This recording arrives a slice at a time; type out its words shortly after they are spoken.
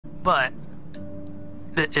But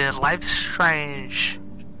in Life is Strange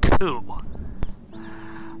 2,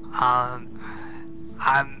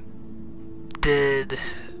 I did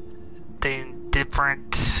things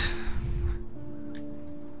different.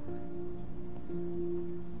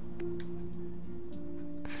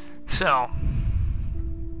 So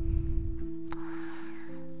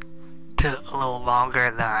took a little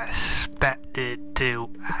longer than I expected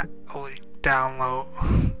to actually download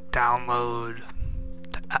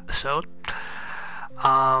the episode.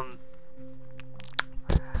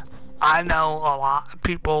 I know a lot of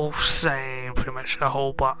people saying pretty much a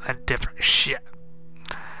whole bunch of different shit.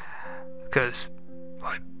 Because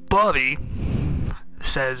my buddy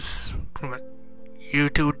says pretty much you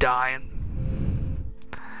two dying.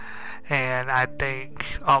 And I think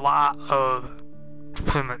a lot of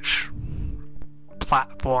pretty much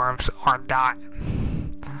platforms are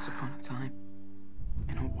dying. Once upon a time,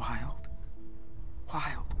 in a wild,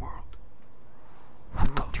 wild world,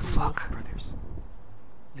 What there were the two fuck? wolf brothers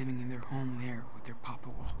living in their home there with their Papa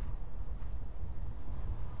Wolf.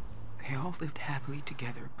 They all lived happily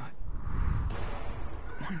together, but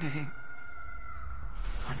one day,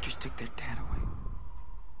 hunters took their dad away.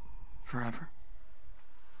 Forever.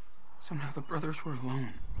 So now the brothers were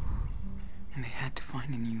alone, and they had to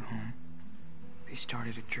find a new home. They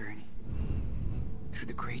started a journey through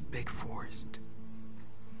the great big forest.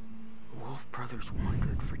 The Wolf brothers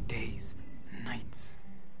wandered for days and nights,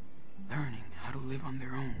 learning how to live on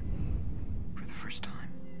their own for the first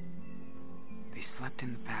time. They slept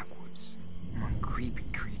in the backwoods among creepy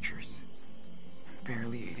creatures and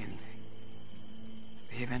barely ate anything.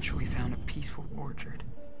 They eventually found a peaceful orchard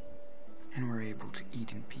and were able to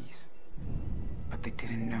eat in peace. But they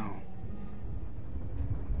didn't know.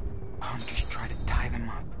 Hunters tried to tie them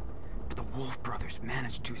up, but the Wolf brothers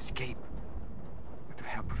managed to escape with the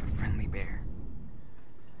help of a friendly bear.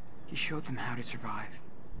 He showed them how to survive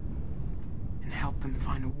and helped them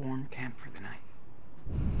find a warm camp for the night.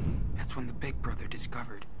 That's when the big brother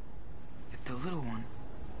discovered that the little one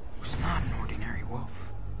was not an ordinary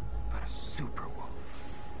wolf, but a super wolf.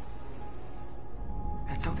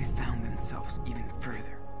 That's how they found themselves even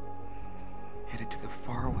further, headed to the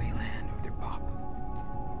faraway land of their papa,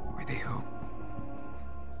 where they hope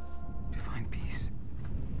to find peace.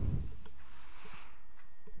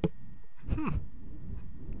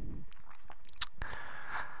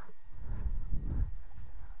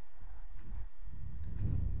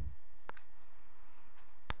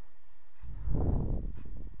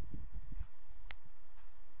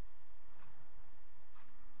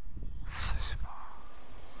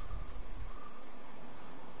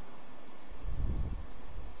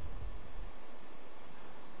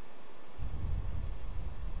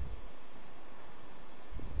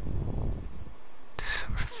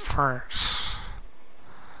 First,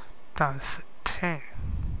 that was the 10.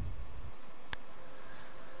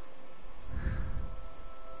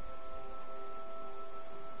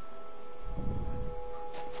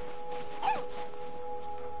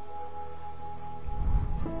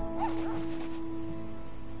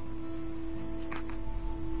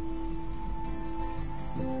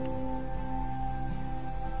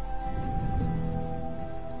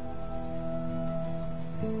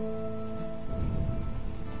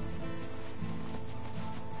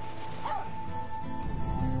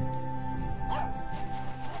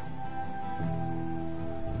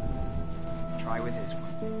 Try with this one.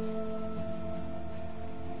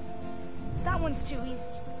 That one's too easy.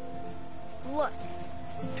 Look.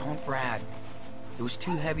 Don't brag. It was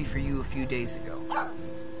too heavy for you a few days ago.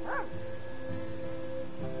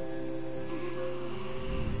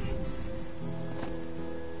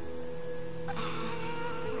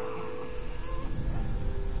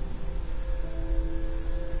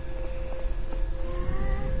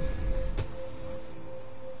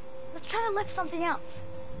 Let's try to lift something else.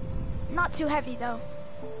 Not too heavy, though.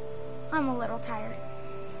 I'm a little tired.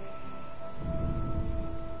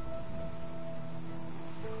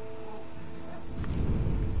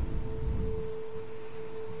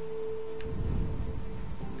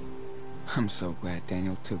 I'm so glad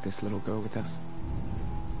Daniel took this little girl with us.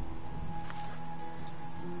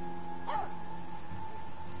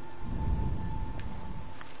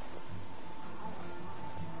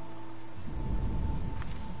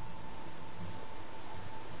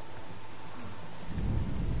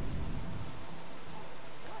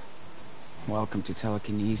 Welcome to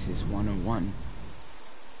Telekinesis 101.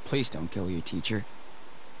 Please don't kill your teacher.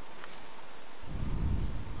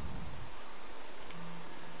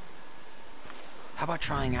 How about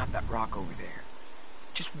trying out that rock over there?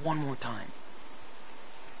 Just one more time.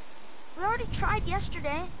 We already tried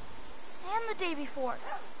yesterday. And the day before.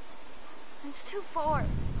 It's too far.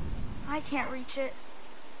 I can't reach it.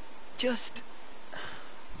 Just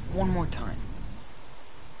one more time.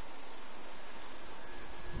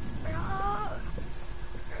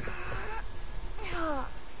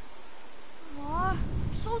 Aw,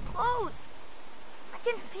 I'm so close. I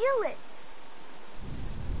can feel it.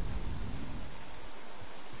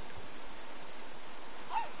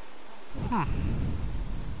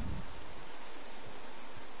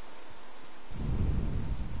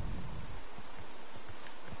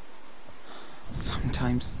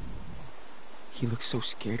 Sometimes he looks so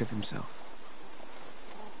scared of himself.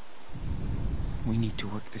 We need to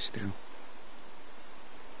work this through.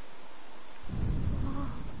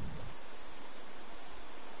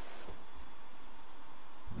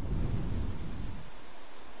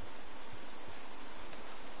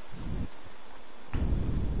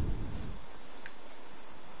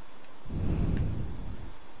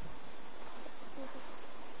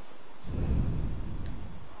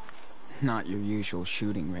 Not your usual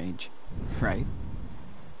shooting range, right?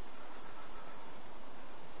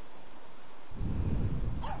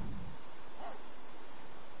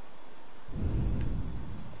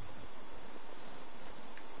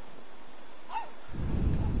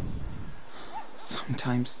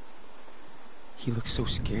 Sometimes he looks so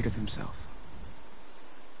scared of himself.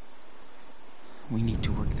 We need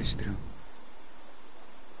to work this through.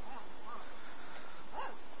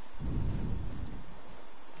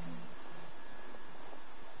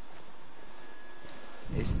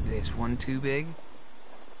 Is this one too big?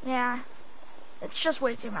 Yeah, it's just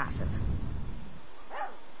way too massive.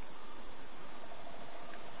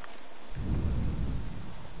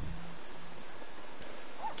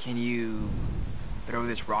 Can you throw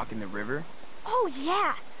this rock in the river? Oh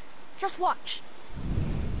yeah, just watch.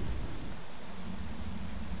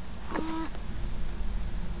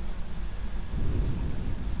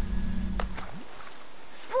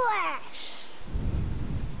 Splash!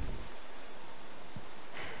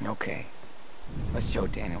 Okay. Let's show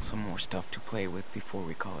Daniel some more stuff to play with before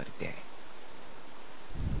we call it a day.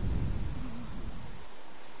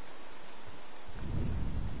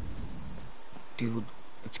 Dude,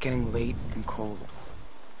 it's getting late and cold.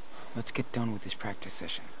 Let's get done with this practice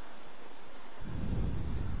session.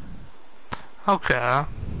 Okay.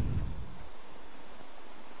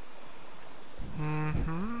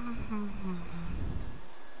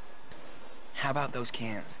 How about those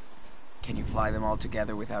cans? Can you fly them all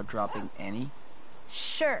together without dropping any?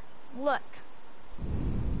 Sure, look.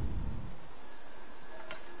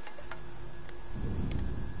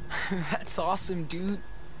 That's awesome, dude.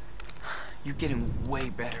 You're getting way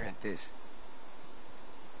better at this.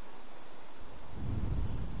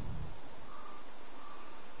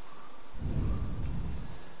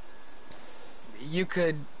 You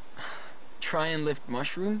could try and lift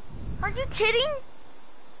Mushroom? Are you kidding?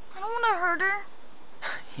 I don't want to hurt her.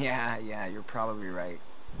 Yeah, you're probably right.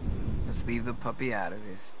 Let's leave the puppy out of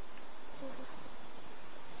this.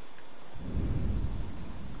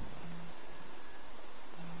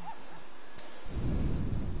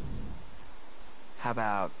 How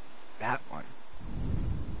about that one?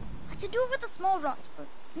 I can do it with the small rocks, but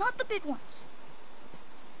not the big ones.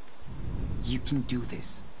 You can do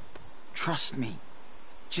this. Trust me.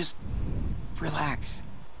 Just relax.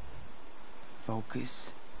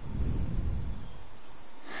 Focus.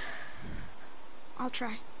 I'll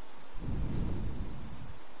try.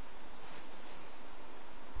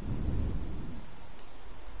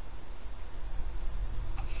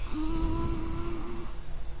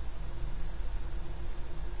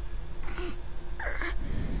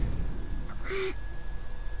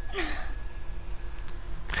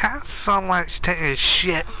 Can't sound like she's taking a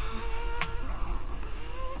shit.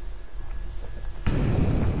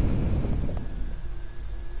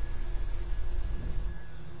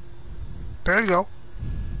 There you go.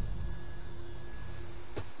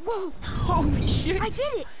 Whoa! Holy shit! I did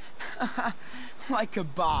it! Like a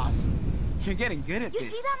boss. You're getting good at You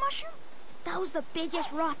this. see that mushroom? That was the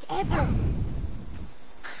biggest rock ever.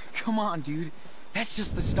 Come on, dude. That's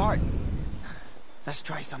just the start. Let's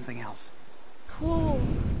try something else. Cool.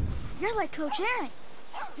 You're like Coach Aaron.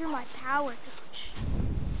 You're my power coach.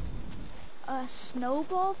 A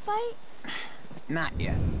snowball fight? Not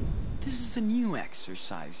yet. This is a new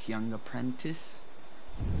exercise, young apprentice.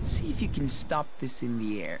 See if you can stop this in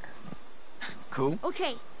the air. Cool?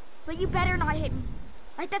 Okay, but you better not hit me.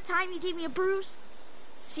 Like that time you gave me a bruise.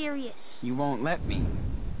 Serious. You won't let me,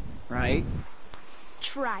 right?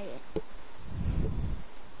 Try it.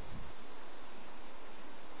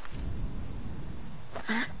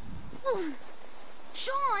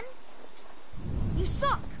 Sean! You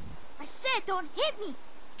suck! I said don't hit me,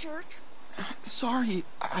 jerk. Sorry,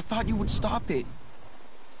 I thought you would stop it.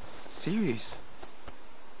 Serious.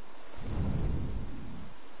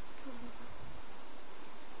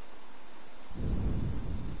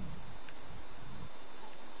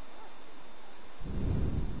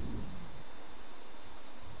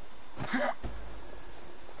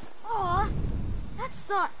 Aw, that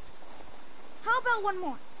sucked. How about one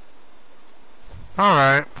more?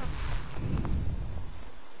 Alright.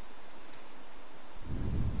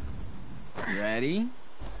 Ready?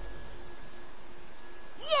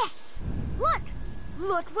 Yes! Look!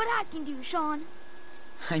 Look what I can do, Sean.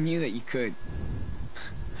 I knew that you could.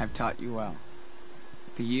 I've taught you well.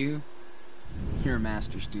 But you're a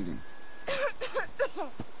master student.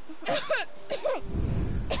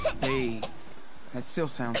 Hey, that still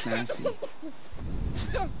sounds nasty.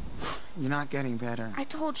 You're not getting better. I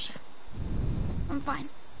told you. I'm fine.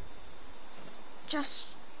 Just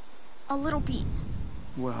a little beat.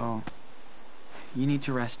 Well, you need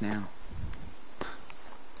to rest now.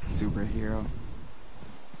 Superhero.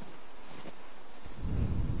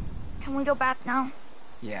 Can we go back now?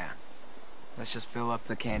 Yeah. Let's just fill up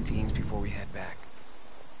the canteens before we head back.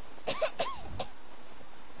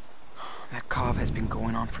 That cough has been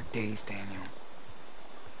going on for days, Daniel.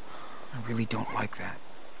 I really don't like that.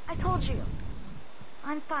 I told you.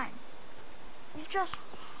 I'm fine. We've just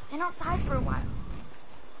been outside for a while.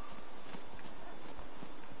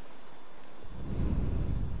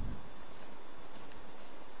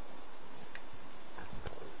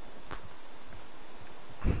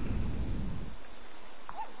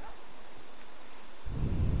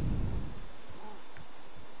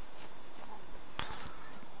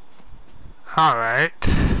 Alright.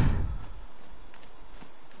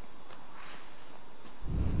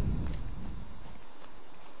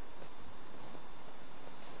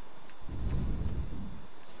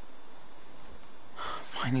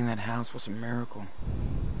 Finding that house was a miracle.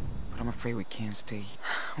 But I'm afraid we can't stay.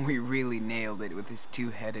 We really nailed it with this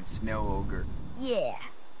two-headed snow ogre. Yeah,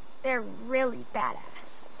 they're really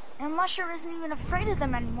badass. And Mushroom isn't even afraid of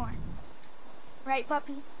them anymore. Right,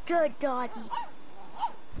 puppy? Good doggy.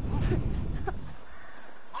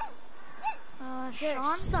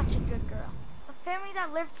 Sean? Such a good girl. The family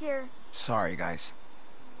that lived here... Sorry, guys.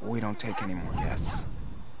 We don't take any more guests.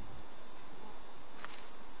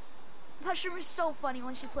 Mushroom is so funny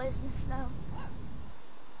when she plays in the snow.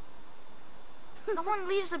 No one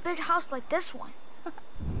leaves a big house like this one.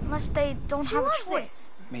 Unless they don't have a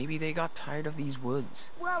choice. Maybe they got tired of these woods.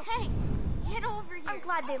 Well, hey, get over here. I'm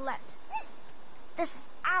glad they left. This is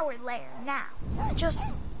our lair now.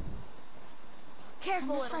 Just...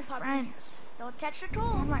 Careful, little friends. Don't catch the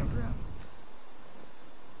troll in my room.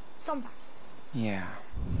 Sometimes. Yeah.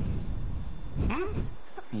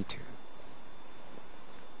 Me too.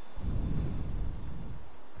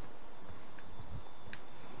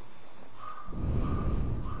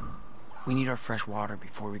 We need our fresh water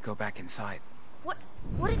before we go back inside.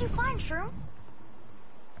 What did you find, Shroom?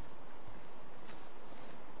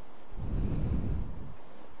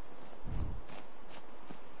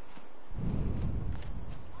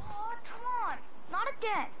 Oh, come on. Not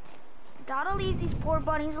again. Gotta leave these poor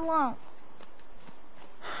bunnies alone.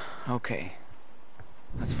 Okay.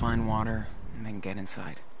 Let's find water and then get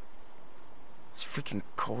inside. It's freaking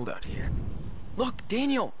cold out here. Look,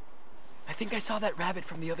 Daniel! I think I saw that rabbit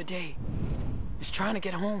from the other day. He's trying to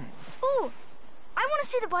get home. Ooh! I want to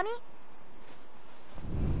see the bunny.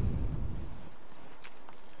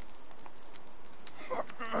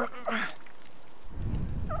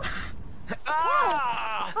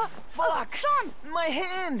 Ah! Fuck! Sean! My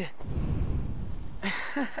hand!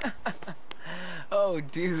 Oh,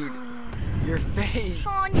 dude. Your face.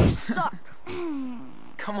 Sean, you suck.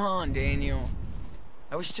 Come on, Daniel.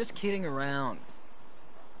 I was just kidding around.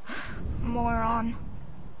 Moron.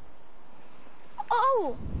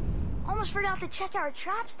 Oh! Almost forgot to check our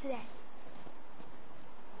traps today.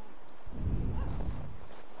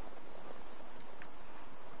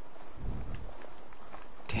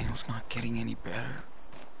 Daniel's not getting any better.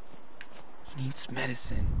 He needs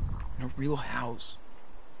medicine and a real house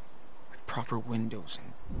with proper windows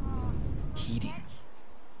and heating.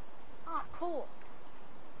 Ah, cool.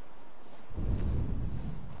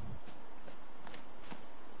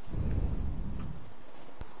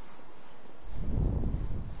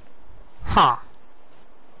 Huh.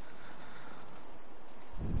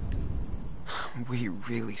 We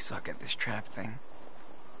really suck at this trap thing.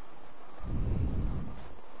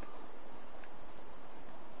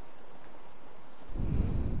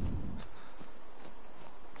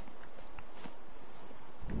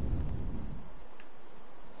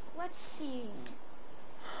 Let's see.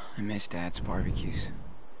 I miss Dad's barbecues.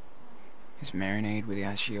 His marinade with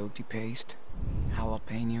achiote paste,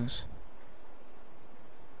 jalapenos.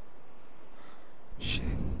 Shit.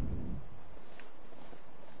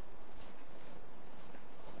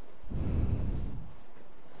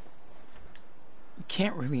 You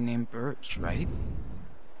can't really name birds, right?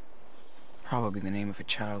 Probably the name of a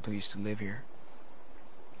child who used to live here.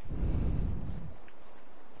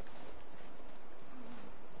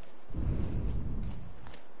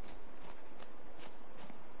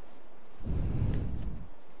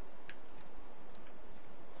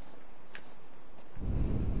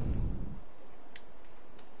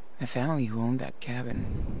 The family who owned that cabin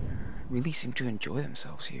really seemed to enjoy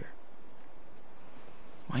themselves here.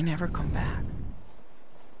 Why never come back?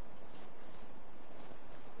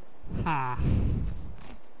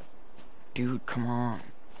 Dude, come on.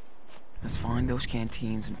 Let's find those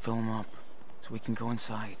canteens and fill them up so we can go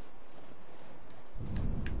inside.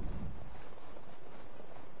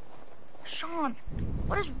 Sean,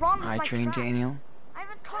 what is wrong with I my train traps? Daniel. I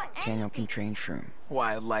haven't caught anything. Daniel can train shroom.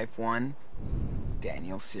 Wildlife 1,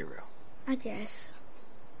 Daniel 0. I guess.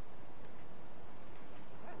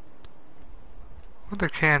 What are the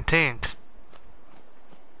canteens?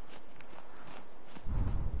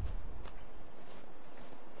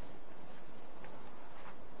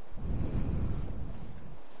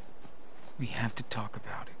 We have to talk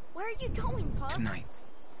about it. Where are you going, Pup? Tonight.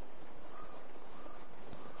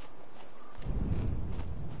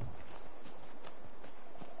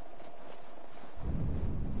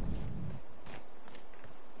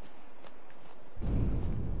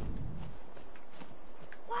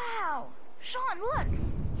 Wow! Sean, look!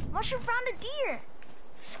 Mushroom found a deer!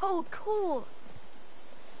 So cool!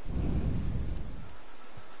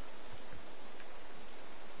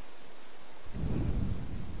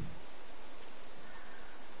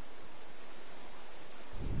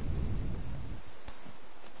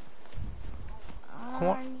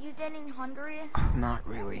 What? Are you getting hungry? Not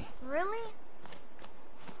really. Really?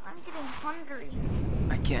 I'm getting hungry.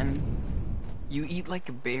 Again, you eat like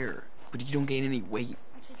a bear, but you don't gain any weight.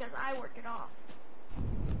 That's because I work it off.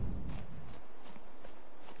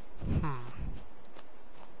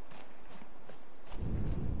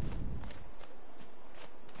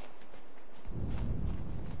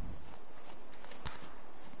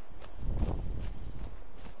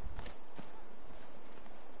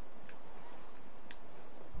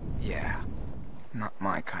 Yeah, not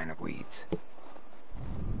my kind of weeds.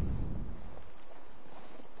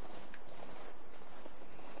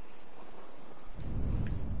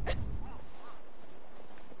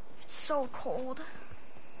 It's so cold.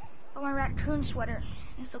 But my raccoon sweater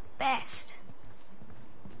is the best.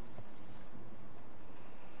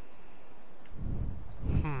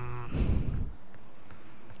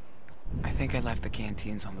 I think I left the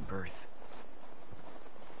canteens on the berth.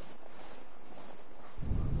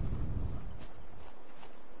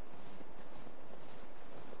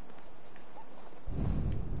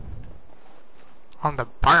 On the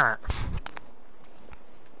berth.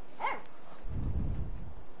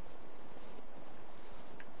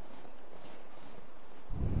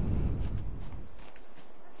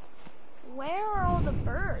 Where are all the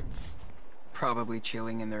birds? Probably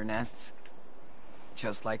chilling in their nests.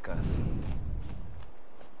 Just like us.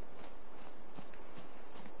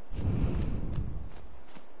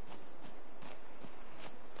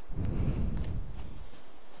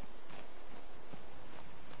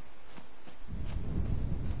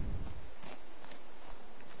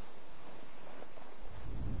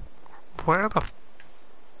 Where the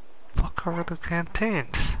fuck are the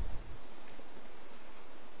canteens?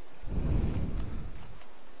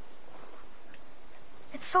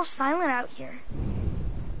 It's so silent out here.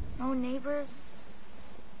 No neighbors,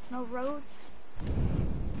 no roads.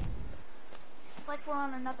 It's like we're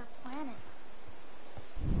on another planet.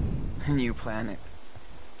 A new planet.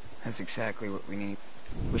 That's exactly what we need.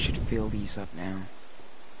 We should fill these up now.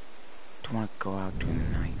 Don't want to go out during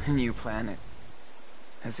the night. A new planet.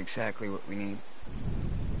 That's exactly what we need.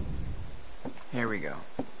 Here we go.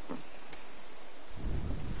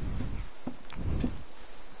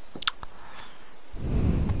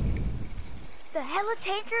 The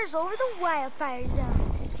helitanker is over the wildfire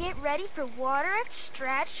zone. Get ready for water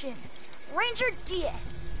extraction. Ranger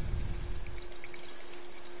Diaz.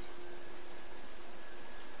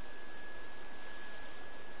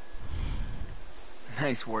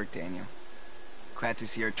 Nice work, Daniel. Glad to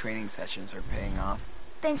see our training sessions are paying off.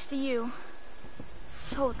 Thanks to you.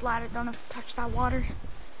 So glad I don't have to touch that water.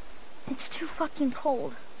 It's too fucking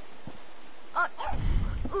cold.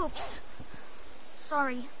 Oops.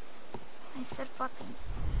 Sorry. I said fucking.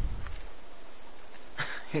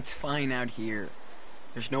 It's fine out here.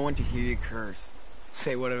 There's no one to hear you curse.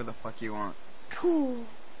 Say whatever the fuck you want. Cool.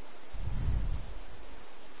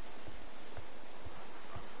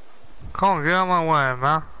 Come on, get out of my way,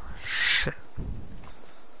 man. Shit.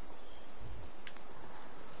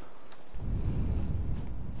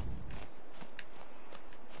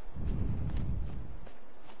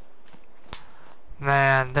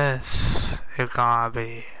 Man, this is gonna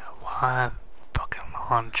be one fucking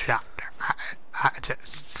long chapter. I just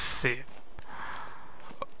see it.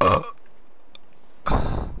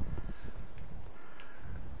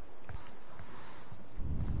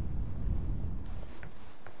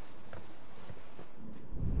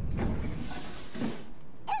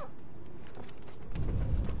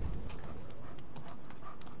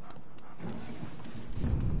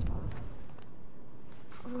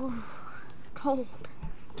 Cold.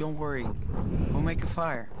 Don't worry. We'll make a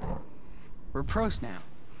fire. We're pros now.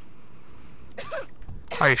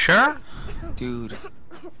 Are you sure? Dude,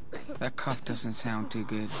 that cough doesn't sound too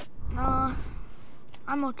good. Nah,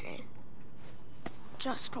 I'm okay.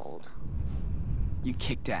 Just cold. You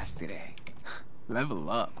kicked ass today.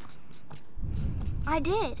 Level up. I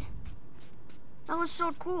did. That was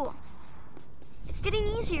so cool. It's getting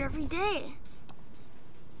easier every day.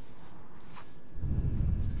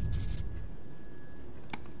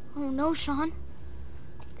 Oh no, Sean.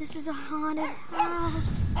 This is a haunted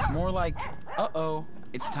house. More like, uh-oh,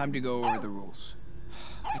 it's time to go over the rules.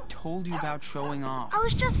 I told you about showing off. I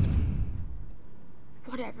was just...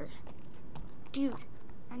 Whatever. Dude,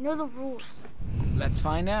 I know the rules. Let's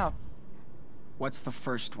find out. What's the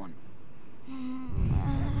first one?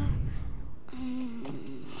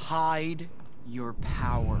 Hide your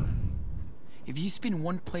power. If you spin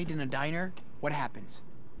one plate in a diner, what happens?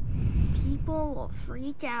 People will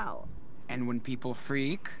freak out. And when people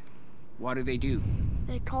freak, what do?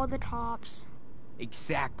 They call the cops.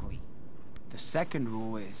 Exactly. The second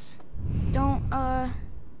rule is... Don't,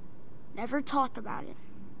 never talk about it.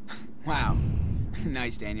 Wow.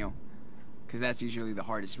 Nice, Daniel. Because that's usually the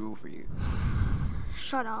hardest rule for you.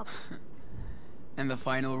 Shut up. And the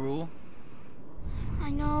final rule? I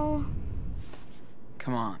know.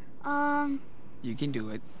 Come on. You can do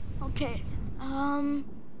it. Okay.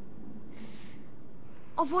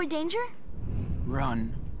 Avoid danger?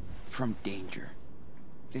 Run from danger.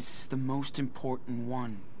 This is the most important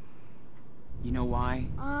one. You know why?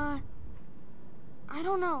 I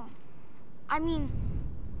don't know. I mean,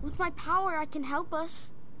 with my power, I can help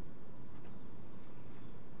us.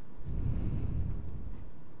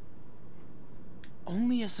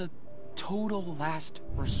 Only as a total last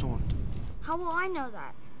resort. How will I know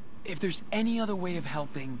that? If there's any other way of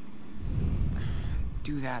helping,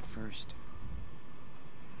 do that first.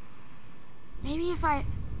 Maybe if I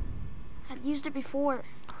had used it before,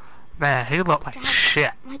 Man, he looked like Dad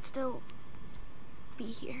shit. might still be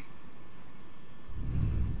here.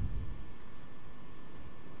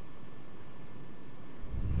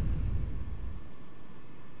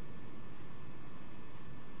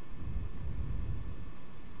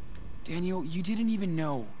 Daniel, you didn't even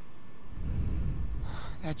know.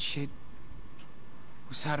 That shit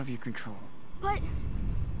was out of your control. But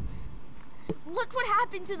look what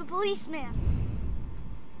happened to the policeman.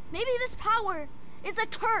 Maybe this power is a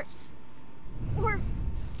curse. Or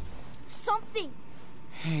something.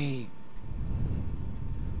 Hey,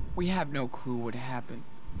 we have no clue what happened.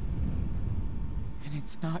 And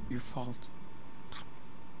it's not your fault.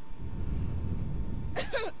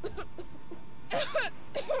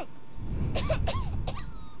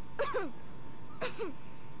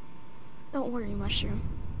 Don't worry, Mushroom.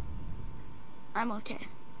 I'm okay.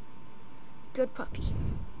 Good puppy.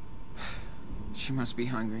 She must be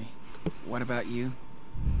hungry. What about you?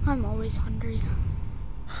 I'm always hungry.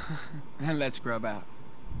 Then let's grub out.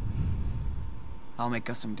 I'll make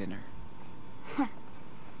us some dinner.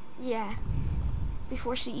 Yeah.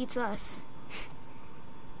 Before she eats us.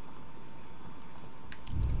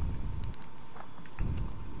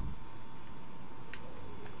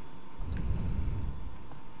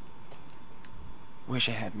 Wish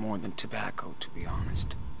I had more than tobacco, to be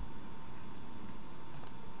honest.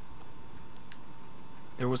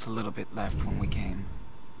 There was a little bit left when we came.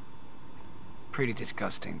 Pretty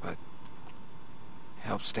disgusting, but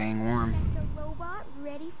helps staying warm. Get the robot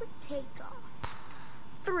ready for takeoff.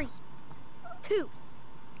 3, 2,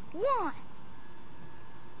 1.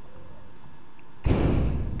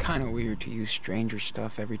 Kinda weird to use stranger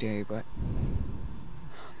stuff every day, but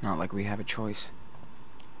not like we have a choice.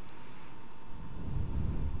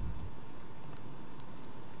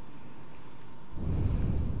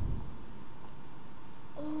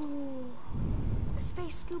 Oh, the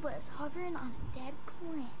space scuba is hovering on a dead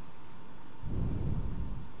planet.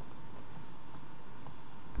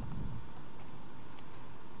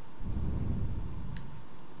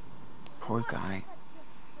 Poor guy.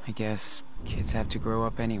 I guess kids have to grow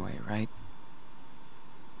up anyway, right?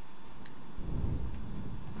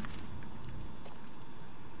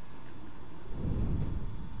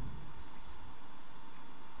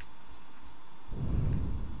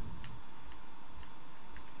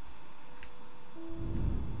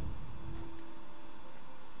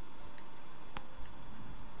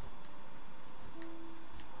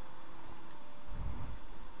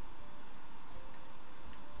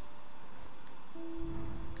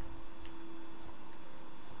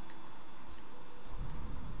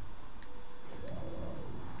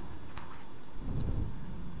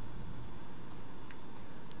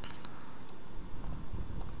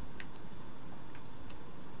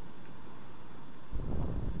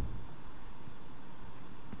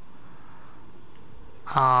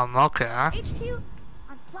 Okay. HQ,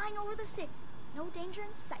 I'm flying over the city. No danger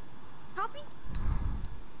in sight. Copy?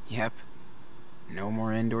 Yep. No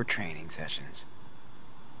more indoor training sessions.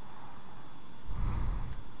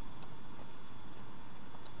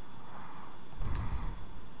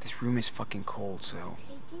 This room is fucking cold, so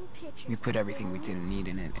Taking pictures. we put everything we didn't need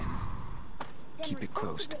in it and Then keep it report to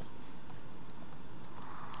closed. base.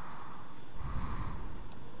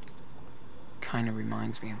 Kinda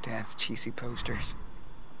reminds me of Dad's cheesy posters.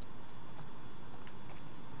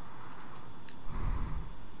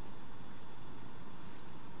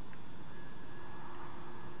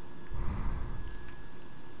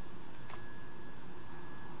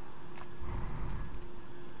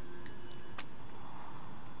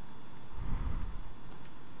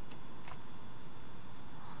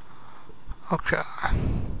 Okay.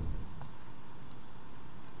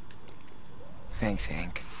 Thanks,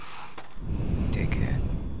 Hank. Take care.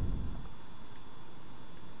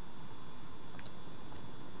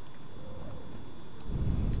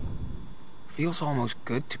 Feels almost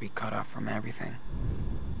good to be cut off from everything.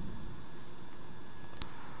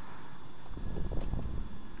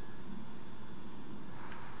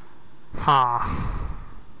 Huh.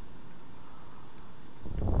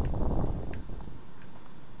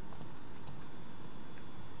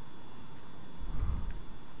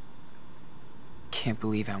 Can't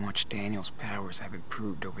believe how much Daniel's powers have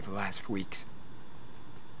improved over the last weeks.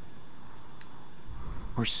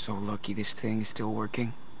 We're so lucky this thing is still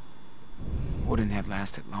working. Wouldn't have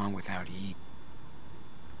lasted long without E.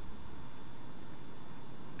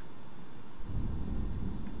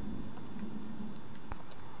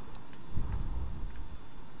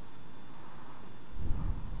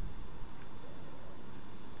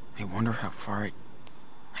 I wonder how far it...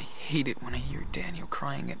 I hate it when I hear Daniel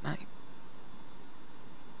crying at night.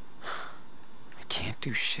 I can't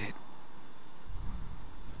do shit.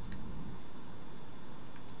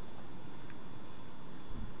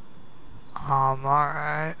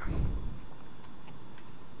 Alright.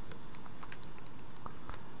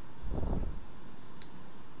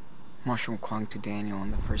 Mushroom clung to Daniel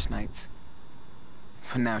on the first nights.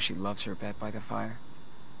 But now she loves her bed by the fire.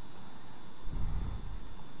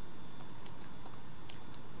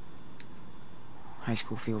 High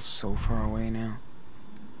school feels so far away now.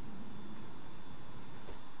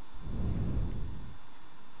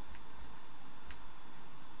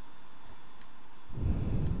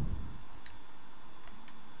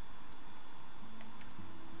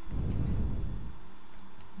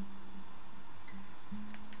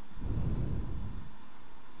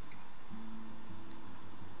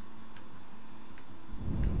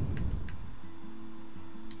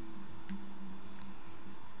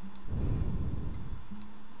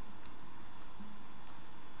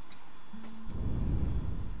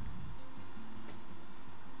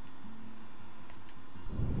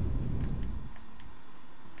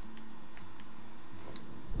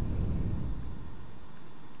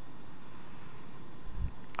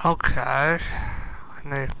 Okay. I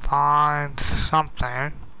need to find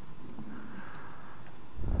something.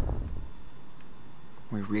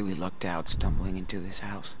 We really lucked out stumbling into this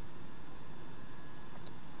house.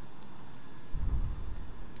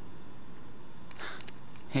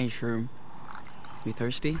 Hey, Shroom. You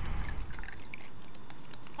thirsty?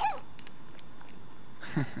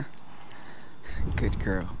 Good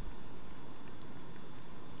girl.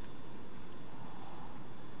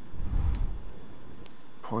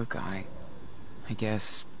 Poor guy. I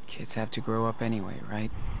guess kids have to grow up anyway,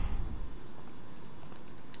 right?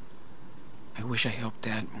 I wish I helped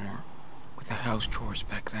Dad more with the house chores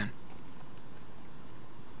back then.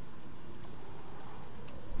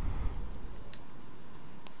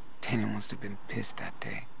 Daniel must have been pissed that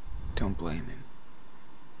day. Don't blame him.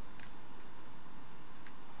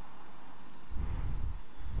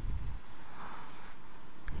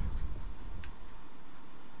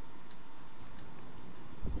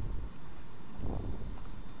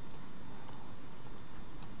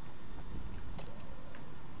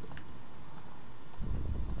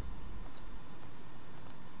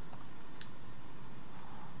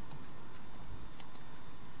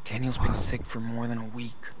 Daniel's been sick for more than a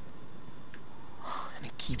week. And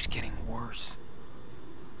it keeps getting worse.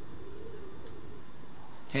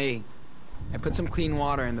 Hey, I put some clean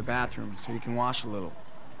water in the bathroom so you can wash a little.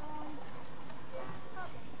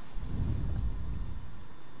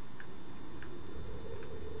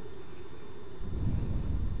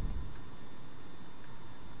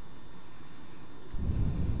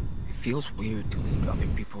 It feels weird to leave other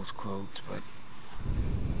people's clothes, but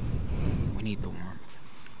we need the warmth.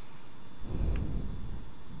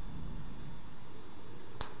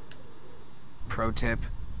 Pro tip,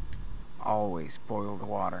 always boil the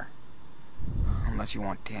water. Unless you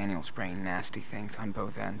want Daniel spraying nasty things on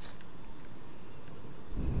both ends.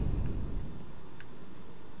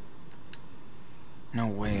 No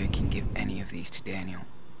way I can give any of these to Daniel.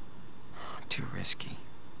 Too risky.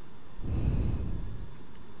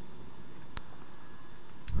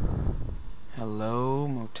 Hello,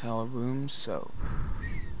 motel room soap.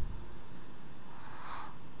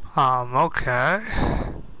 Okay.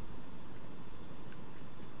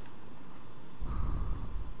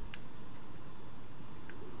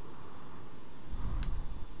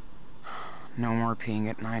 No more peeing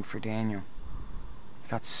at night for Daniel. He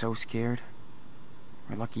got so scared.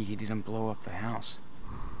 We're lucky he didn't blow up the house.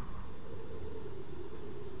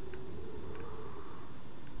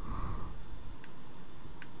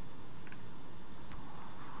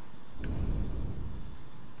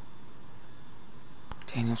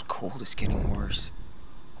 Daniel's cold is getting worse.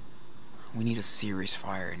 We need a serious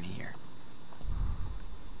fire in here.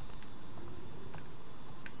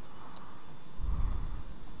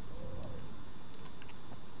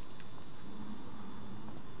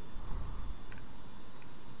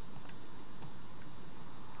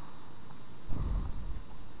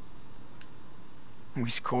 We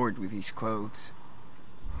scored with these clothes.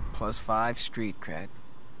 +5 street cred.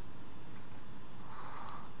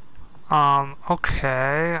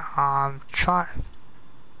 Okay. I'm trying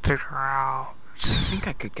to figure out. I think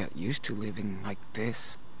I could get used to living like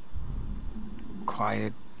this.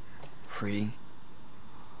 Quiet, free.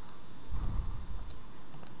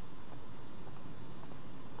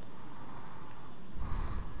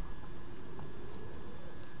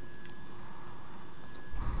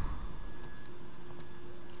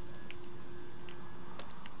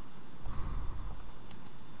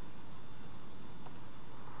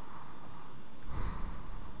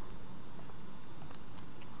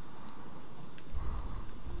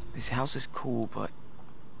 This house is cool, but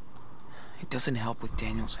it doesn't help with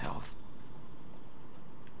Daniel's health.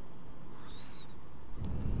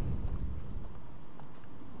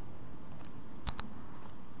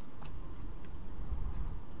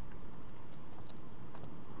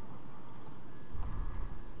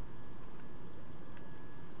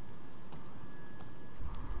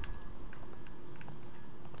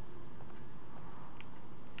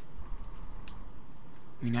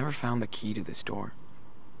 We never found the key to this door.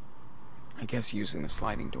 I guess using the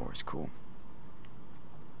sliding door is cool.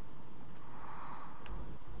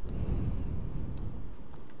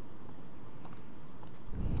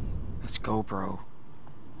 Let's go, bro.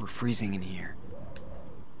 We're freezing in here.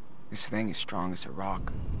 This thing is strong as a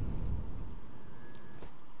rock.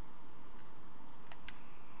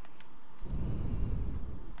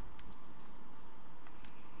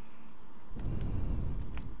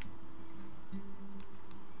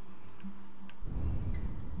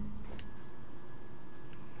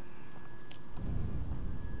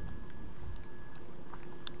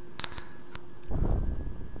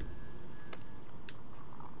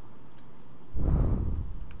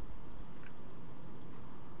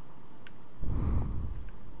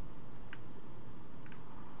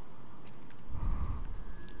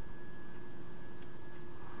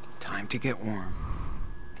 Time to get warm.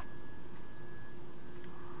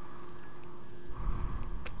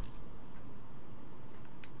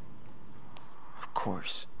 Of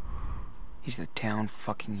course. He's the town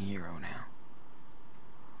fucking hero now.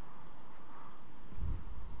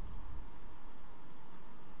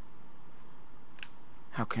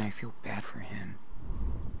 How can I feel bad for him?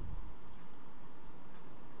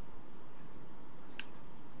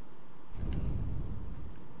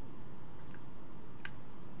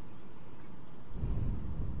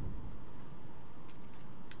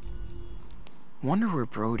 Wonder where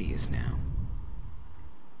Brody is now.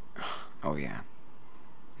 Oh yeah.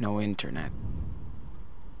 No internet.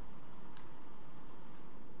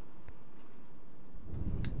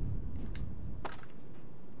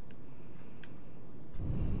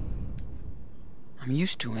 I'm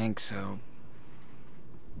used to ink, so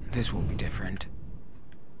this will be different.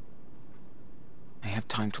 I have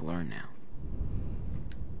time to learn now.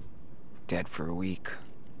 Dead for a week.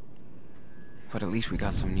 But at least we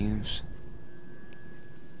got some news.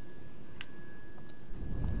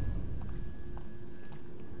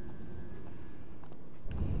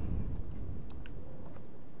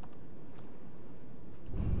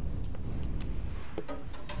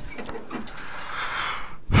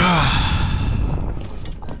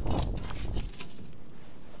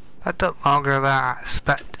 That took longer than I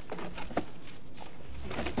expected.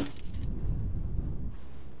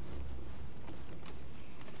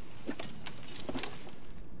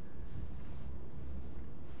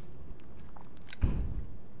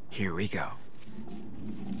 Here we go.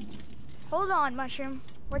 Hold on, Mushroom.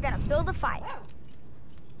 We're gonna build a fire.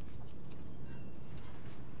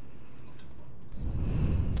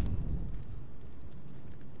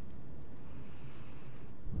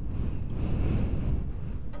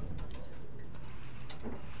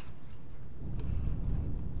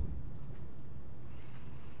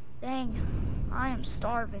 Dang, I am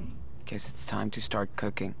starving. Guess it's time to start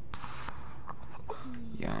cooking.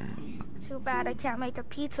 Yum. Too bad I can't make a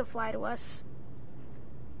pizza fly to us.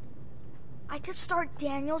 I could start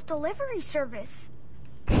Daniel's delivery service.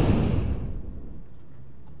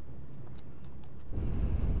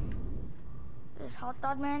 This hot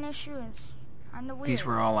dog man issue is kinda weird. These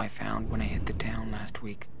were all I found when I hit the town last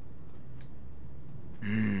week.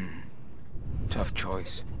 Tough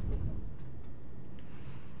choice.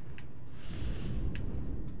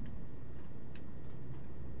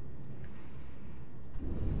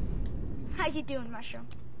 How you doing, Mushroom?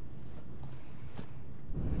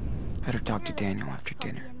 Better talk to You're the Daniel best after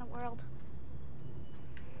puppy dinner. in the world.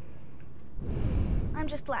 I'm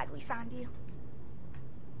just glad we found you.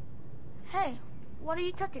 Hey, what are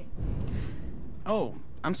you cooking? Oh,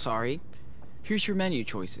 I'm sorry. Here's your menu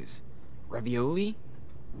choices. Ravioli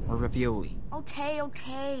or ravioli? Okay.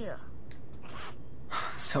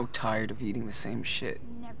 So tired of eating the same shit.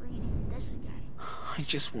 Never eating this again. I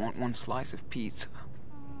just want one slice of pizza.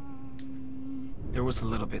 There was a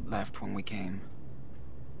little bit left when we came.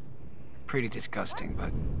 Pretty disgusting, but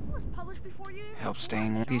It was published before you. helped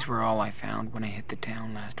staying. These were all I found when I hit the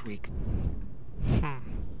town last week.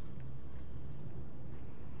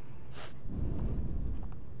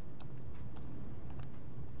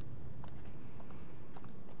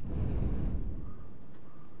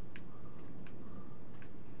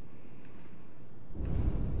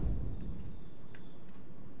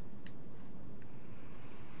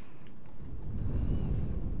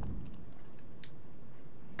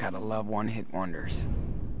 Gotta love one-hit wonders.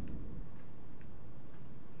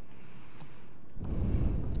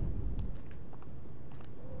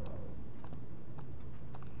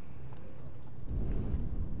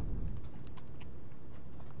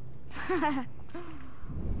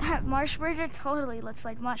 That marsh burger totally looks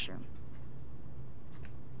like Mushroom.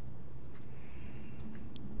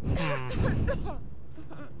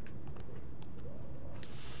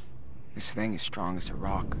 This thing is strong as a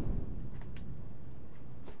rock.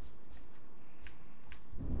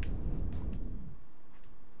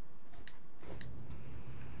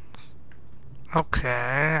 Okay,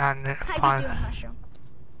 I need to How you find. doing, Mushroom?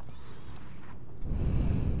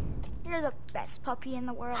 You're the best puppy in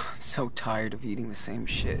the world. So tired of eating the same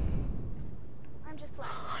shit. I'm just glad.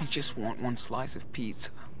 I just want one slice of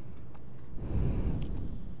pizza.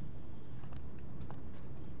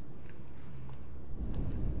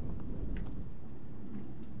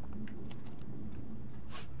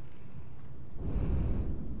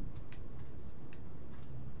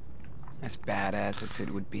 As badass as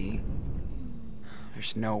it would be,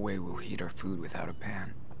 there's no way we'll heat our food without a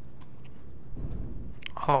pan.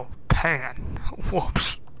 Oh, pan.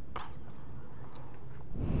 Whoops.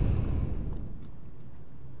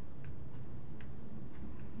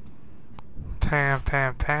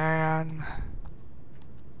 Pan.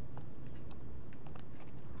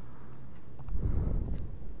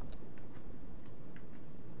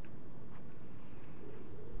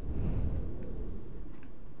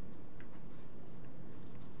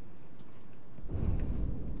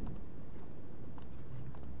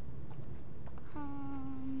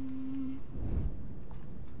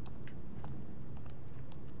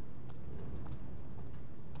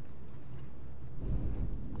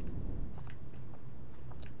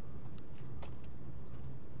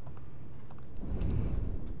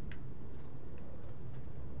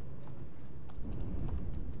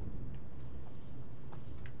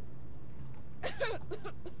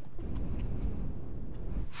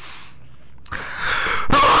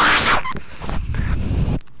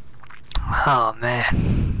 Oh man.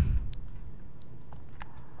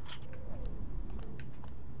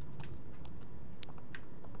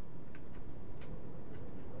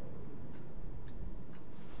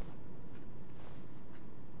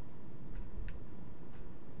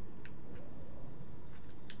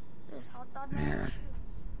 Man,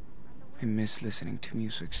 I miss listening to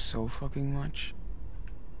music so fucking much.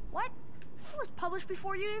 What? It was published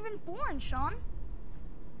before you were even born, Sean.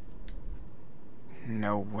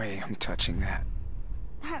 No way I'm touching that.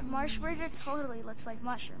 That marsh burger totally looks like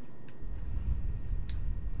mushroom.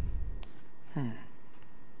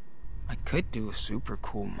 I could do a super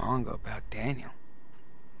cool manga about Daniel.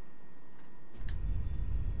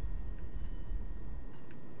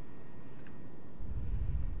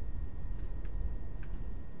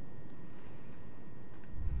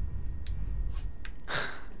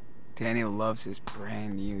 Daniel loves his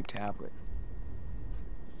brand new tablet.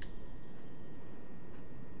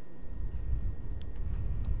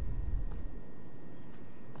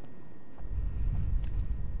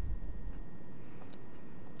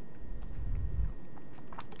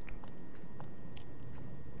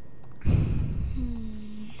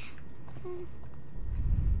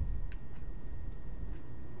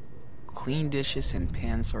 Clean dishes and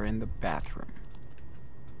pans are in the bathroom,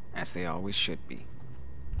 as they always should be.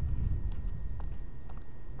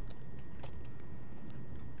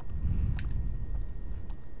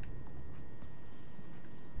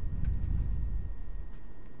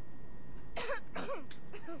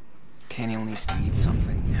 Daniel needs to eat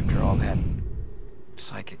something after all that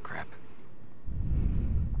psychic crap.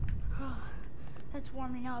 It's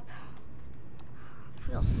warming up.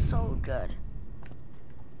 Feels so good.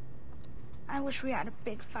 I wish we had a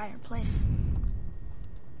big fireplace.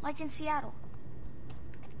 Like in Seattle.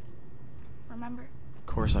 Remember? Of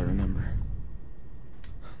course I remember.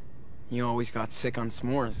 You always got sick on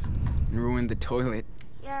s'mores and ruined the toilet.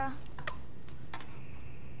 Yeah.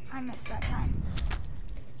 I miss that time.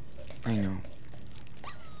 I know.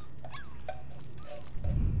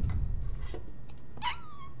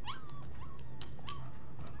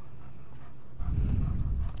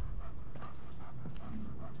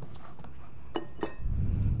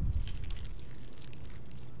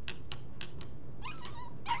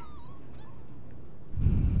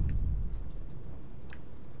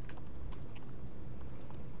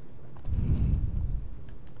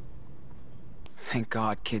 Thank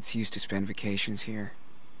God kids used to spend vacations here.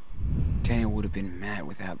 Daniel would have been mad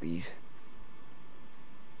without these.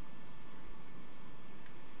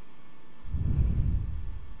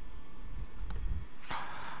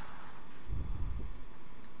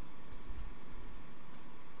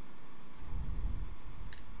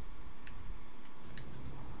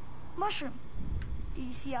 Mushroom. Do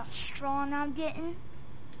you see how strong I'm getting?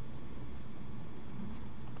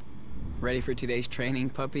 Ready for today's training,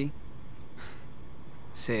 puppy?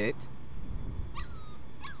 Sit.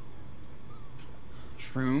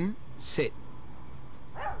 Shroom, sit.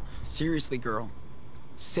 Seriously, girl.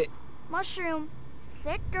 Sit. Mushroom.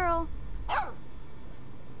 Sit, girl.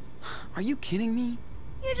 Are you kidding me?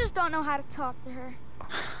 You just don't know how to talk to her.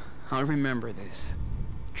 I'll remember this,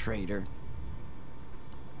 traitor.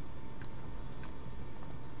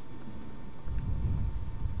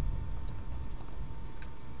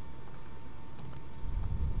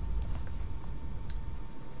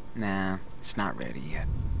 Nah, it's not ready yet.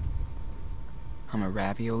 I'm a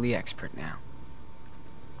ravioli expert now.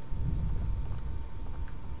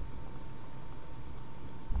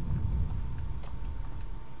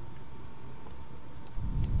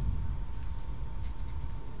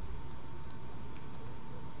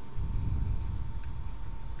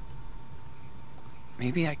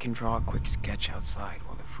 Maybe I can draw a quick sketch outside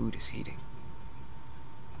while the food is heating.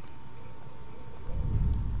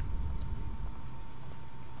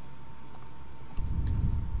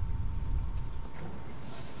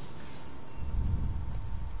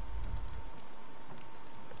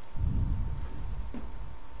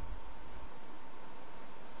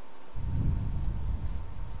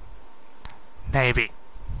 Maybe.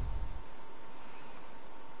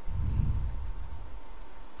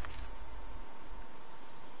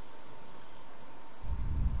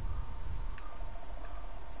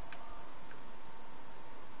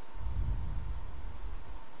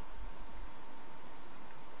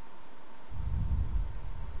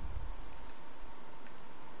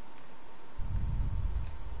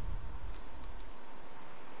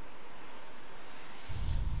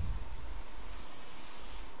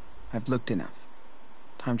 I've looked enough.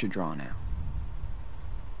 Time to draw now.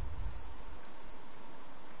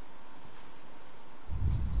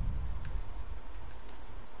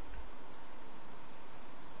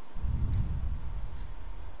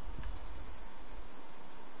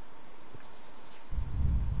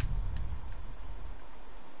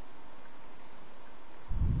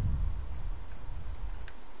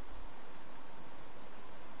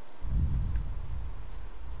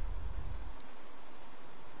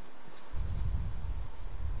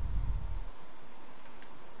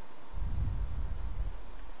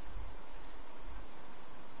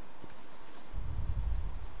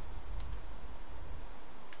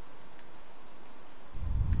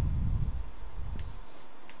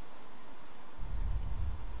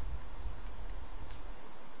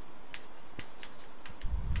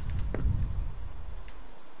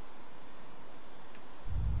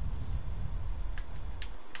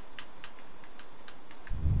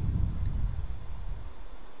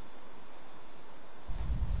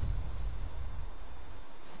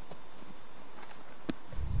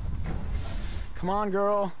 Come on,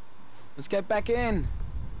 girl. Let's get back in.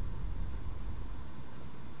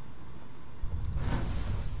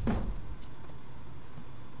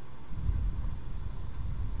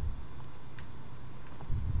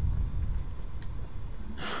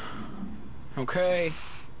 Okay,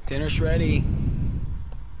 dinner's ready.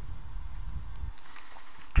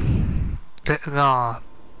 It's gonna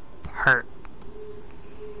hurt.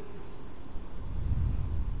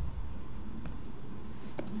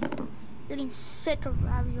 Getting sick of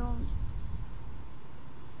ravioli.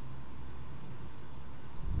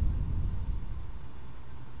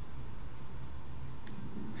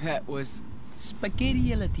 That was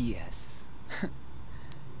spaghetti alla Diaz.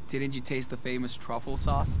 Didn't you taste the famous truffle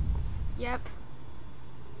sauce? Yep.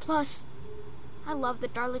 Plus, I love the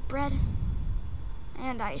garlic bread.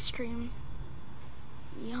 And ice cream.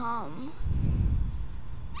 Yum.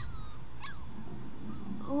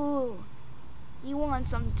 Ooh, you want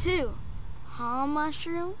some too, huh,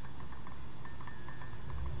 Mushroom?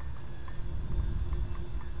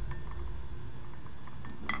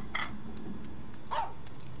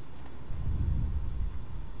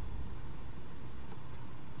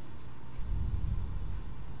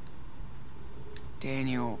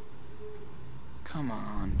 Daniel, come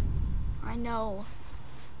on. I know.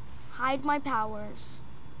 Hide my powers.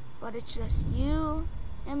 But it's just you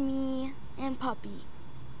and me and Puppy.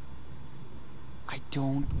 I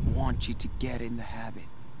don't want you to get in the habit.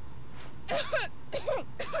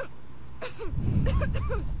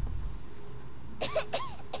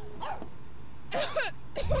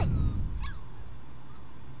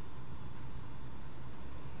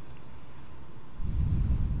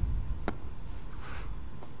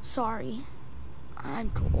 Sorry.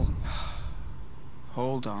 I'm cool.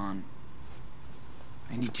 Hold on.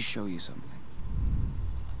 I need to show you something.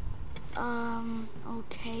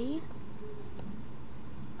 Okay.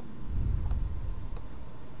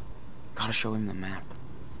 Gotta show him the map.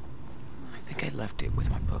 I think I left it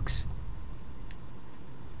with my books.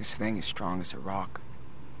 This thing is strong as a rock.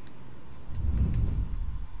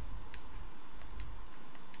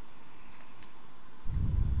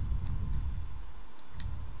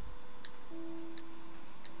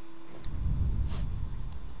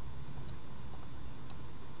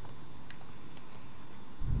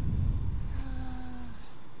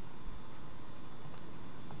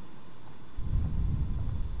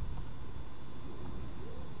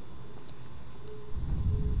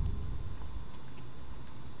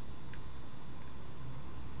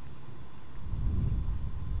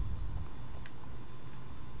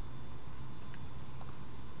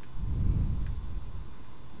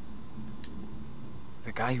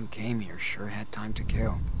 The guy who came here sure had time to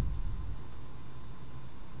kill.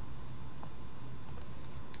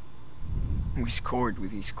 We scored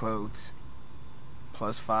with these clothes.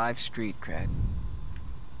 +5 street cred.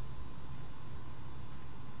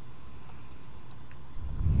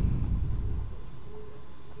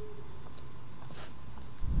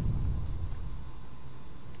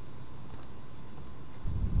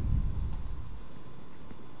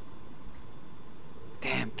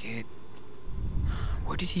 Damn, kid.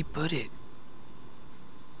 Where did he put it?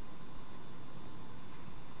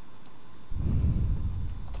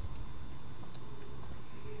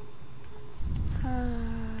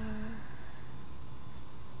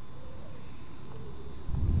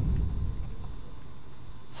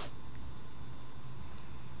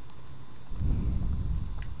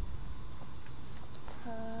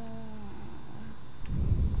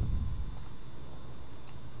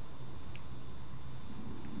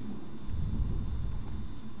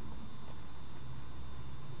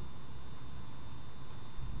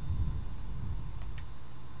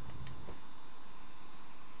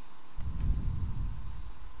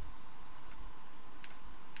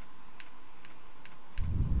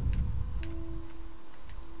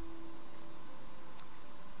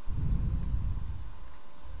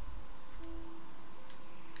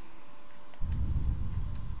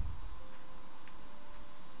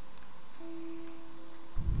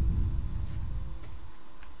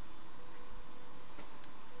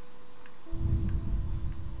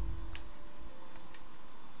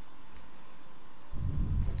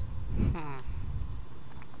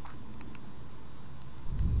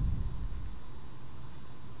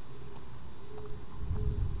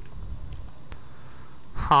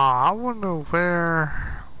 Huh, I wonder where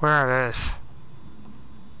it is.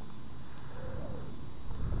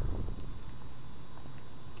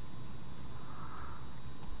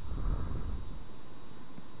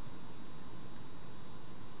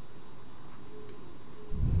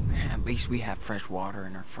 At least we have fresh water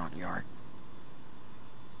in our front yard.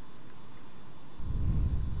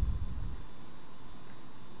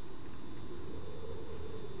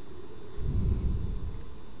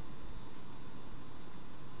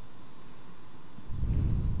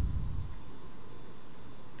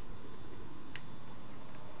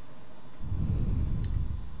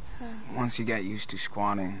 Once you get used to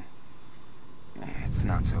squatting, it's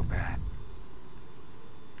not so bad.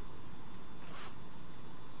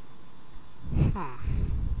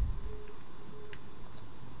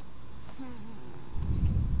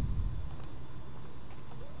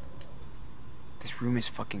 This room is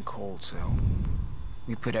fucking cold, so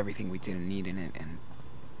we put everything we didn't need in it and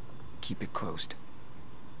keep it closed.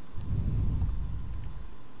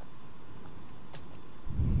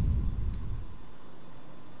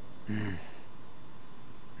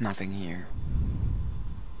 Nothing here.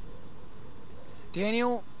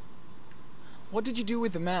 Daniel, what did you do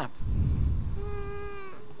with the map?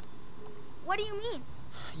 What do you mean?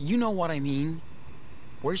 You know what I mean.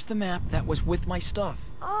 Where's the map that was with my stuff?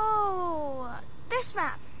 Oh, this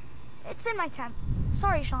map. It's in my tent.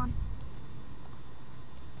 Sorry, Sean.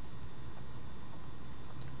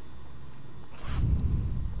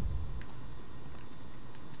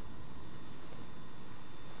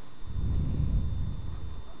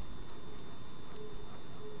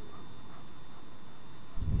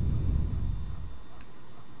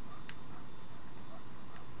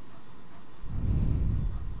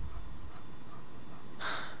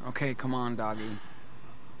 Okay, come on, doggy.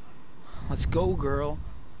 Let's go, girl.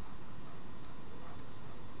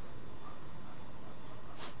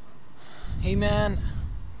 Hey, man,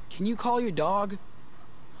 can you call your dog?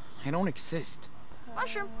 I don't exist.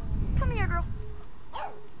 Mushroom, come here, girl.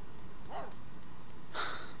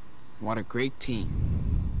 What a great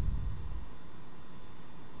team.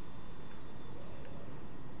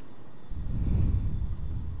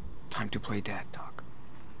 Time to play dad talk.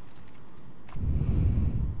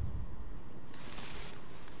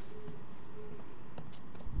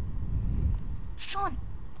 Sean,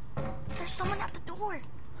 there's someone at the door.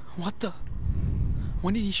 What the?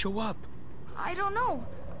 When did he show up? I don't know.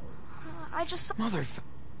 I just saw...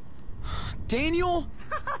 Daniel?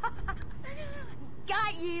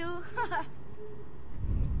 Got you.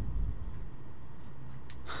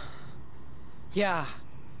 Yeah.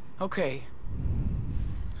 Okay.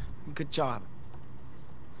 Good job.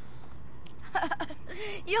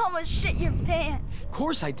 You almost shit your pants. Of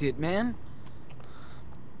course I did, man.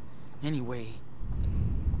 Anyway.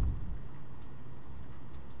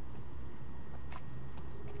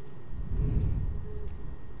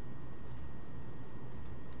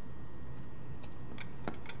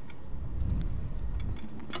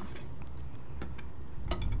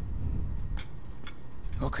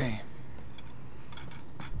 Okay.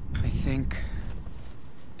 I think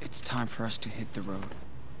it's time for us to hit the road.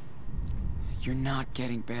 You're not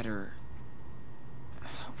getting better.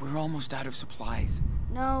 We're almost out of supplies.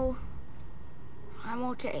 No, I'm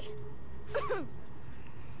okay.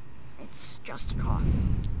 It's just a cough.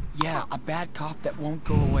 Yeah, a bad cough that won't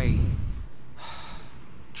go away.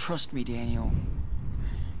 Trust me, Daniel.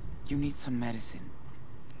 You need some medicine.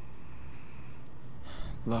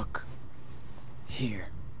 Look. Here.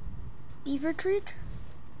 Beaver Creek?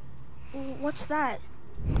 What's that?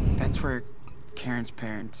 That's where Karen's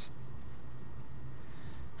parents...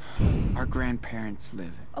 our grandparents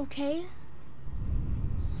live. Okay.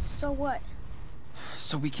 So what?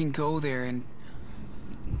 So we can go there and...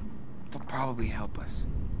 they'll probably help us.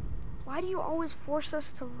 Why do you always force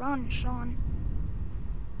us to run, Sean?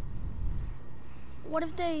 What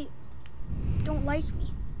if they don't like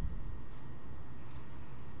me?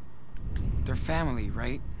 They're family,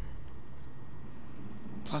 right?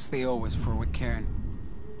 Plus they owe us for what Karen...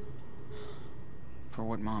 for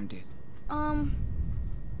what Mom did.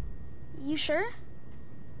 You sure?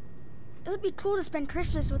 It would be cool to spend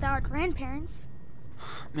Christmas with our grandparents.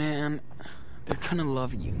 Man, they're gonna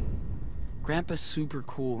love you. Grandpa's super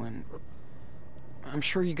cool and... I'm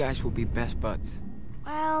sure you guys will be best buds.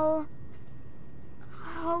 Well...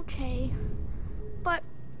 okay. But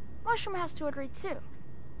Mushroom has to agree too.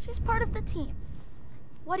 She's part of the team.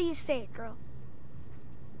 What do you say, girl?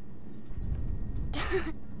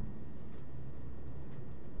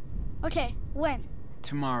 Okay, when?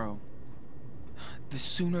 Tomorrow. The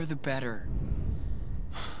sooner the better.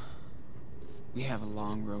 We have a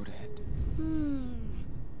long road ahead.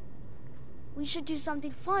 We should do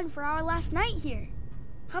something fun for our last night here.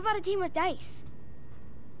 How about a game of dice?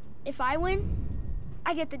 If I win,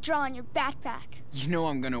 I get to draw on your backpack. You know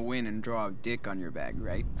I'm gonna win and draw a dick on your bag,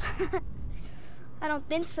 right? I don't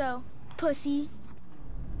think so, pussy.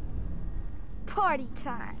 Party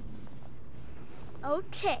time.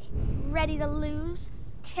 Okay, ready to lose,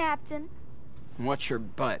 Captain? What's your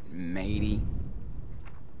butt, matey?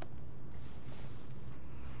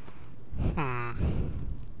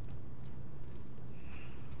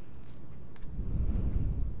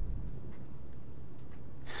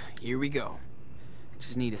 Here we go.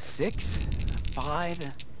 Just need a 6, a 5,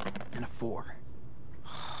 and a 4.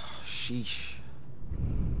 Sheesh.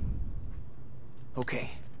 Okay.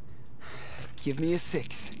 Give me a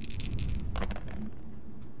 6.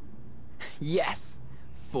 Yes!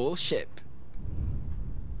 Full ship.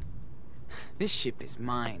 This ship is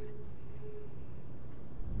mine.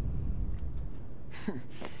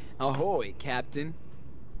 Ahoy, Captain.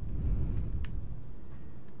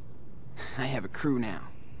 I have a crew now.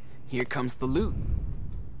 Here comes the loot.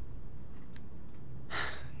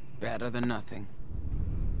 Better than nothing.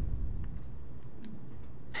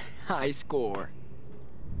 High score.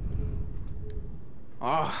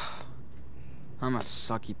 Oh, I'm a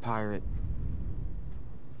sucky pirate.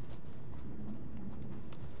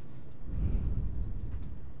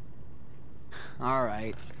 All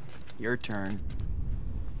right, your turn.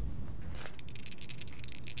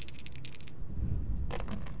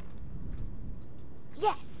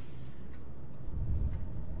 Yes!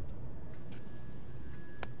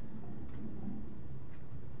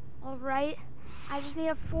 All right, I just need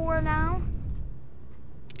a 4 now.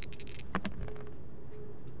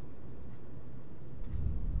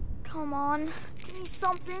 Come on, give me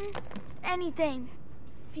something. Anything.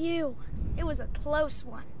 Phew, it was a close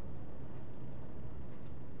one.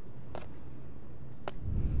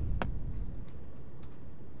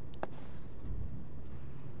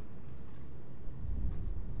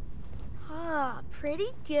 Ah, pretty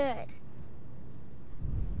good.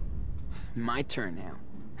 My turn now.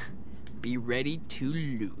 Be ready to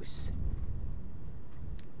lose.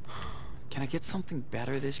 Can I get something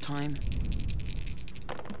better this time?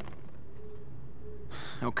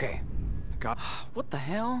 Okay. God. What the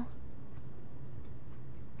hell?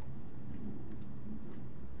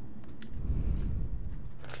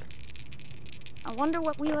 I wonder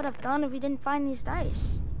what we would have done if we didn't find these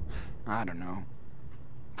dice. I don't know.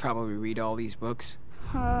 Probably read all these books.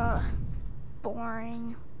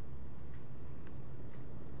 Boring.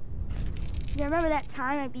 You remember that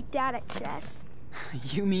time I beat Dad at chess?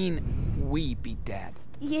 You mean we beat Dad?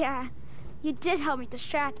 Yeah, you did help me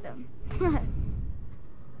distract them. I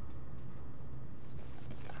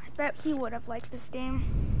bet he would have liked this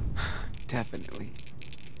game. Definitely.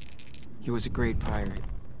 He was a great pirate.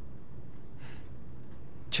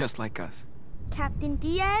 Just like us. Captain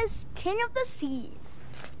Diaz, King of the Seas.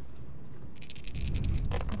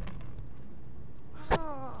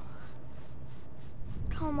 Oh.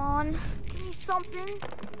 Come on, give me something.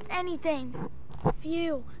 Anything.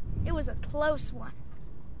 Phew, it was a close one.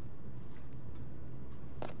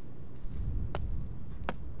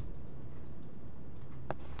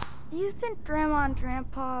 Do you think Grandma and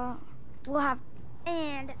Grandpa will have...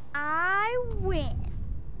 And I win.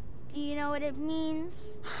 Do you know what it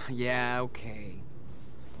means? Yeah, okay.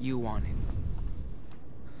 You won it.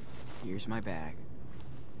 Here's my bag.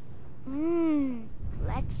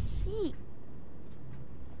 Let's see.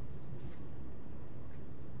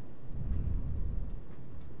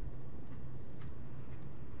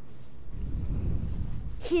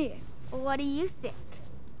 Here, what do you think?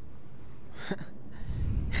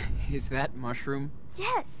 Is that mushroom?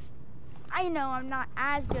 Yes. I know I'm not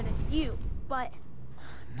as good as you, but...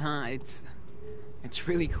 Nah, it's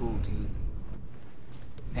really cool, dude.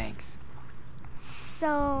 Thanks.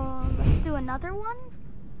 So, let's do another one?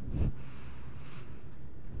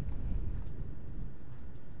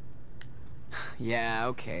 Yeah,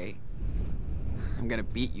 okay. I'm gonna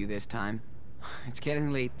beat you this time. It's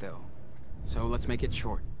getting late, though. So let's make it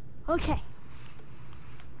short. Okay.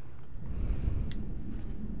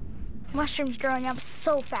 Mushrooms growing up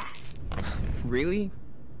so fast. Really?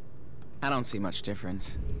 I don't see much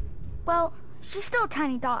difference. Well, she's still a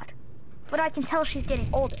tiny dot. But I can tell she's getting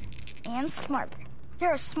older and smarter.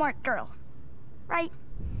 You're a smart girl, right?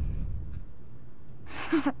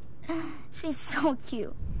 She's so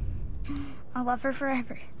cute. I'll love her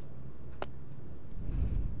forever.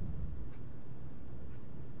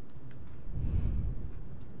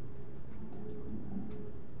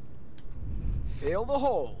 Fill the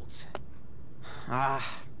holds.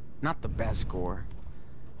 Not the best score.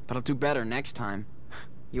 But I'll do better next time.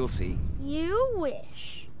 You'll see. You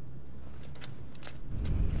wish.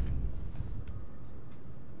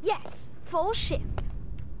 Yes, full ship.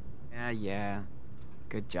 Yeah.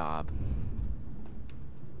 Good job.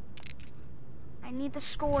 I need the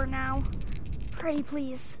score now. Pretty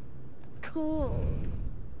please. Cool.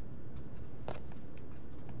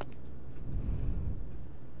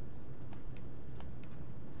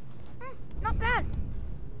 Not bad.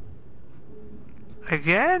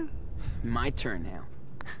 Again? My turn now.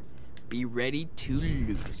 Be ready to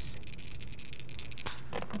lose.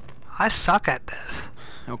 I suck at this.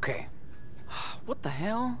 Okay. What the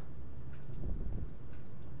hell?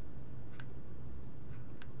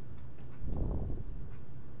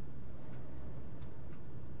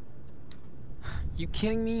 You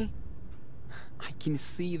kidding me? I can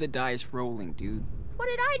see the dice rolling, dude. What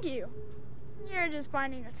did I do? You're just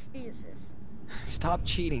finding excuses. Stop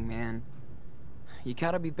cheating, man. You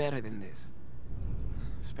gotta be better than this.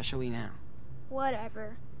 Especially now.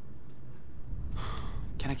 Whatever.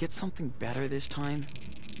 Can I get something better this time?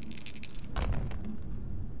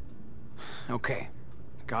 Okay.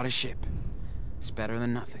 Got a ship. It's better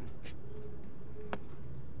than nothing.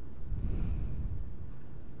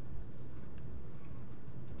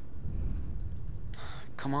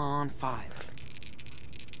 Come on, 5.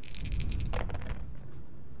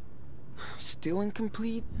 Still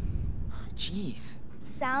incomplete? Jeez.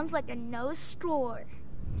 Sounds like a no score.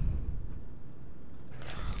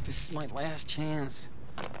 This is my last chance.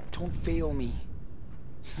 Don't fail me.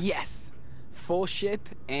 Yes! Full ship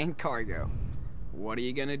and cargo. What are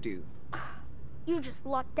you gonna do? You just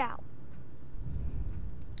lucked out.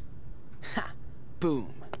 Ha!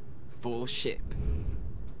 Boom. Full ship.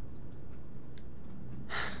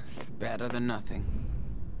 Better than nothing.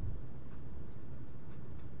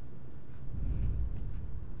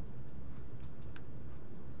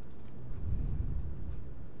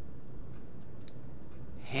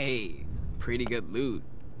 Hey, pretty good loot.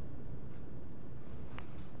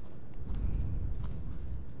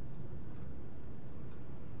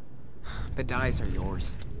 The dice are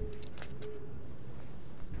yours.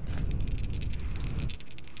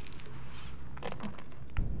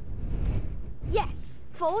 Yes,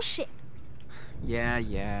 full ship.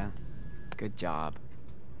 Yeah. Good job.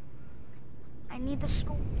 I need the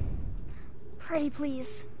score. Pretty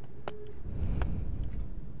please.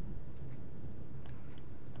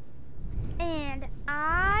 And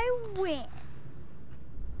I win.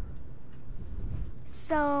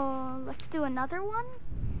 So, let's do another one?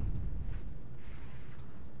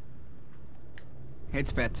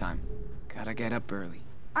 It's bedtime. Gotta get up early.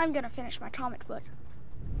 I'm gonna finish my comic book.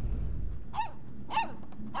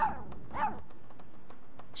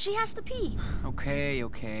 She has to pee.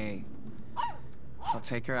 Okay. I'll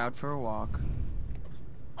take her out for a walk.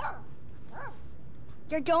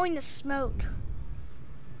 You're going to smoke.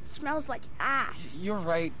 Smells like ass. You're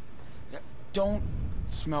right. Don't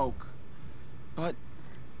smoke. But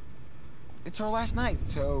it's our last night,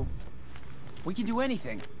 so we can do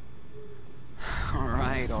anything. All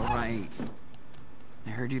right. I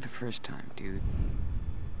heard you the first time, dude.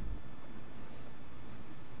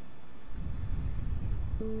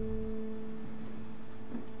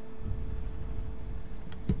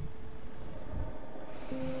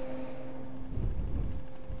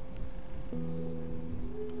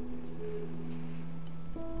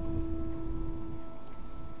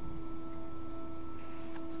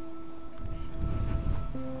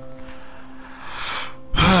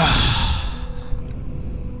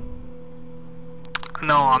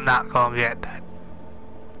 No, I'm not gonna get that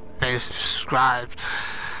many subscribers,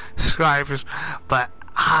 but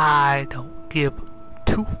I don't give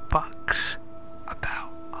 2 fucks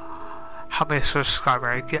about how many subscribers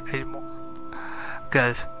I get anymore,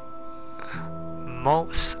 because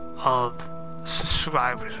most of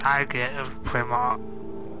subscribers I get is pretty much,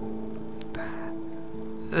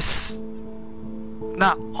 it's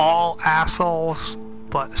not all assholes,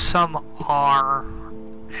 but some are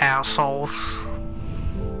assholes.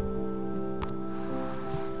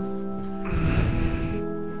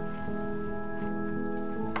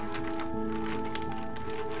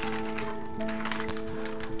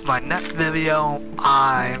 My next video,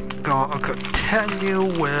 I'm going to continue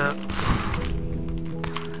with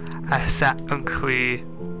Assassin's Creed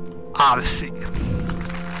Odyssey.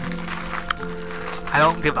 I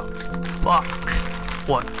don't give a fuck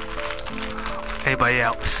what anybody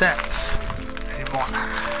else says anymore.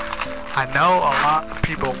 I know a lot of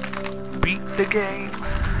people beat the game,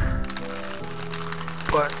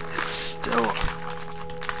 but it's still a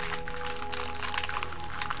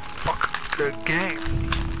fucking good game.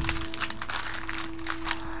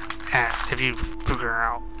 And if you figure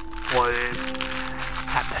out what it is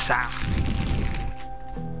at the sound.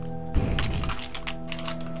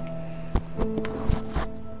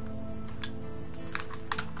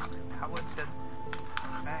 How would the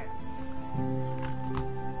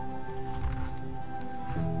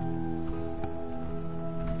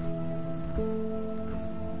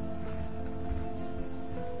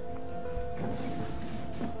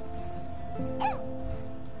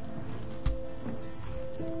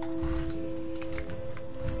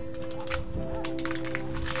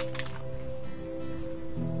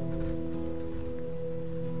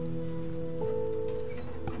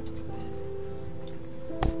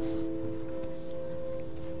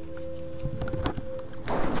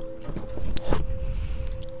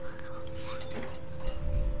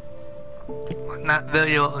in that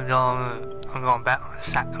video, I'm going back on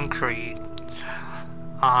Assassin's Creed.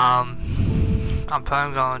 I'm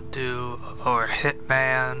probably gonna do or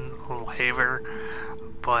Hitman later,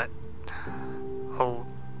 but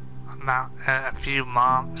not in a few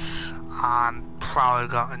months. I'm probably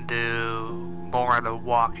gonna do more of the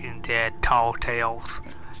Walking Dead Tall Tales.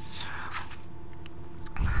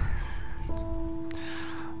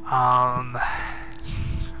 Um.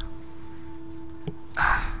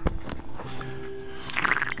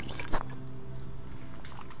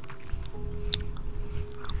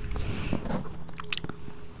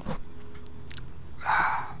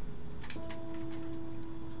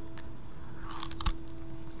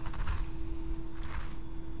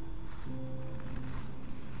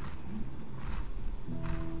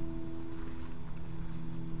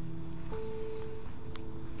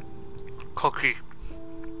 Cookie.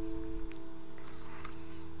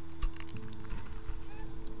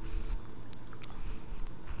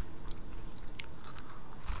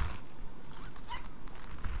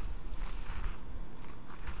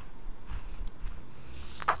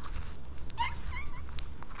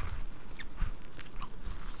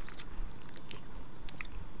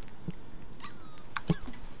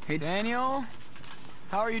 Hey, Daniel.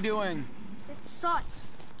 How are you doing? It sucks.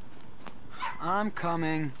 I'm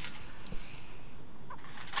coming.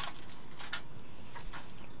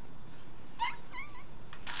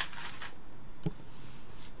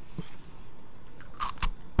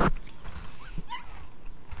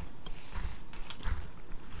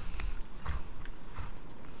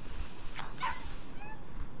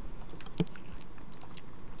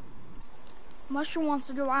 Mushroom wants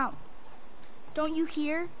to go out. Don't you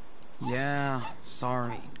hear? Yeah,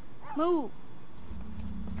 sorry. Move.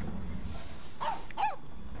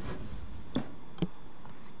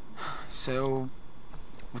 So,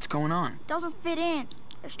 what's going on? It doesn't fit in.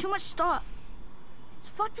 There's too much stuff. It's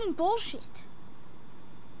fucking bullshit.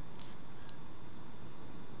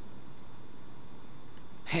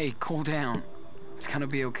 Hey, cool down. It's gonna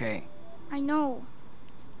be okay. I know.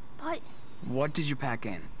 But What did you pack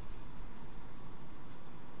in?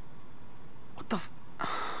 What the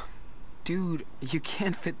Dude, you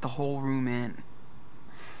can't fit the whole room in.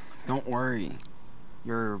 Don't worry.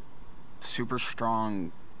 Your super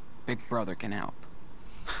strong big brother can help.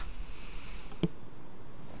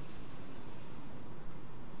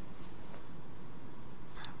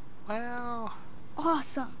 Well,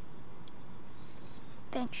 awesome.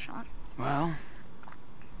 Thanks, Sean. Well,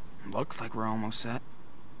 looks like we're almost set.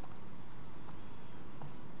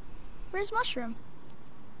 Where's Mushroom?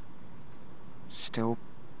 Still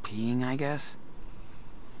peeing, I guess?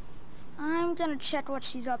 I'm gonna check what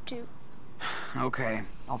she's up to. Okay,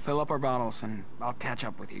 I'll fill up our bottles and I'll catch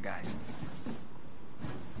up with you guys.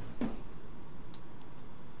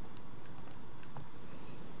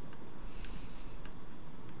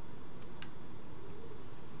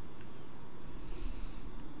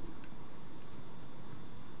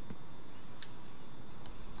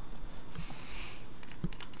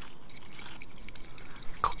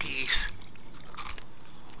 cookies.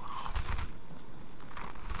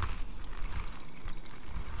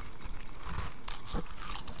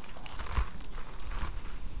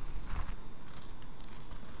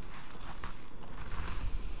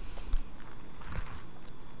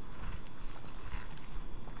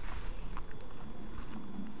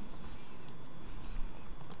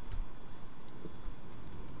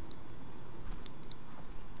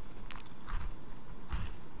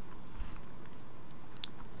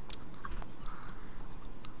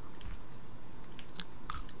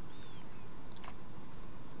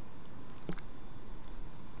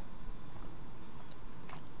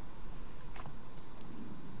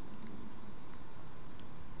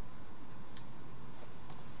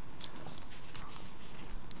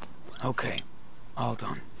 Okay, all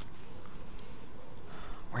done.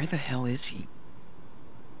 Where the hell is he?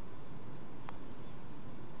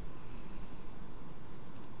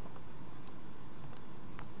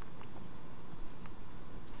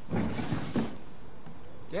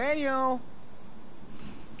 Daniel!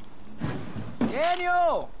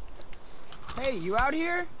 Daniel! Hey, you out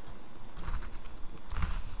here?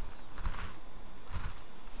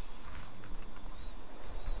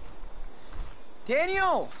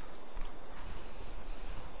 Daniel!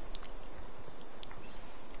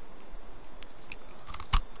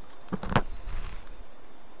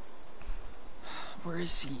 Where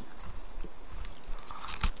is he?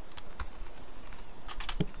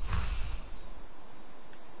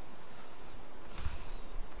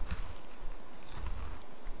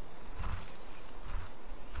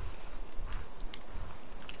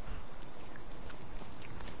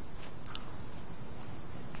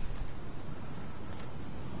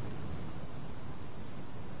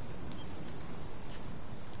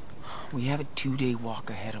 We have a 2-day walk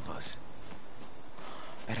ahead of us.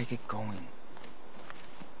 Better get going.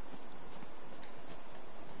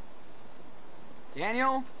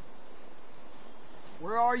 Daniel?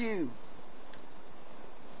 Where are you?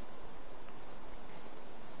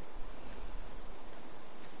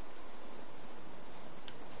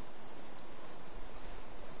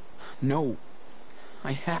 No.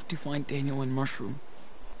 I have to find Daniel and Mushroom.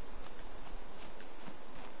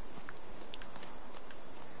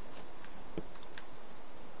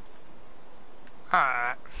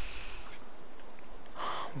 Alright.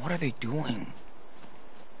 What are they doing?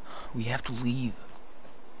 We have to leave.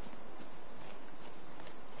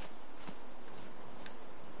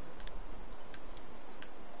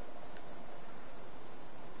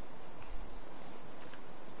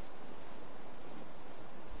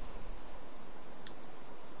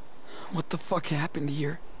 What the fuck happened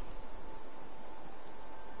here?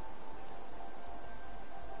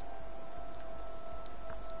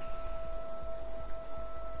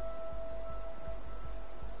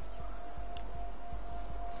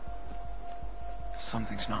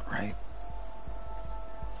 Something's not right.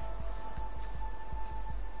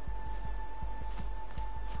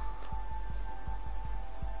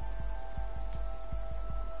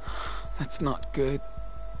 That's not good.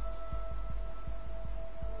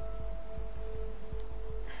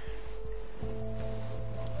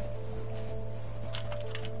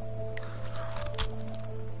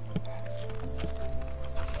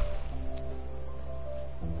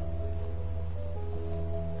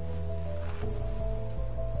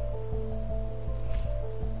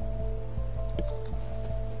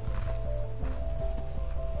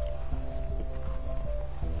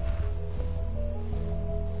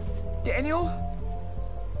 Daniel?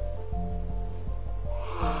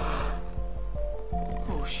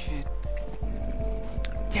 Oh shit.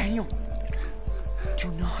 Daniel!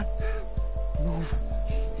 Do not move.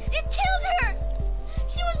 It killed her!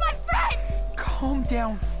 She was my friend! Calm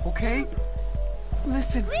down, okay?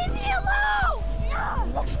 Listen. Leave me alone!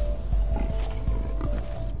 No!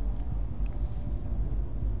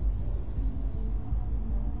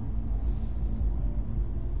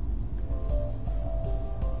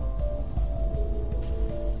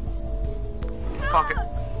 Fuck it.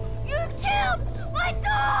 You killed my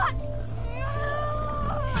dog!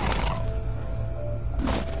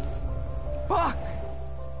 Fuck!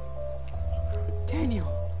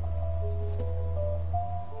 Daniel.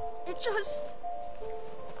 It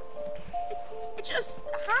just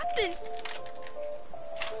happened.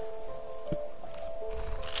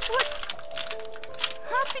 What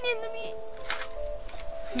happened to me?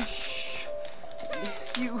 Shh.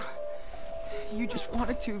 You just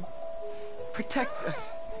wanted to protect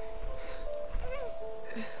us.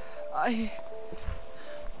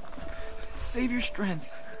 Save your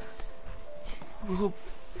strength. We'll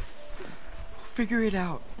figure it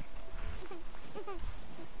out.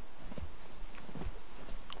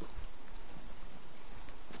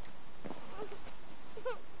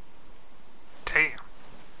 Damn.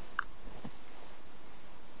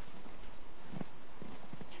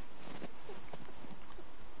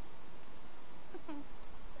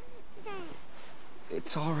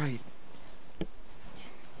 It's all right.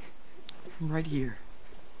 I'm right here.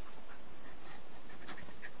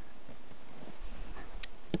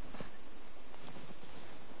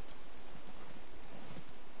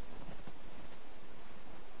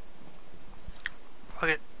 Fuck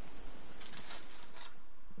it.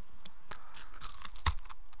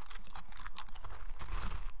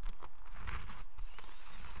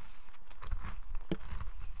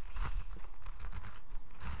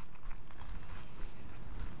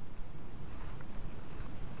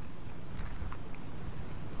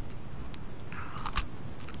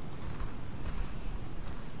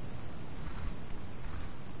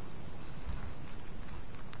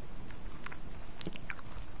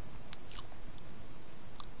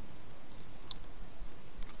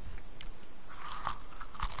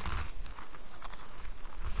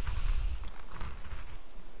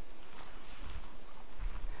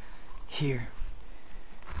 Here.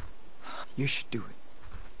 You should do it.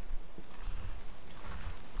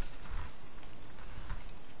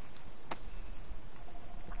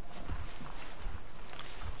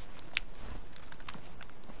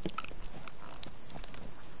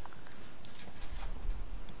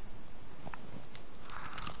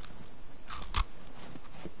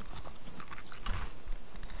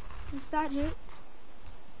 Is that it?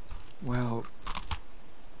 Well,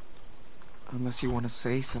 unless you want to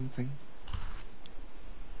say something.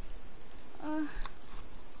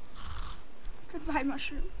 Goodbye,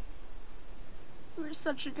 Mushroom. You were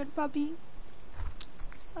such a good puppy.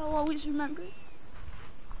 I'll always remember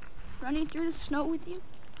running through the snow with you,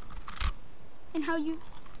 and how you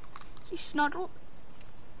snuggled,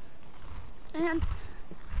 and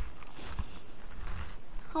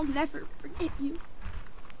I'll never forget you.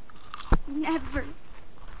 Never.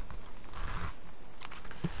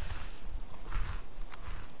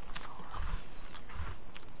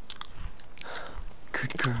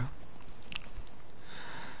 Good girl.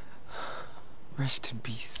 Rest in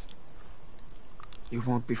peace. You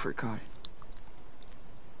won't be forgotten.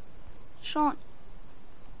 Sean,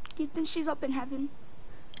 do you think she's up in heaven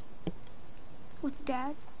with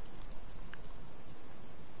Dad?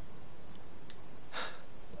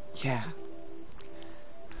 Yeah.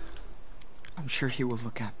 I'm sure he will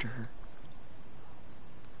look after her.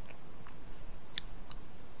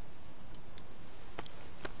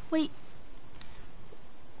 Wait,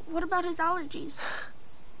 what about his allergies?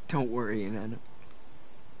 Don't worry, Nana.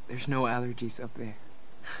 There's no allergies up there.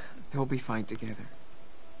 They'll be fine together.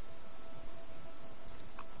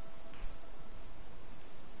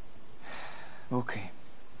 Okay.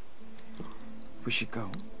 We should go.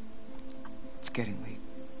 It's getting late.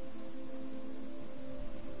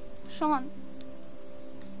 Sean,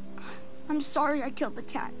 I'm sorry I killed the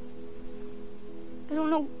cat. I don't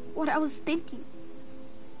know what I was thinking.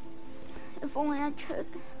 If only I could.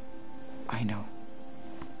 I know.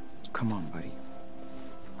 Come on, buddy.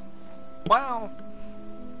 Well,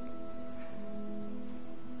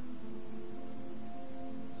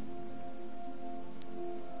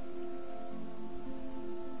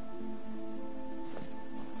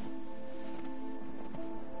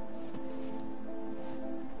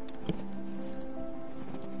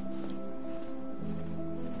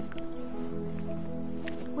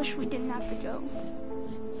 Wish we didn't have to go.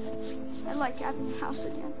 I like having a house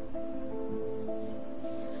again.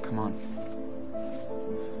 Come on.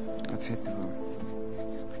 Let's hit the road.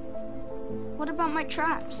 What about my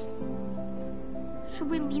traps? Should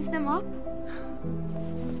we leave them up?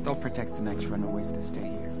 They'll protect the next runaways that stay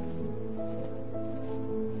here.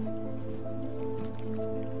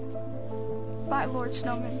 Bye, Lord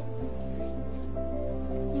Snowman.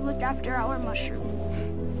 You look after our mushroom.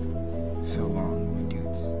 So long, my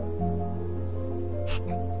dudes.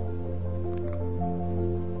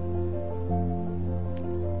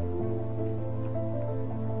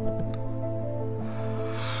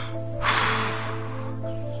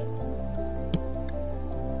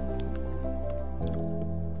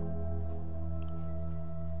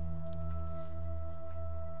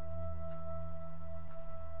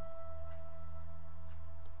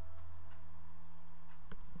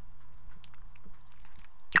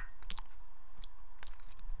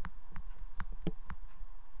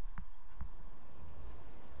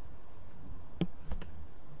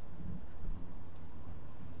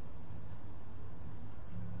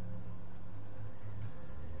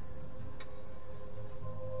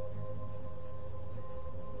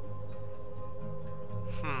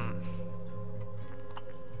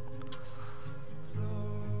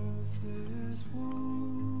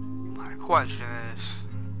 my question is,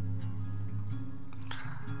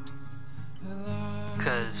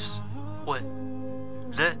 because with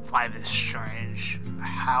this Life is Strange,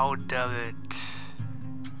 how does it?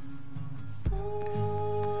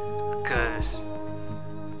 Because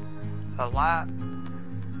the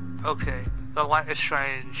the Life is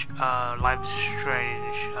Strange,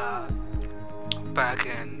 back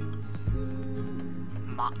in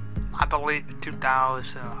I believe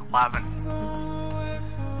 2011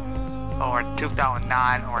 or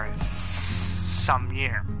 2009 or some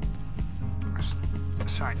year.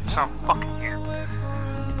 Sorry, some fucking year.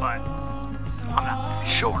 But I'm not really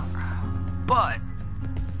sure. But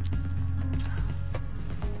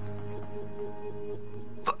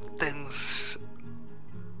things,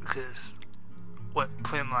 because what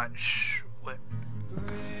pretty much what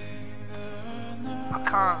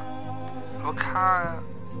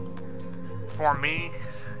for me,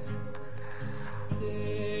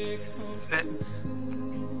 that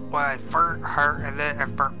when I first heard and then I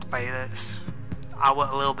first played this, I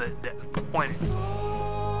was a little bit disappointed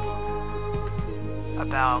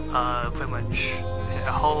about pretty much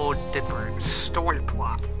a whole different story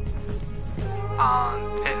plot.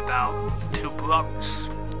 And about two brothers.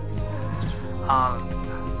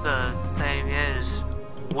 The thing is,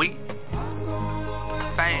 we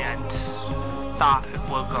fans thought it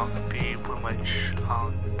was going to be pretty much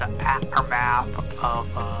the aftermath of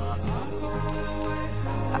a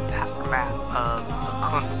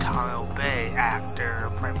Guantanamo Bay actor,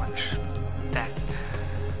 pretty much that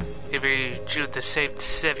either you choose to save the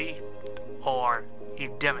city or you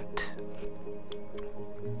didn't.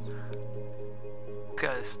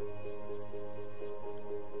 Because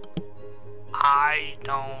I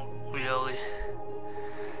don't really...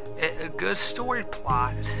 a good story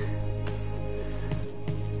plot,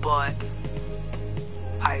 but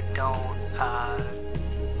I don't, I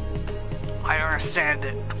understand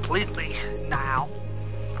it completely now,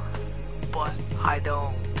 but I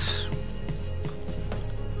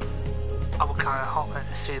would kind of hope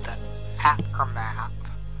to see the aftermath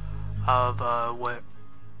of, what,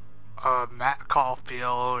 Matt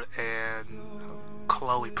Caulfield and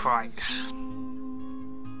Chloe Price.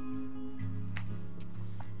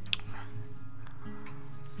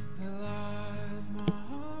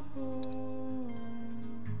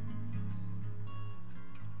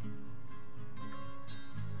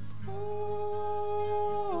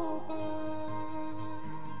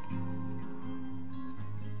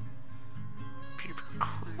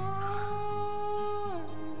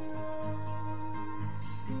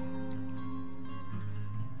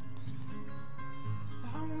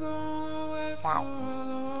 Well,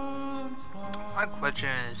 my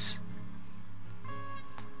question is,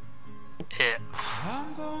 if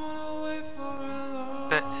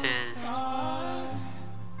that is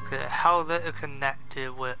how that is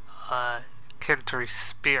connected with kindred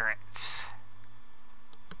spirits,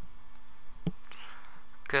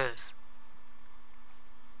 because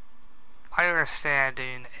my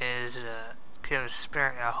understanding is kindred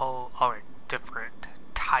spirit a whole other different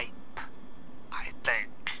type, I think.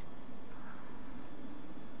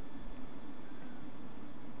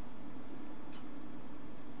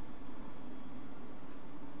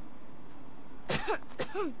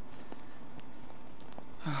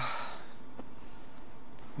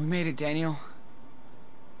 We made it, Daniel.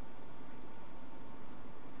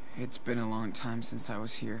 It's been a long time since I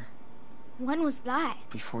was here. When was that?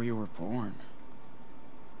 Before you were born.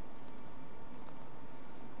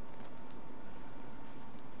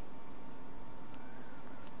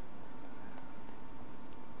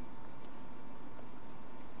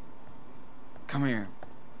 Come here.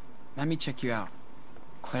 Let me check you out.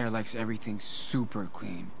 Claire likes everything super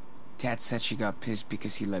clean. Dad said she got pissed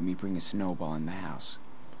because he let me bring a snowball in the house.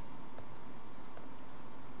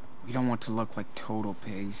 We don't want to look like total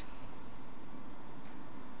pigs.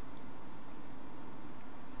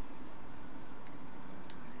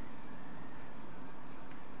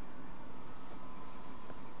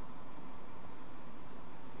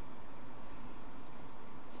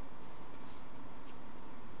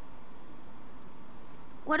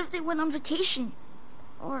 What if they went on vacation?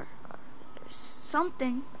 Or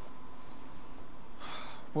something.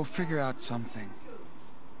 We'll figure out something.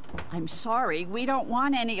 I'm sorry, we don't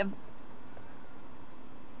want any of...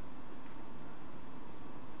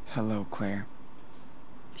 Hello, Claire.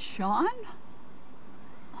 Sean?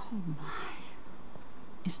 Oh my.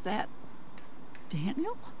 Is that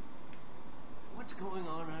Daniel? What's going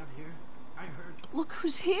on out here? I heard... Look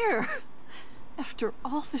who's here. After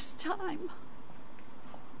all this time.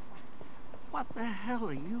 What the hell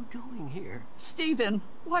are you doing here? Stephen,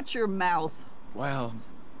 watch your mouth. Well...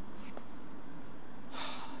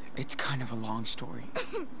 it's kind of a long story.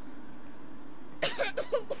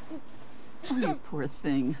 Oh, you poor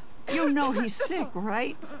thing. You know he's sick,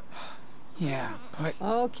 right? Yeah, but...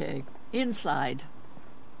 Okay, inside.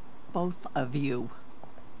 Both of you.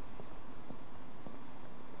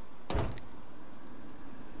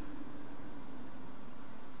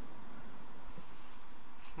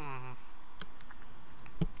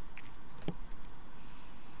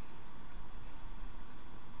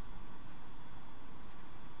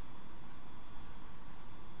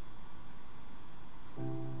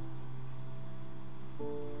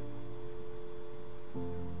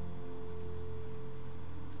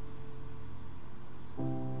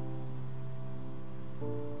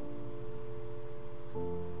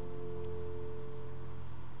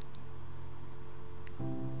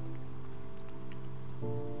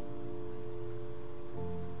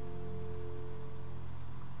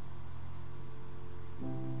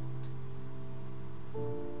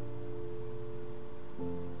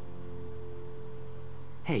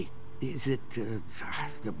 Hey, is it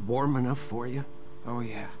warm enough for you? Oh,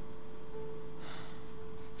 yeah.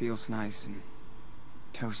 Feels nice and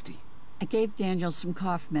toasty. I gave Daniel some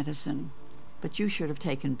cough medicine, but you should have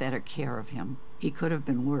taken better care of him. He could have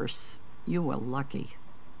been worse. You were lucky.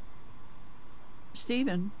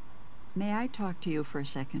 Stephen, may I talk to you for a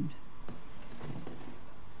second?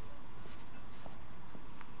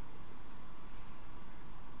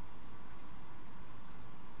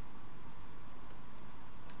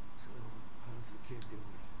 So, how's the kid doing?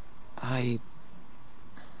 I...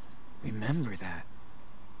 remember that.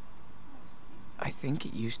 I think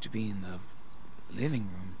it used to be in the living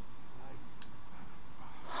room.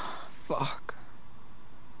 Fuck.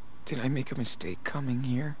 Did I make a mistake coming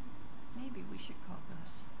here? Maybe we should call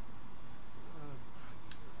Gus.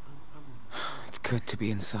 It's good to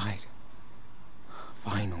be inside.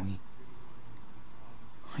 Finally.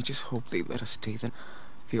 I just hope they let us stay then.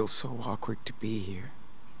 Feels so awkward to be here.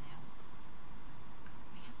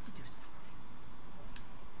 We have to do something.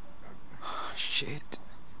 Shit.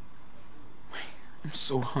 I'm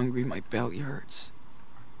so hungry my belly hurts.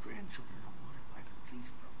 Our grandchildren are wanted by the police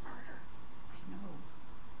for murder. I know.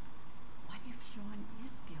 What if Sean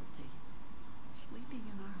is guilty? Sleeping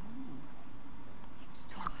in our home. Next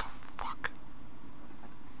to What the us. fuck?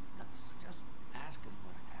 Let's just ask him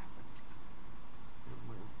what happened. And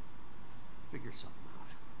we'll figure something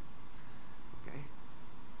out. Okay?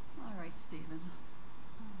 All right, Stephen.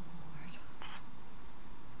 Oh, Lord.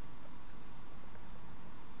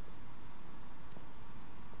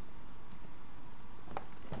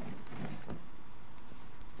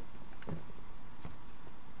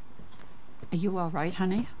 Are you all right,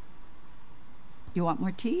 honey? You want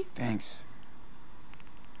more tea? Thanks.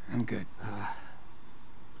 I'm good.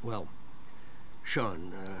 Well,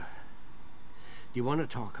 Sean, do you want to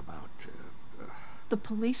talk about, The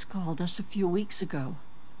police called us a few weeks ago.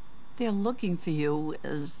 They're looking for you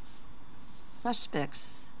as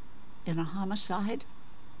suspects in a homicide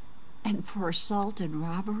and for assault and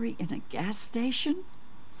robbery in a gas station.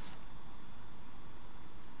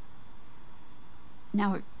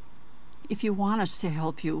 Now, if you want us to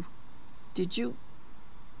help you, did you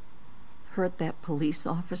hurt that police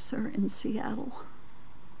officer in Seattle?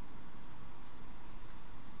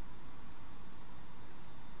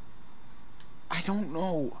 I don't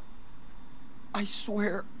know. I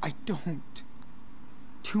swear I don't.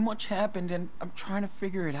 Too much happened and I'm trying to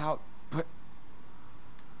figure it out, but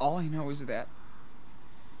all I know is that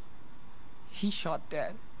he shot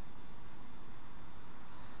Dad.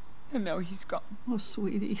 And now he's gone. Oh,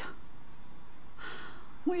 sweetie.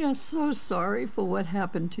 We are so sorry for what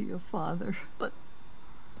happened to your father, but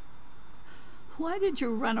why did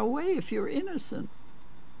you run away if you're innocent?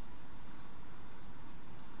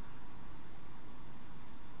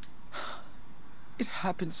 It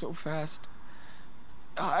happened so fast.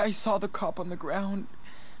 I saw the cop on the ground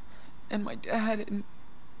and my dad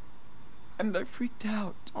and I freaked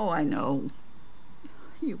out. Oh, I know.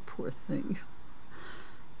 You poor thing.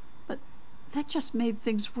 But that just made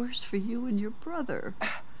things worse for you and your brother.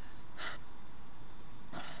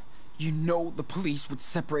 You know the police would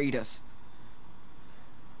separate us.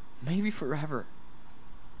 Maybe forever.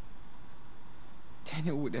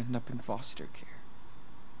 Daniel would end up in foster care.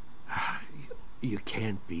 you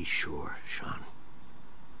can't be sure, Sean.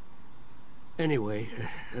 Anyway,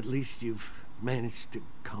 at least you've managed to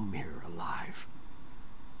come here alive.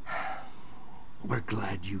 We're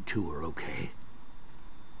glad you two are okay.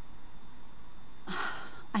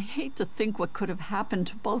 I hate to think what could have happened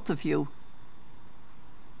to both of you.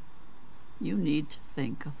 You need to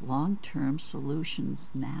think of long-term solutions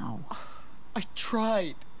now. I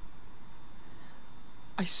tried.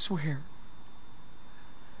 I swear.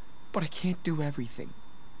 But I can't do everything.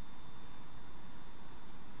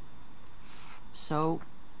 So,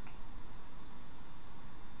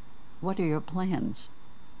 what are your plans?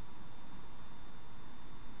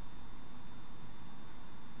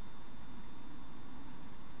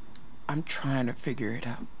 I'm trying to figure it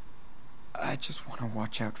out. I just want to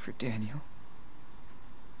watch out for Daniel.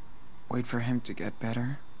 Wait for him to get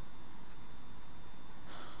better.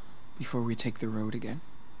 Before we take the road again.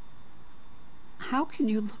 How can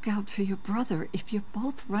you look out for your brother if you're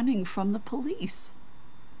both running from the police?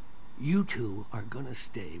 You two are gonna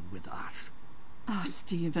stay with us. Oh,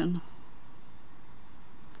 Stephen.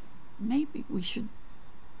 Maybe we should...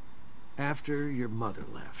 After your mother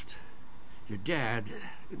left, your dad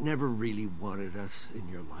never really wanted us in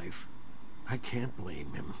your life. I can't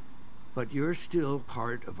blame him. But you're still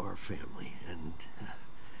part of our family, and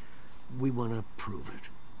we want to prove it,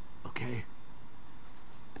 okay?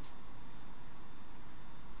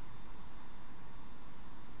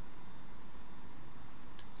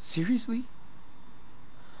 Seriously?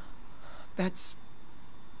 That's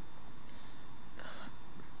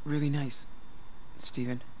really nice,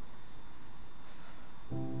 Stephen.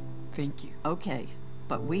 Thank you. Okay,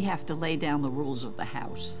 but we have to lay down the rules of the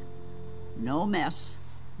house. No mess,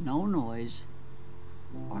 no noise,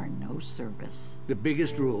 or no service. The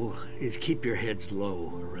biggest rule is keep your heads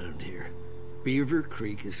low around here. Beaver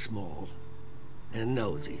Creek is small, and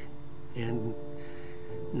nosy, and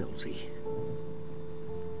nosy.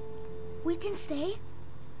 We can stay?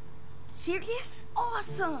 Serious?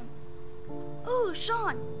 Awesome! Ooh,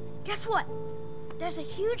 Sean, guess what? There's a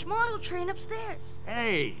huge model train upstairs.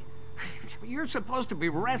 Hey, you're supposed to be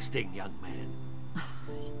resting, young man.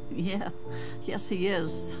 Yeah, yes he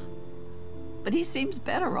is. But he seems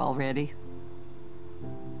better already.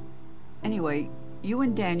 Anyway, you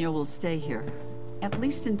and Daniel will stay here. At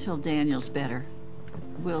least until Daniel's better.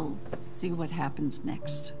 We'll see what happens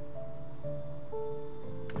next.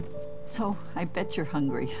 So, I bet you're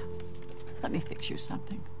hungry. Let me fix you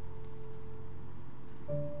something.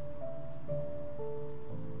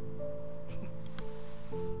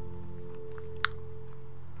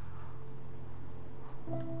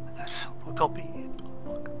 Let's look up eat.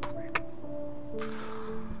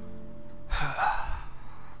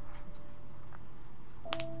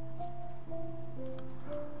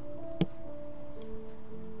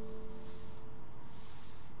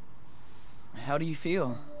 How do you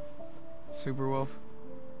feel, Superwolf?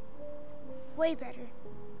 Way better.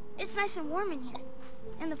 It's nice and warm in here.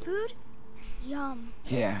 And the food? Yum.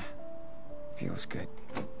 Yeah, feels good.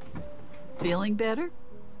 Feeling better?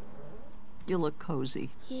 You look cozy.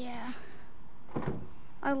 Yeah.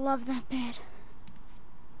 I love that bed.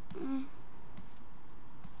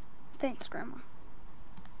 Thanks, Grandma.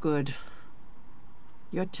 Good.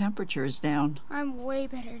 Your temperature is down. I'm way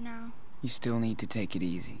better now. You still need to take it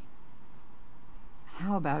easy.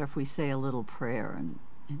 How about if we say a little prayer and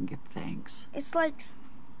give thanks? It's like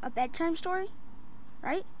a bedtime story,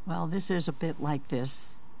 right? Well, this is a bit like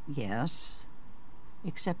this, yes.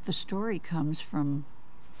 Except the story comes from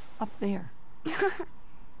up there.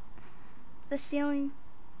 The ceiling.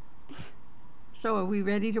 So are we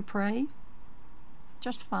ready to pray?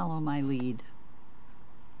 Just follow my lead.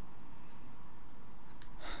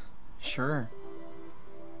 Sure.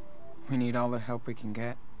 We need all the help we can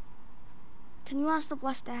get. Can you ask to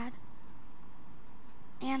bless Dad?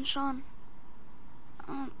 And Sean.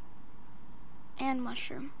 And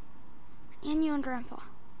Mushroom. And you and Grandpa.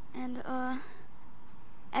 And,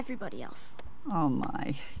 everybody else. Oh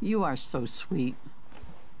my, you are so sweet.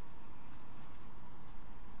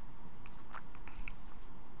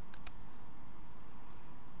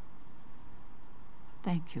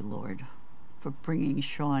 Thank you, Lord, for bringing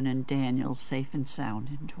Sean and Daniel safe and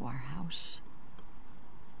sound into our house.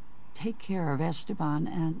 Take care of Esteban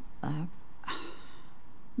and,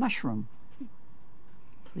 Mushroom.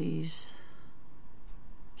 Please,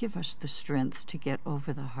 give us the strength to get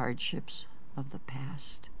over the hardships of the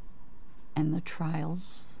past and the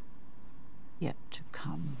trials yet to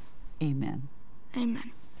come. Amen.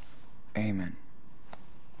 Amen. Amen.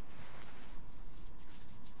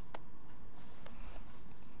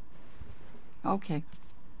 Okay.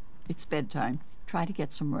 It's bedtime. Try to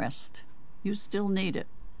get some rest. You still need it.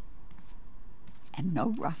 And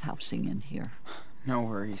no roughhousing in here. No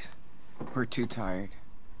worries. We're too tired.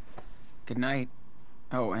 Good night.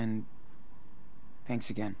 Oh, and thanks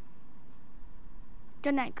again.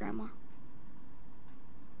 Good night, Grandma.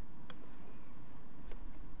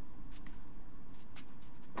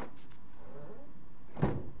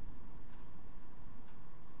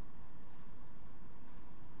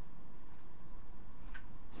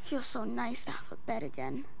 Feels so nice to have a bed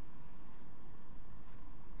again.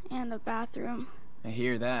 And a bathroom. I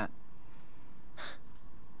hear that.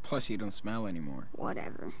 Plus, you don't smell anymore.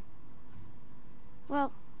 Whatever.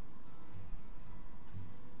 Well,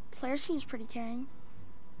 Claire seems pretty caring.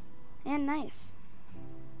 And nice.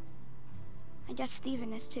 I guess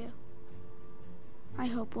Steven is too. I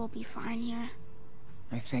hope we'll be fine here.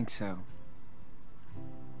 I think so.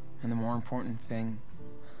 And the more important thing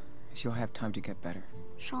is you'll have time to get better.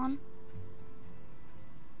 Sean?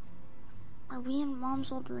 Are we in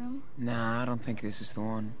Mom's old room? Nah, I don't think this is the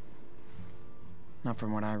one. Not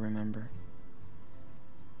from what I remember.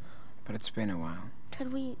 But it's been a while.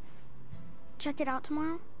 Could we check it out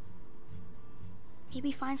tomorrow?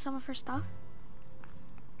 Maybe find some of her stuff?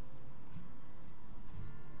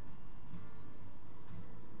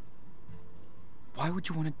 Why would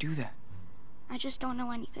you want to do that? I just don't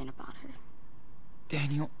know anything about her.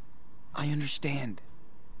 Daniel, I understand.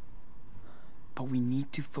 But we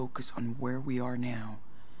need to focus on where we are now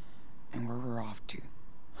and where we're off to.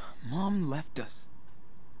 Mom left us.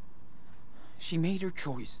 She made her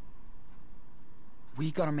choice. We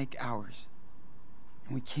gotta make ours.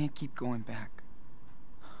 And we can't keep going back.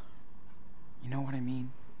 You know what I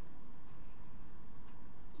mean?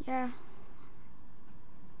 Yeah.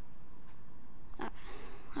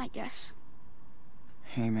 I guess.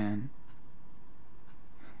 Hey, man.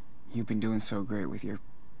 You've been doing so great with your...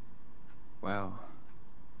 well...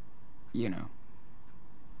 you know.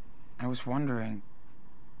 I was wondering...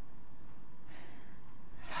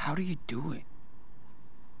 how do you do it?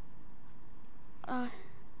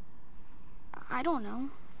 I don't know.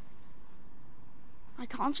 I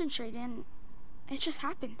concentrate and it just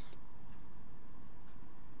happens.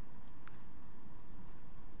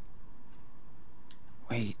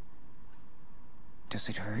 Wait. Does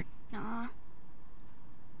it hurt? Nah.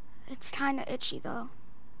 It's kinda itchy though.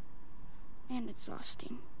 And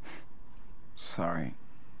exhausting. Sorry.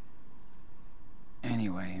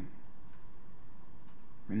 Anyway,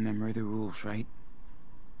 remember the rules, right?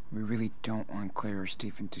 We really don't want Claire or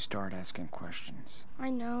Stephen to start asking questions. I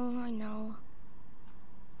know.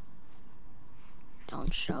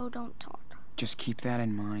 Don't show, don't talk. Just keep that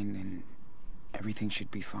in mind and everything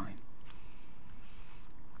should be fine.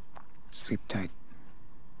 Sleep tight,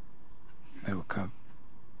 little cub.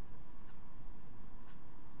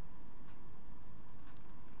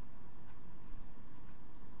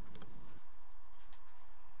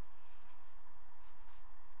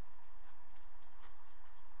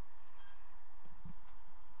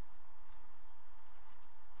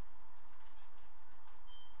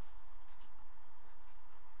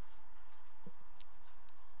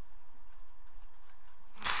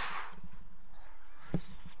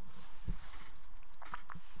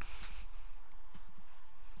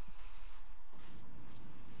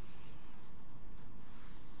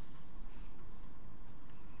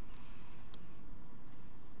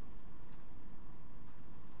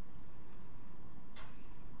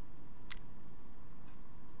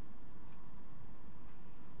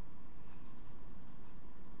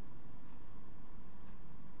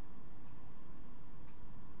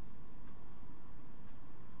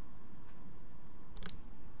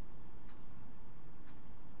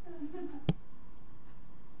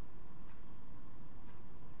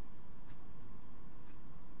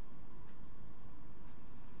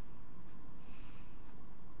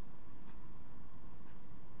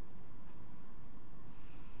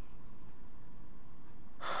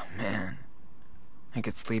 Man, I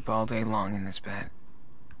could sleep all day long in this bed,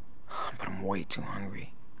 but I'm way too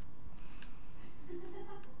hungry.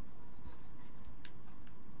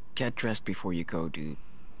 Get dressed before you go, dude.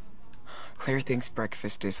 Claire thinks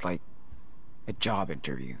breakfast is like a job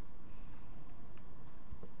interview.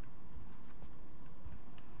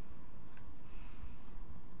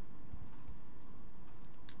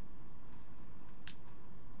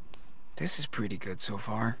 This is pretty good so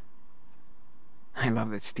far. I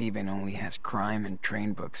love that Stephen only has crime and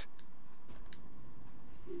train books.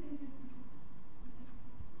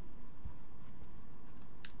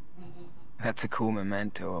 That's a cool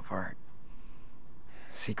memento of our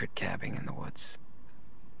secret cabin in the woods.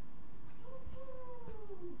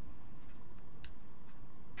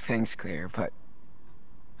 Thanks, Claire, but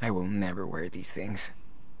I will never wear these things.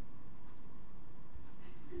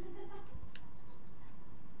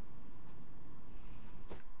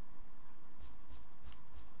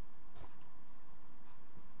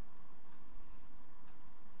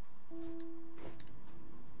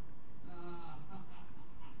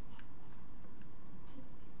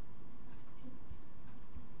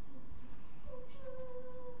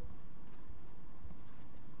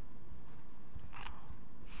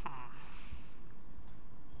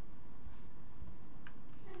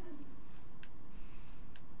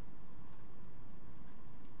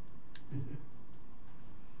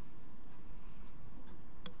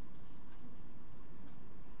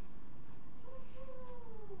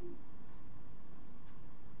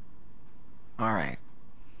 All right,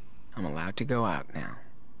 I'm allowed to go out now.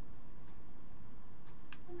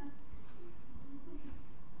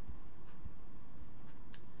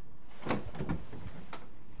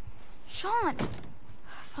 Sean!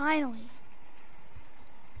 Finally.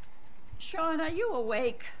 Sean, are you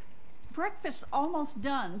awake? Breakfast's almost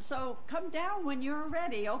done, so come down when you're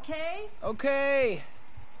ready, okay? Okay.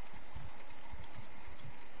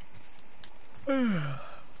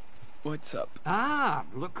 What's up? Ah,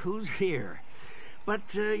 look who's here.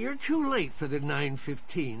 But you're too late for the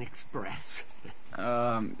 9:15 express.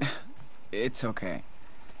 It's okay.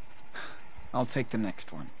 I'll take the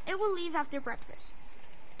next one. It will leave after breakfast.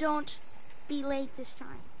 Don't be late this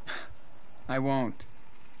time. I won't.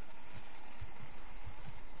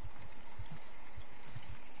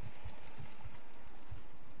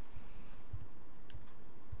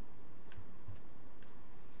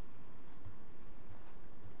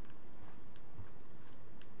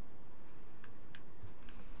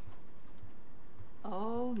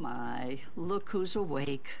 Oh my, look who's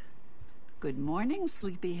awake. Good morning,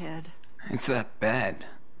 sleepyhead. It's that bed.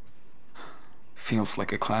 Feels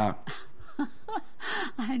like a cloud.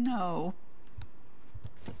 I know.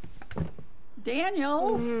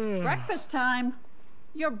 Daniel, breakfast time.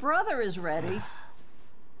 Your brother is ready.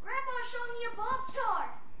 Grandma showed me a bob star.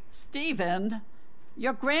 Stephen,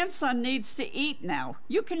 your grandson needs to eat now.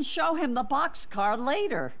 You can show him the boxcar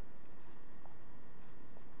later.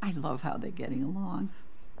 I love how they're getting along.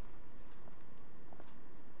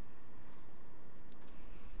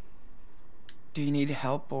 Do you need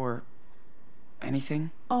help or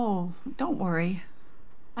anything? Oh, don't worry.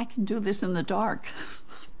 I can do this in the dark.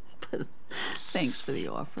 But thanks for the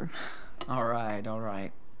offer. All right, all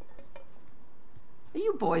right. Are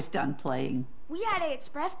you boys done playing? We had a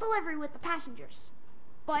express delivery with the passengers,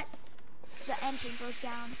 but the engine broke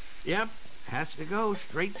down. Yep, has to go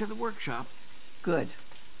straight to the workshop. Good.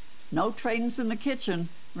 No trains in the kitchen,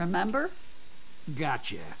 remember?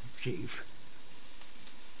 Gotcha, Chief.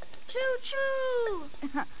 Choo-choo!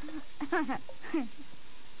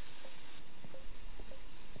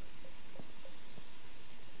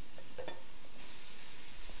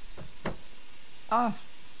 Ah,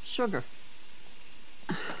 sugar.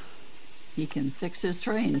 He can fix his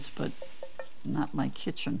trains, but not my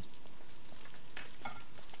kitchen.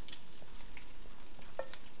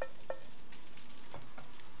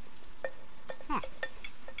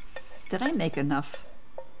 Did I make enough?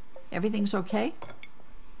 Everything's okay?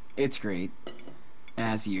 It's great.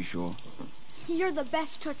 As usual. You're the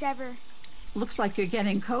best cook ever. Looks like you're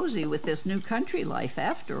getting cozy with this new country life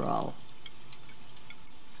after all.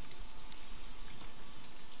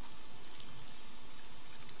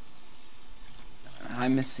 I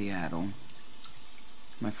miss Seattle.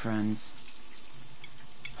 My friends.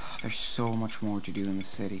 There's so much more to do in the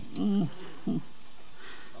city.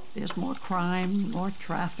 There's more crime, more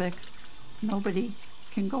traffic. Nobody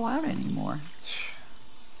can go out anymore.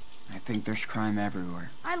 I think there's crime everywhere.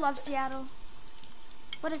 I love Seattle,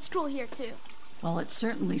 but it's cool here too. Well, it's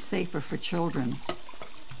certainly safer for children.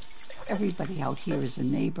 Everybody out here is a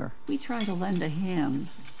neighbor. We try to lend a hand,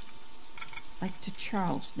 like to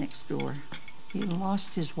Charles next door. He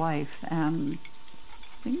lost his wife, and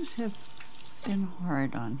things have been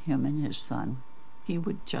hard on him and his son. He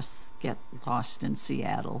would just get lost in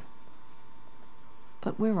Seattle.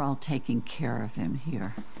 But we're all taking care of him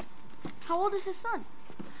here. How old is his son?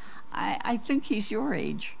 I think he's your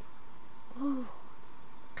age. Ooh,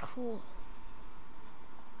 cool.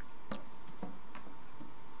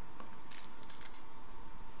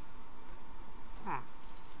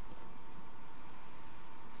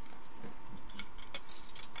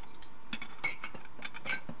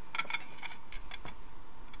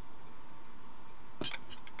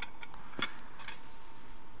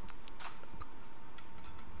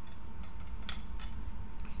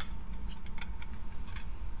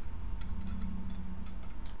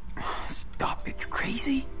 Stop it, you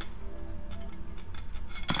crazy?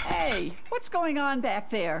 Hey, what's going on back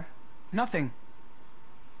there? Nothing.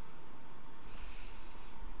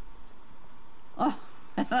 Oh,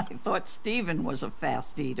 I thought Stephen was a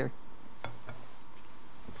fast eater.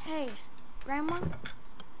 Hey, Grandma,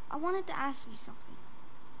 I wanted to ask you something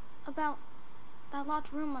about that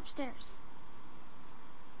locked room upstairs.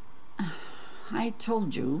 I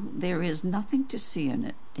told you there is nothing to see in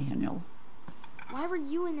it, Daniel. Why were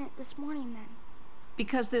you in it this morning then?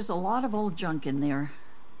 Because there's a lot of old junk in there.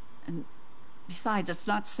 And besides, it's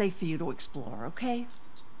not safe for you to explore, okay?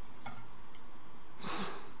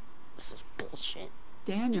 This is bullshit.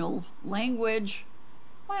 Daniel, language.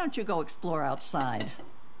 Why don't you go explore outside?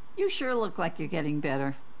 You sure look like you're getting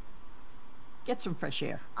better. Get some fresh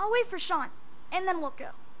air. I'll wait for Sean, and then we'll go.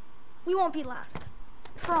 We won't be loud.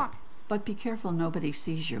 Promise. But be careful nobody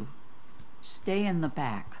sees you. Stay in the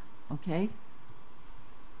back, okay?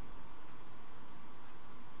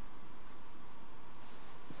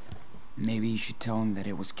 Maybe you should tell him that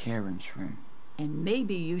it was Karen's room. And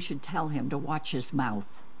maybe you should tell him to watch his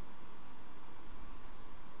mouth.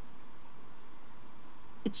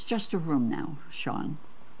 It's just a room now, Sean.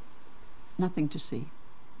 Nothing to see.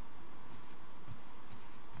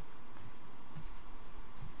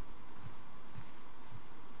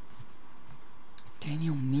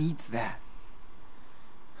 Daniel needs that.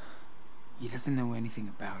 He doesn't know anything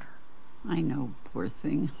about her. I know, poor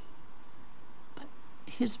thing. But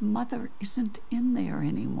his mother isn't in there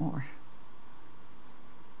anymore.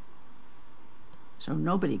 So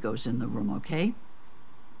nobody goes in the room, okay?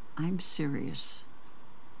 I'm serious.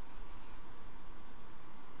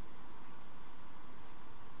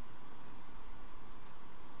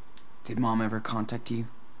 Did Mom ever contact you?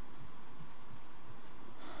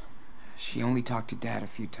 She only talked to Dad a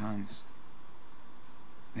few times.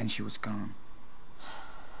 Then she was gone.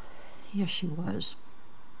 Yes, she was.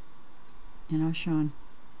 You know, Sean,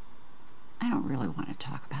 I don't really want to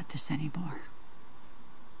talk about this anymore.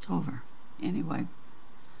 It's over. Anyway,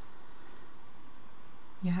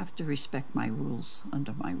 You have to respect my rules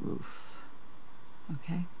under my roof,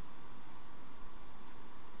 okay?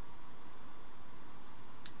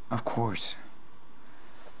 Of course.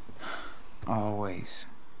 Always.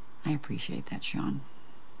 I appreciate that, Sean.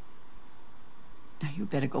 Now you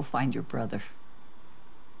better go find your brother.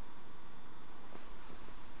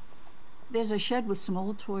 There's a shed with some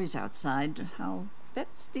old toys outside. I'll bet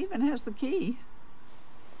Stephen has the key.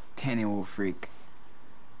 Daniel will freak.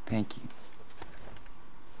 Thank you.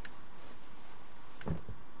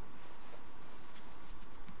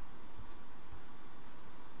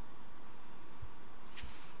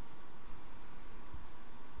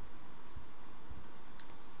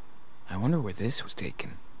 I wonder where this was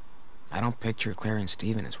taken. I don't picture Claire and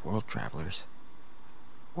Steven as world travelers.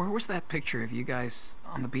 Where was that picture of you guys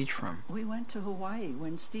on the beach from? We went to Hawaii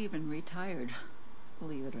when Stephen retired,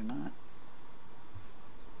 believe it or not.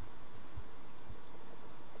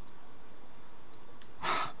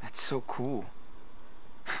 That's so cool.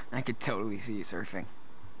 I could totally see you surfing.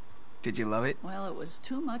 Did you love it? Well, it was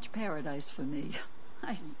too much paradise for me.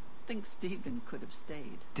 I think Stephen could have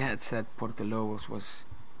stayed. Dad said Puerto Lobos was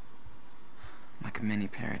like a mini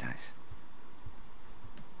paradise.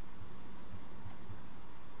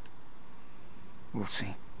 We'll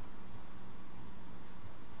see.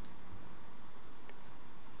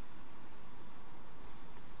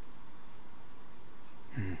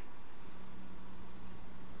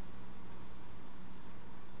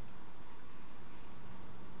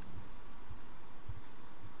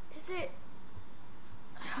 Is it...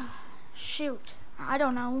 Shoot, I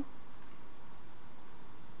don't know.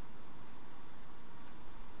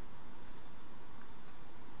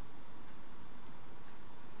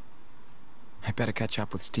 I better catch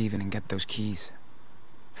up with Steven and get those keys.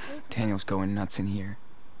 Daniel's going nuts in here.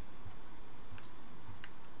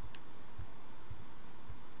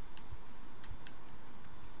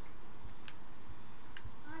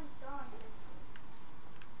 I'm done.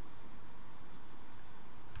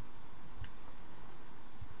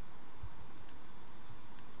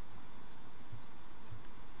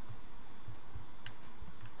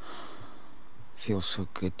 Feels so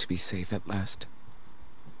good to be safe at last.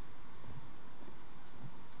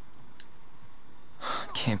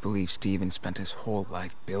 Can't believe Steven spent his whole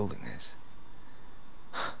life building this.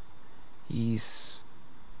 He's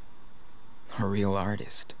a real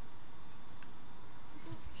artist.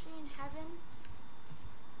 Isn't she in heaven?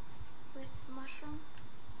 With Mushroom?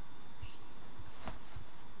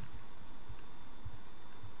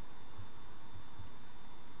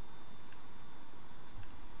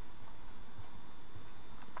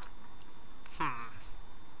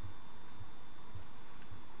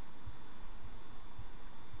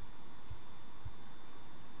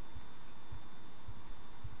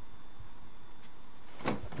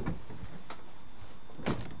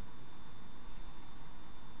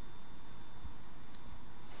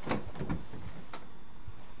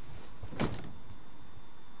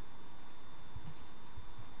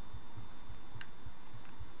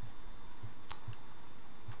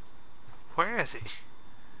 Where is he?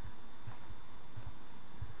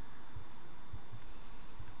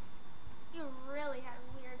 You really had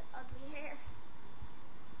weird, ugly hair.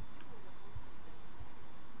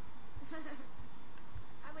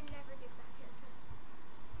 I would never give that haircut.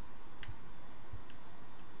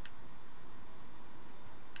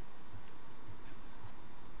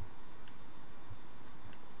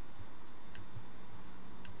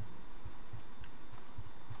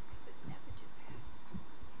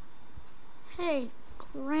 Hey,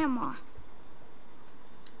 Grandma.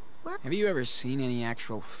 Have you ever seen any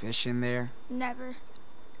actual fish in there? Never.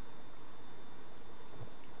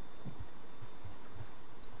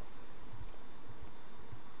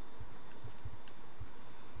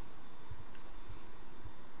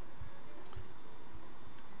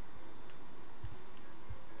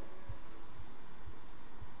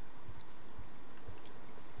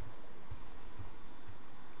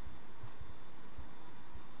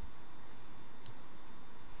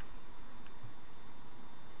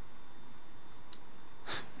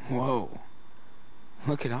 Whoa.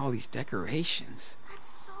 Look at all these decorations.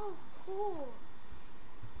 That's so cool.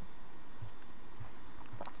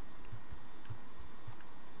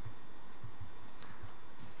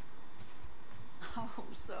 Oh,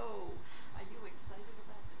 so, are you excited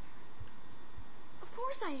about the trip? Of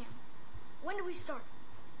course I am. When do we start?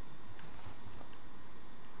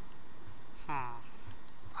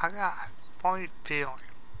 I got a funny feeling.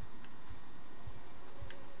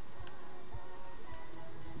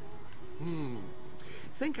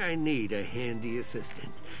 Think I need a handy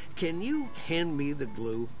assistant. Can you hand me the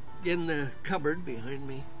glue in the cupboard behind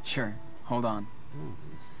me? Sure. Hold on.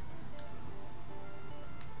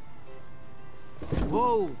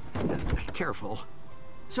 Whoa! Careful.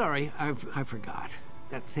 Sorry, I forgot.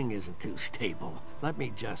 That thing isn't too stable. Let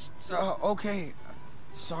me just... Okay.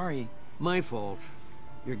 Sorry. My fault.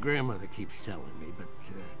 Your grandmother keeps telling me, but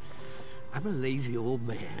I'm a lazy old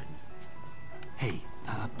man. Hey,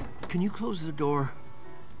 can you close the door?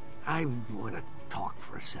 I want to talk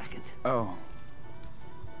for a second. Oh.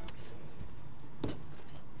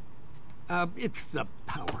 It's the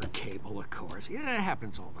power cable, of course. Yeah, it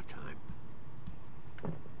happens all the time.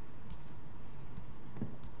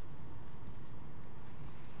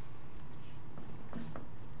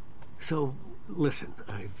 So, listen,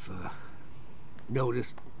 I've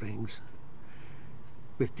noticed things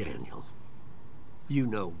with Daniel. You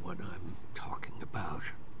know what I'm talking about,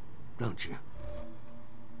 don't you?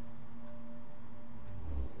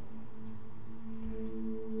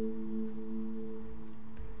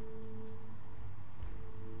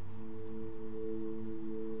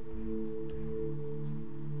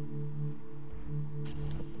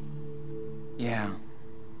 Yeah.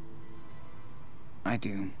 I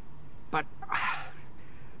do. But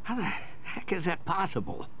how the heck is that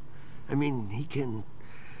possible? I mean, he can...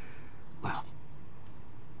 Well,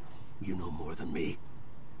 you know more than me.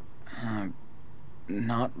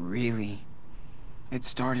 Not really. It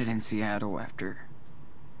started in Seattle after...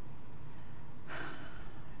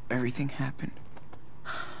 everything happened.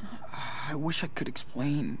 I wish I could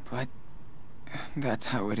explain, but... that's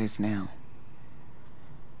how it is now.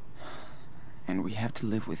 And we have to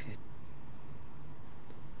live with it.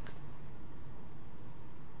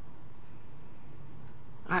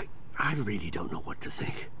 I really don't know what to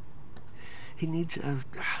think. He needs a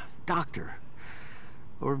doctor.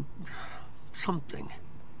 Or something.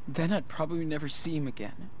 Then I'd probably never see him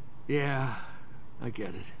again. Yeah, I get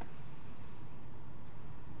it.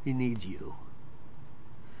 He needs you.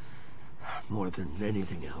 More than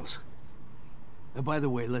anything else. And by the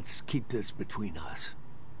way, let's keep this between us.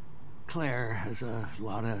 Claire has a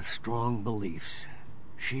lot of strong beliefs.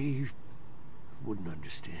 She wouldn't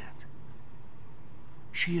understand.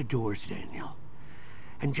 She adores Daniel,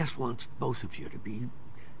 and just wants both of you to be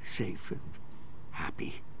safe and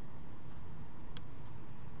happy.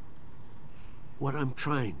 What I'm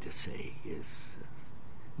trying to say is,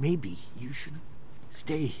 maybe you should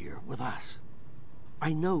stay here with us.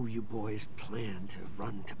 I know you boys plan to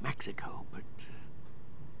run to Mexico, but...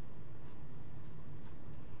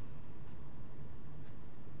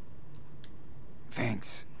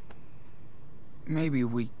 Thanks. Maybe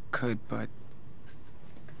we could, but...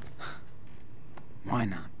 why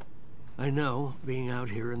not? I know being out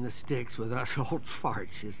here in the sticks with us old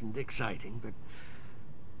farts isn't exciting, but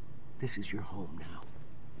this is your home now.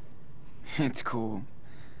 It's cool.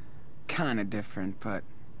 Kinda different, but...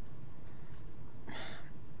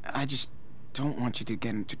 I just don't want you to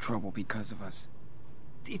get into trouble because of us.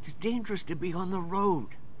 It's dangerous to be on the road.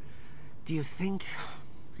 Do you think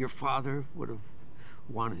your father would have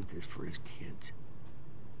wanted this for his kids?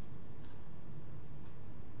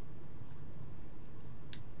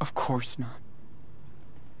 Of course not.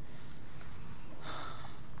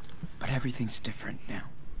 But everything's different now.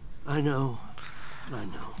 I know.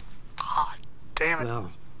 God damn it.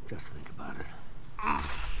 Well, just think about it.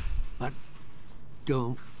 But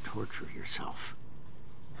don't torture yourself.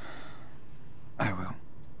 I will.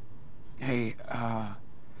 Hey,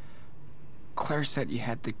 Claire said you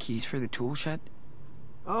had the keys for the tool shed?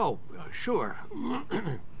 Oh, sure.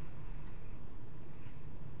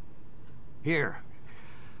 Here.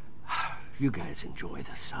 You guys enjoy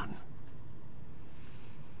the sun.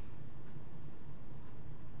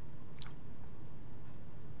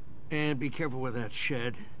 And be careful with that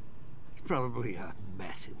shed. It's probably a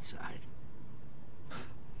mess inside.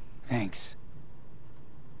 Thanks.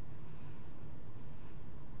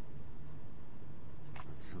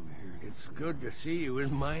 It's good to see you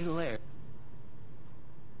in my lair.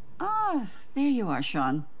 Ah, there you are,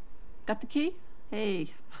 Sean. Got the key? Hey,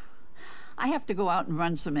 I have to go out and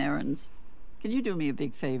run some errands. Can you do me a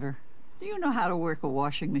big favor? Do you know how to work a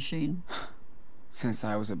washing machine? Since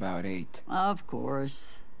I was about 8. Of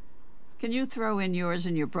course. Can you throw in yours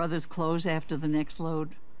and your brother's clothes after the next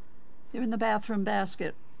load? They're in the bathroom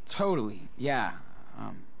basket. Totally, yeah.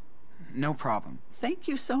 No problem. Thank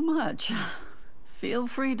you so much. Feel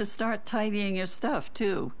free to start tidying your stuff,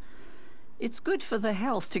 too. It's good for the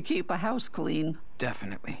health to keep a house clean.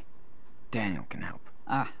 Definitely. Daniel can help.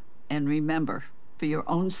 Ah, and remember, for your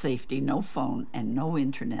own safety, no phone and no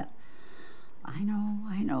internet. I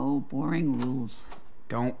know, boring rules.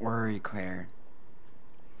 Don't worry, Claire.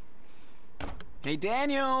 Hey,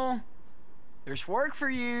 Daniel! There's work for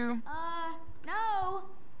you! No.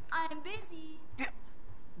 I'm busy. Yeah,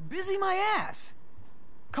 busy my ass.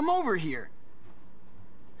 Come over here.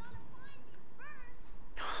 You gotta find me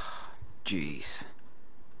first. Jeez.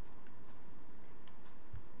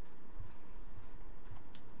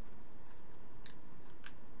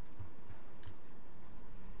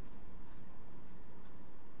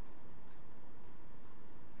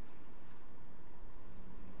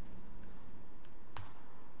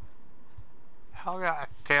 I got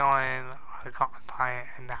a feeling I got find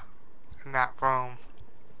it in that room.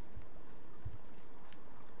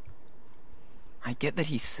 I get that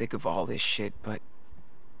he's sick of all this shit, but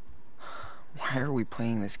why are we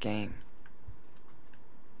playing this game?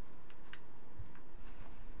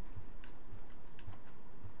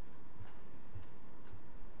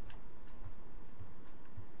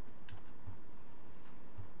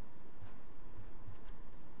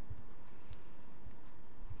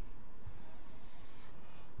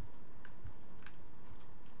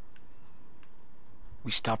 We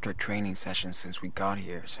stopped our training sessions since we got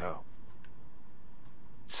here, so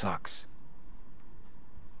it sucks.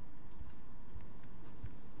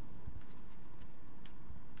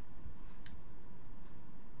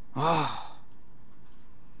 Oh.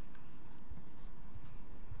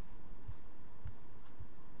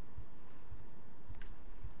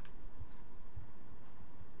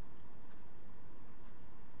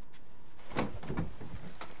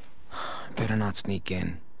 Better not sneak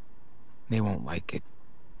in. They won't like it.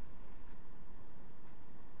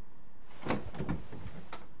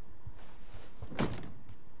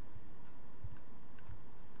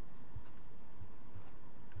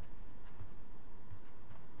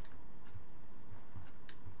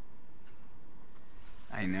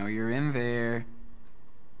 I know you're in there.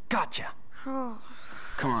 Gotcha. Oh,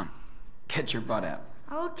 Come on, get your butt out.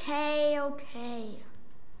 okay.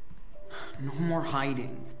 No more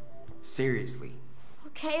hiding. Seriously.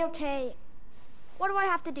 Okay. What do I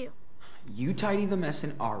have to do? You tidy the mess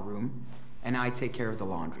in our room, and I take care of the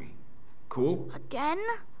laundry. Cool? Again?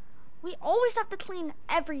 We always have to clean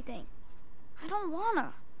everything. I don't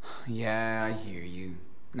wanna. Yeah, I hear you.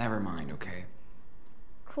 Never mind, okay?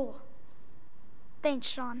 Cool. Thanks,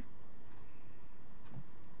 Sean.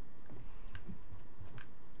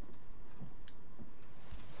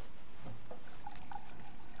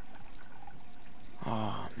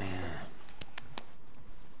 Oh, man.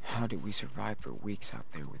 How did we survive for weeks out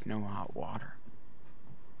there with no hot water?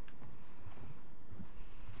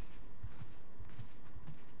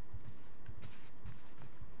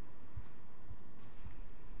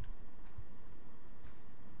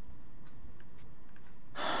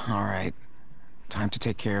 All right. Time to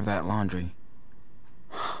take care of that laundry.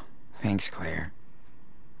 Thanks, Claire.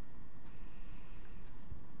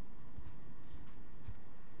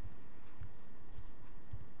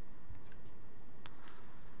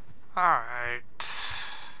 Alright.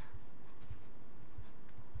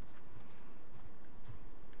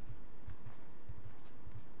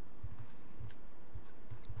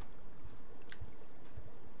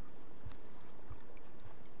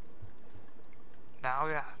 Now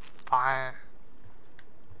we gotta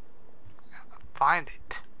find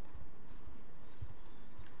it.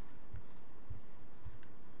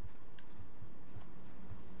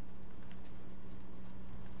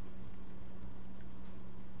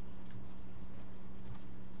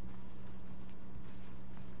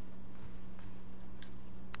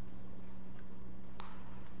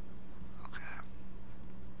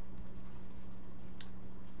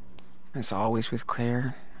 As always with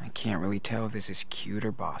Claire, I can't really tell if this is cute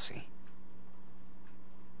or bossy.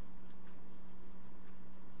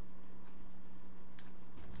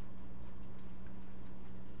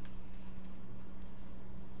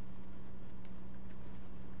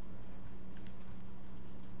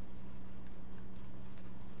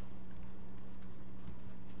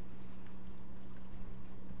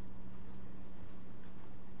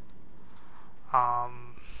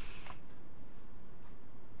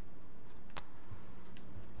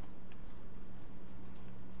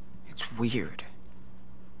 It's weird.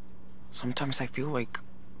 Sometimes I feel like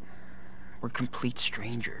we're complete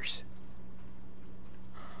strangers.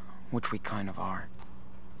 Which we kind of are.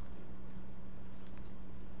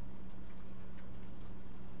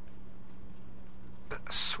 The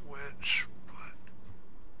switch, but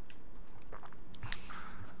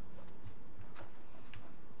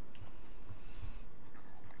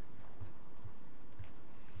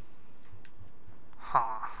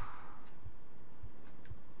huh.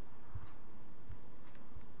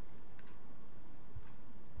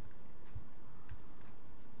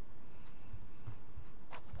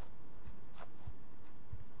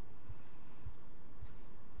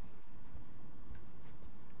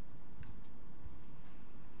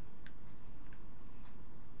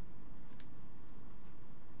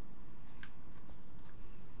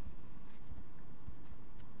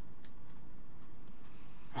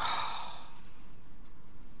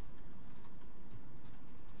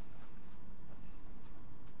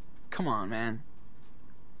 Come on, man.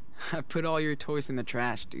 I put all your toys in the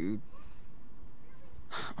trash, dude.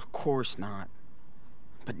 Of course not.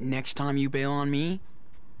 But next time you bail on me,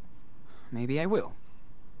 maybe I will.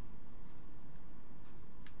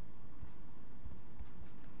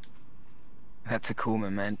 That's a cool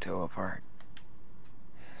memento of our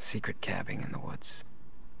secret cabbing in the woods.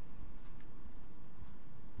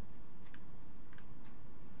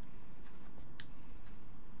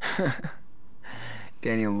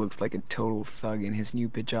 Daniel looks like a total thug in his new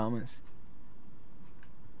pajamas.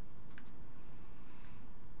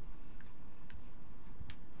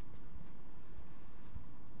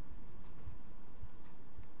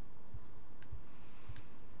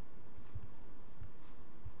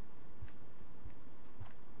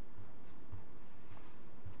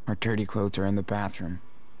 Our dirty clothes are in the bathroom,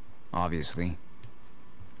 obviously.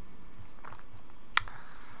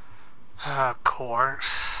 Of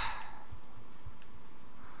course.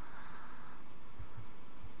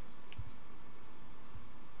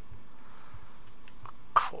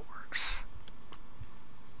 Of course.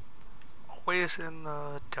 Always in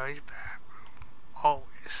the dirty bathroom.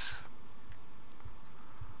 Always.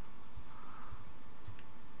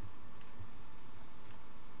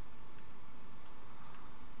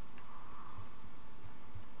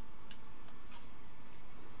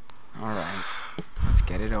 All right, let's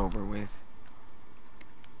get it over with.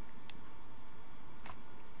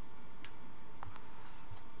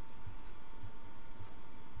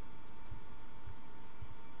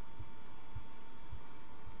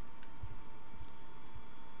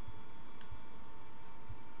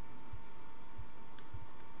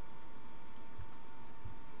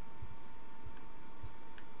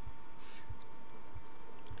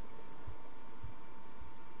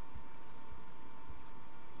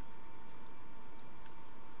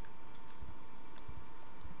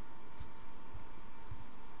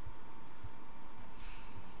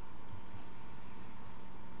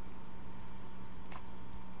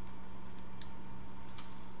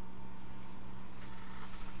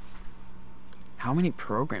 How many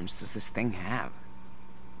programs does this thing have?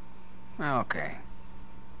 Okay,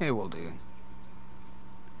 it will do.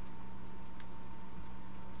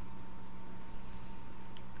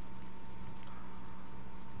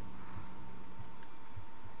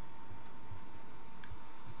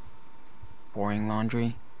 Boring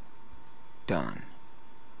laundry? Done.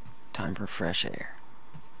 Time for fresh air.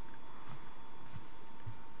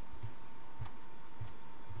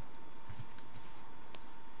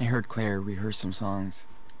 I heard Claire rehearse some songs.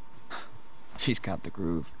 She's got the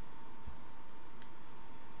groove.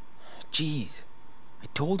 Jeez, I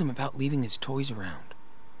told him about leaving his toys around.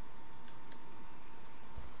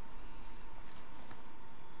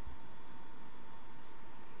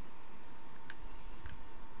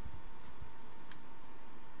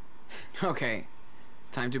 Okay,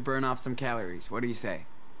 time to burn off some calories. What do you say?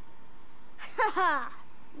 Haha,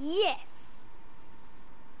 yes.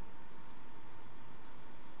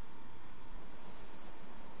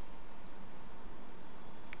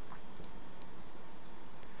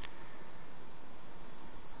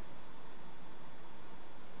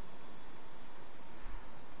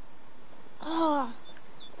 Oh,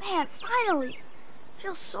 man, finally.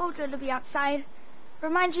 Feels so good to be outside.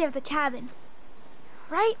 Reminds me of the cabin.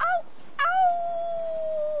 Right? Oh,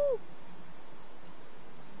 ow!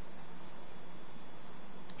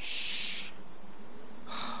 Shh.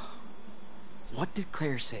 What did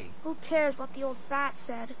Claire say? Who cares what the old bat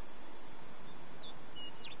said?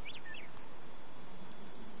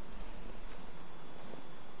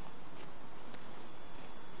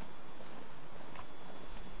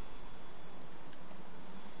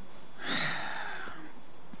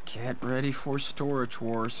 Get ready for storage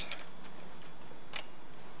wars.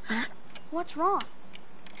 What's wrong?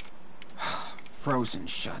 Frozen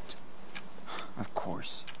shut. Of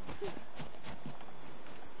course.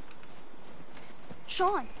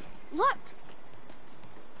 Sean, look!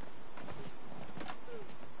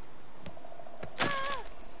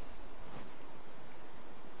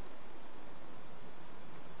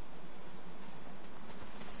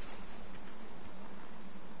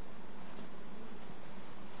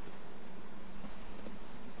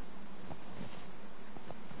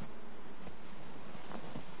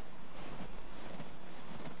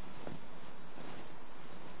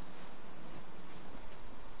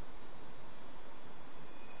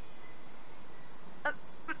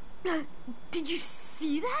 Did you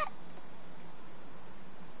see that?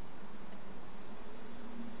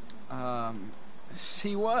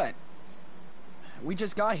 See what? We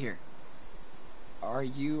just got here. Are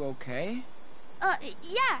you okay?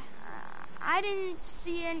 Yeah. I didn't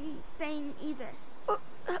see anything either.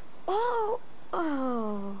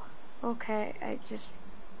 Oh, okay, I just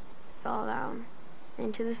fell down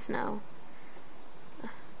into the snow.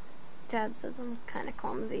 Dad says I'm kind of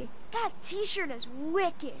clumsy. That t-shirt is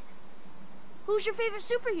wicked. Who's your favorite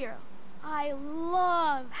superhero? I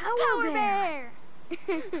love Power Bear.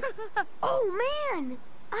 Oh man,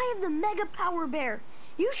 I have the Mega Power Bear.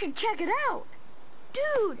 You should check it out.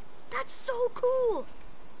 Dude, that's so cool.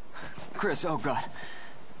 Chris, oh God.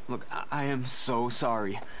 Look, I am so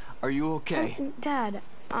sorry. Are you okay? Dad,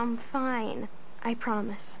 I'm fine. I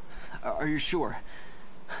promise. Are you sure?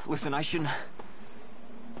 Listen, I shouldn't...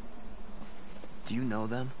 Do you know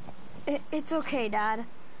them? It's okay, Dad.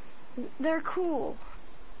 They're cool.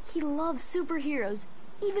 He loves superheroes,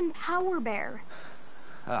 even Power Bear.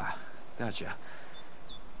 Ah, gotcha.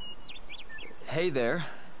 Hey there.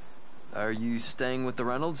 Are you staying with the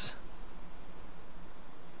Reynolds?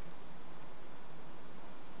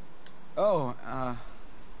 Oh,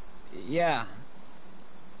 yeah.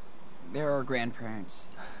 They're our grandparents.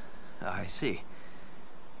 I see.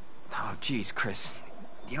 Oh, jeez, Chris.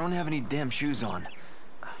 You don't have any damn shoes on.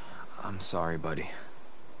 I'm sorry, buddy.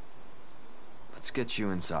 Let's get you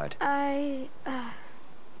inside.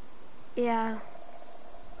 Yeah.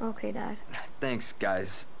 Okay, Dad. Thanks,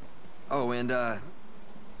 guys. Oh, and,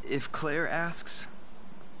 if Claire asks,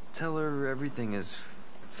 tell her everything is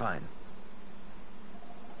fine.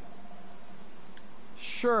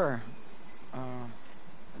 Sure.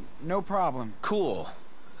 No problem. Cool.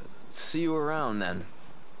 See you around, then.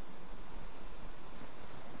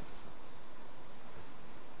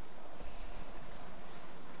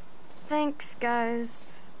 Thanks,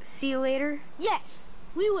 guys. See you later. Yes,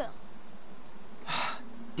 we will.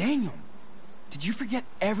 Daniel, did you forget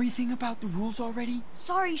everything about the rules already?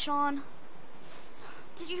 Sorry, Sean.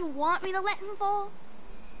 Did you want me to let him fall?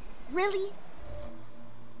 Really?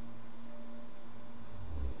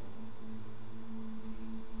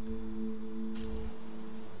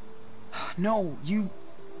 No, you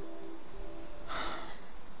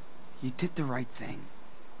did the right thing.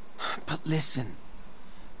 But listen,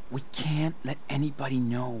 we can't let anybody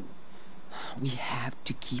know. We have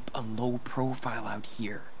to keep a low profile out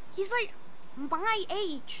here. He's like my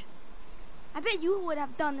age. I bet you would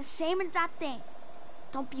have done the same exact thing.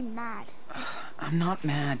 Don't be mad. I'm not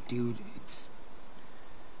mad, dude.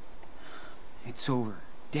 It's over.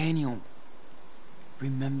 Daniel,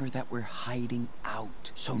 remember that we're hiding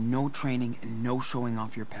out. So no training and no showing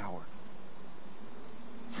off your power.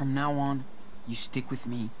 From now on, you stick with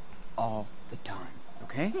me all the time,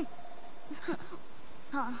 okay?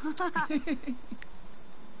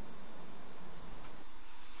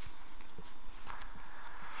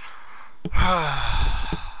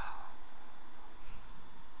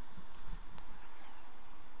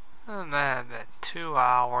 And then 2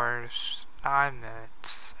 hours, 9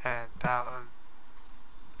 minutes, and that would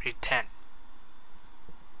be 10.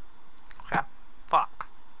 Okay, fuck.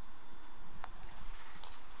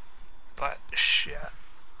 But shit.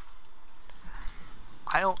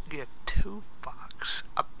 I don't give 2 fucks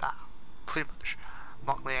about pretty much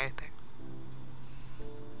mostly anything.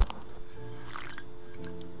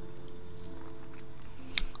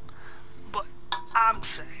 But I'm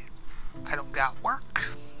saying I don't got work.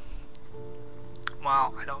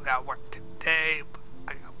 Well, I don't got work today, but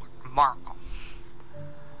I got work tomorrow.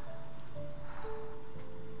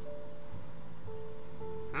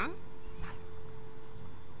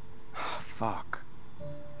 Fuck.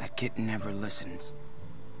 That kitten never listens.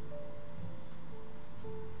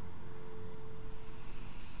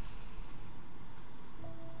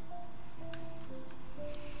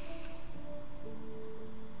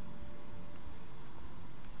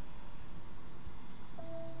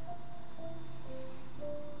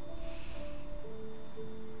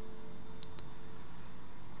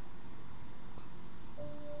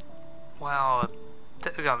 Well,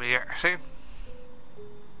 they're gonna be here, see?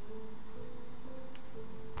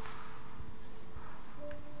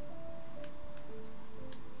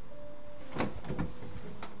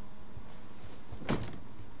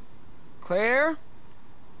 Claire?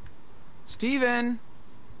 Steven?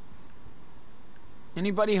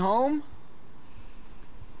 Anybody home?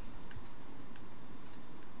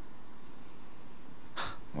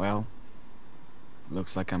 Well,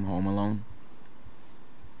 looks like I'm home alone.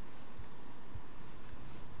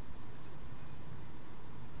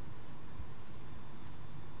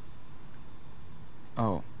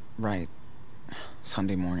 Oh, right.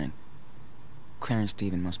 Sunday morning. Claire and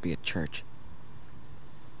Steven must be at church.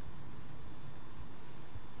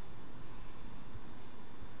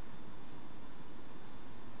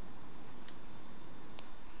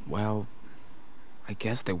 Well, I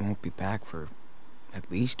guess they won't be back for At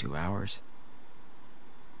least 2 hours.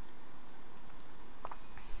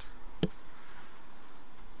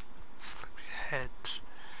 Sleepyheads.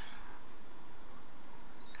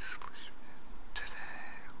 Today.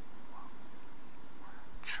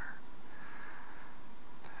 Sure.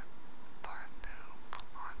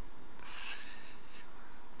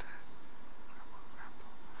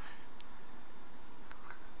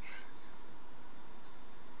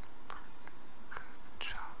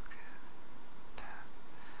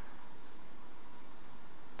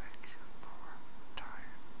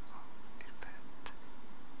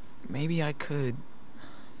 Maybe I could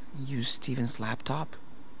use Steven's laptop?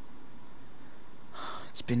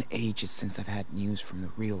 It's been ages since I've had news from the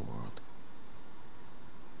real world.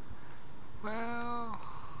 Well,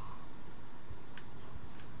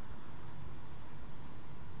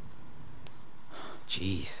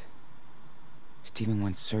 Jeez. Steven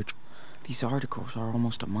went search. These articles are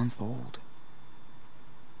almost a month old.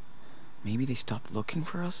 Maybe they stopped looking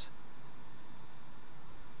for us?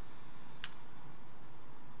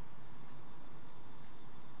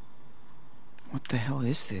 What the hell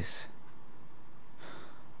is this?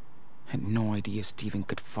 I had no idea Steven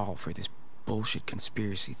could fall for this bullshit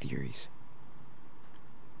conspiracy theories.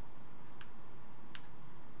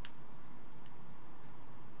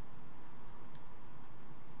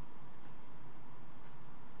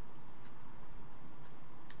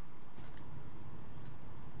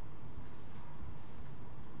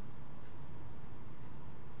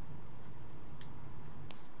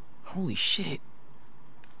 Holy shit.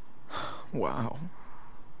 Wow.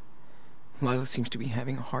 Lila seems to be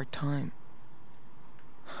having a hard time.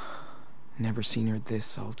 Never seen her this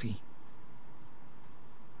salty.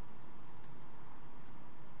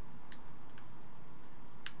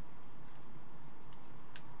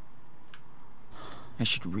 I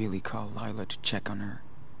should really call Lila to check on her.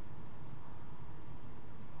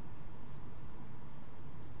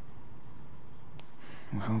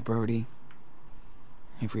 Well, Brody,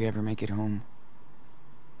 if we ever make it home,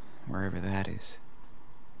 wherever that is,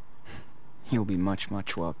 you'll be much,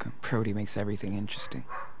 much welcome. Brody makes everything interesting.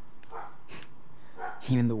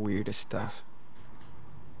 Even the weirdest stuff.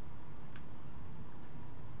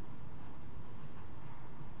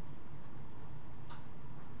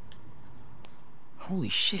 Holy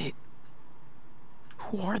shit.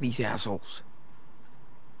 Who are these assholes?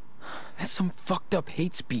 That's some fucked up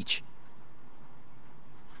hate speech.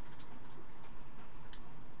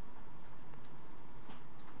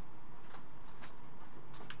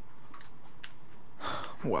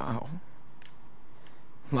 Wow.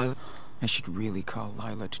 Lila, I should really call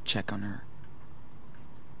Lila to check on her.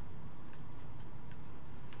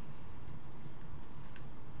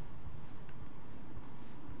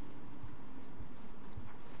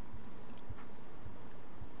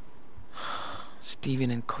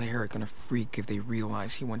 Steven and Claire are gonna freak if they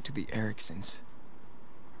realize he went to the Ericksons.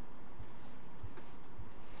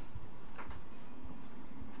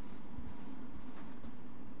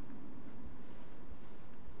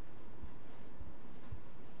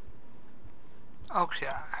 okay.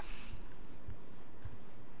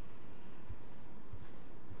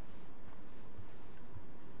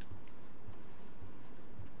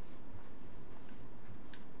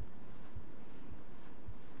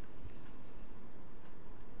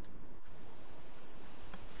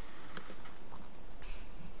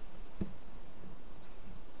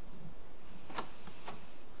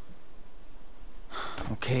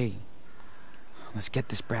 Okay. Let's get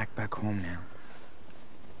this brat back home now.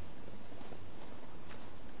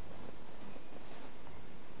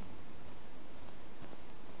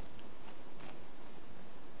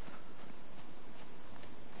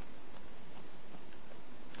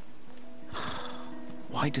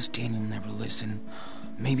 Why does Daniel never listen?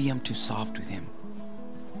 Maybe I'm too soft with him.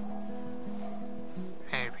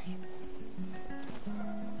 Maybe.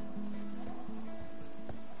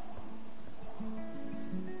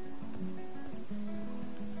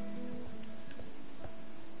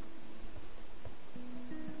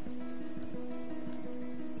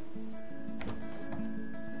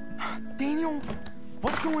 Daniel,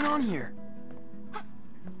 what's going on here?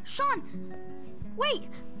 Sean! Wait!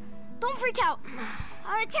 Don't freak out.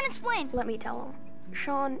 I can't explain. Let me tell him.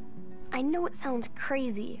 Sean, I know it sounds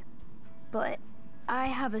crazy, but I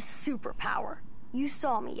have a superpower. You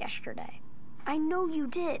saw me yesterday. I know you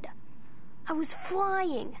did. I was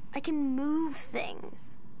flying. I can move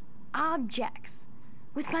things, objects,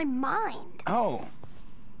 with my mind. Oh,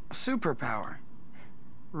 a superpower.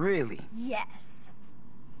 Really? Yes.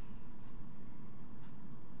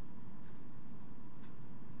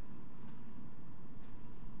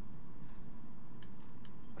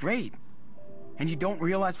 Great. And you don't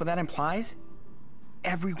realize what that implies?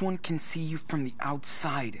 Everyone can see you from the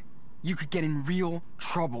outside. You could get in real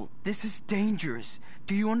trouble. This is dangerous.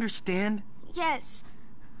 Do you understand? Yes,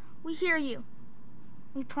 we hear you.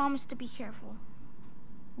 We promise to be careful.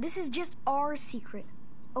 This is just our secret,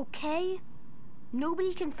 okay?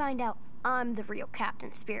 Nobody can find out I'm the real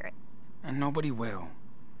Captain Spirit. And nobody will.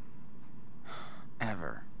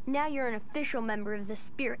 Ever. Now you're an official member of the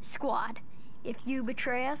Spirit Squad. If you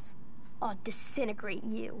betray us, I'll disintegrate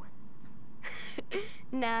you.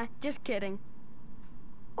 Nah, just kidding.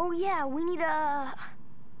 Oh yeah, we need a...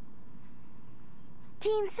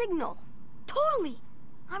 team signal. Totally!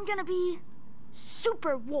 I'm gonna be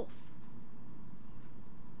Super Wolf.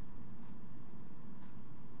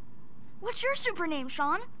 What's your super name,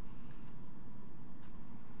 Sean?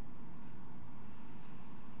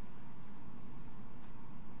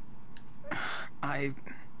 I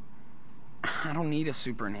don't need a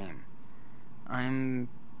super name. I'm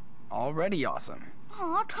already awesome.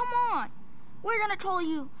 Aw, come on. We're gonna call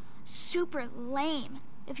you Super Lame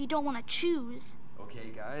if you don't want to choose.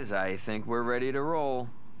 Okay, guys, I think we're ready to roll.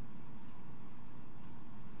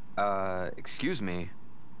 Excuse me.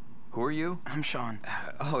 Who are you? I'm Sean.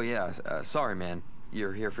 Oh, yeah, sorry, man.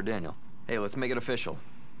 You're here for Daniel. Hey, let's make it official.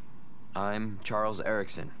 I'm Charles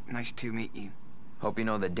Erickson. Nice to meet you. Hope you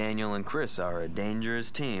know that Daniel and Chris are a dangerous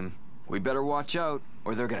team. We better watch out,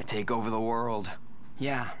 or they're gonna take over the world.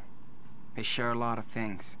 Yeah, they share a lot of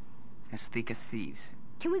things. As thick as thieves.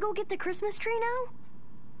 Can we go get the Christmas tree now?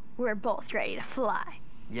 We're both ready to fly.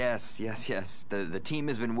 Yes. The team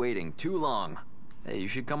has been waiting too long. Hey, you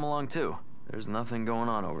should come along too. There's nothing going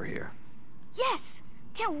on over here. Yes!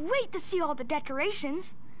 Can't wait to see all the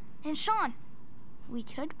decorations. And Sean, we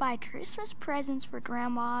could buy Christmas presents for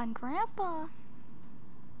Grandma and Grandpa.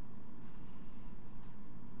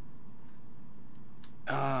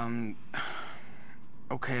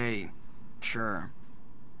 Okay, sure.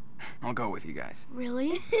 I'll go with you guys.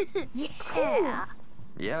 Really? Yeah. Cool.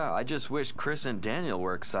 Yeah, I just wish Chris and Daniel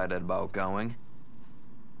were excited about going.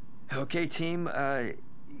 Okay, team,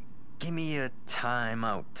 give me a time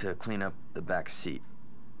out to clean up the back seat.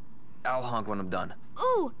 I'll honk when I'm done.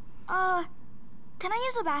 Ooh, can I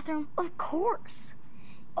use the bathroom? Of course.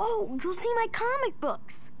 Oh, you'll see my comic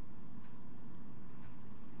books.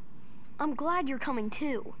 I'm glad you're coming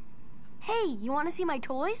too. Hey, you want to see my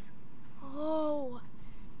toys? Oh,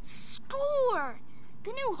 score!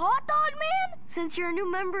 The new hot dog man? Since you're a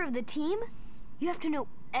new member of the team, you have to know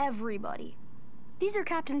everybody. These are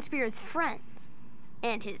Captain Spirit's friends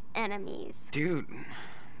and his enemies. Dude,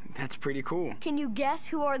 that's pretty cool. Can you guess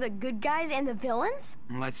who are the good guys and the villains?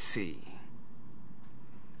 Let's see.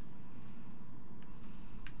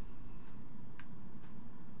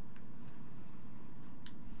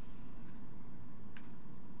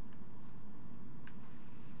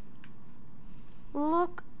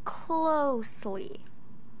 Look closely.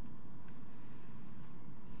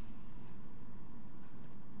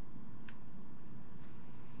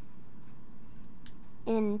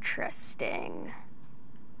 Interesting.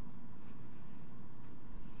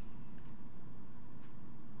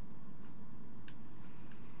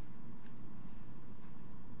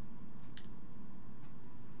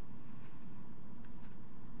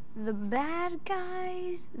 The bad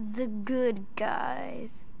guys, the good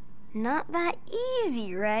guys. Not that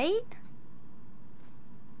easy, right?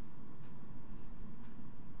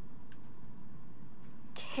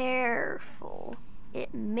 Careful.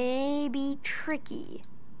 It may be tricky.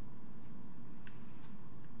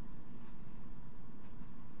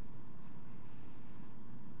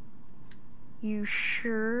 You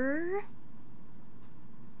sure?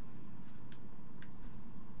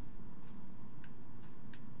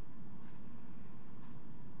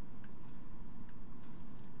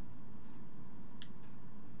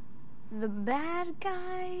 The bad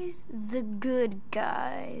guys, the good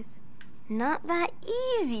guys. Not that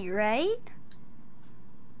easy, right?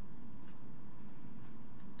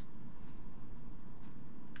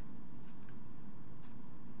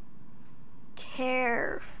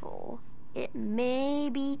 Careful. It may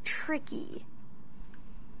be tricky.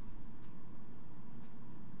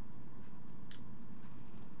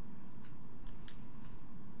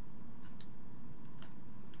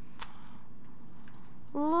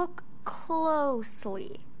 Look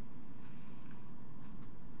closely.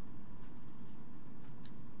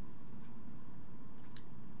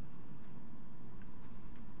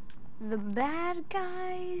 The bad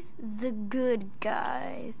guys, the good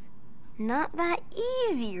guys. Not that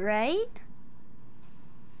easy, right?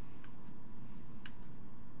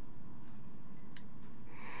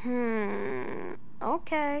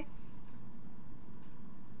 Okay.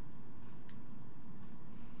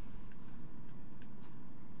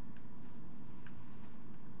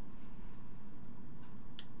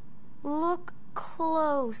 Look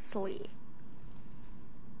closely.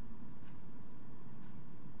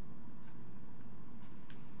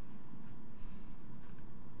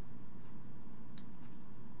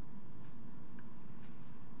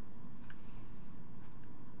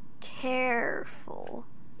 Careful.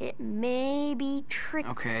 It may be tricky.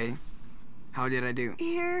 Okay. How did I do?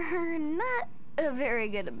 You're not a very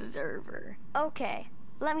good observer. Okay,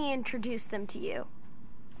 let me introduce them to you.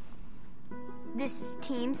 This is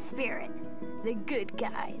Team Spirit, the good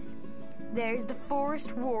guys. There's the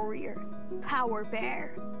Forest Warrior, Power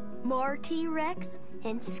Bear, Marty Rex,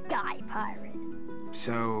 and Sky Pirate.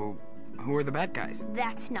 So, who are the bad guys?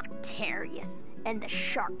 That's Noctarius and the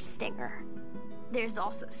Shark Stinger. There's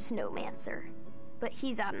also Snowmancer, but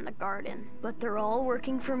he's out in the garden. But they're all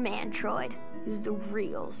working for Mantroid, who's the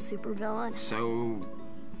real supervillain. So,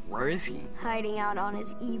 where is he? Hiding out on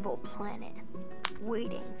his evil planet,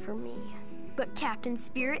 waiting for me. But Captain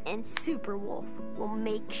Spirit and Superwolf will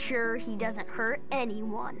make sure he doesn't hurt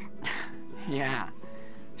anyone. Yeah,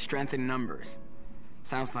 strength in numbers.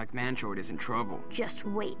 Sounds like Mantroid is in trouble. Just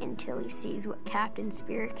wait until he sees what Captain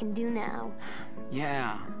Spirit can do now.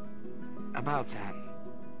 Yeah, about that.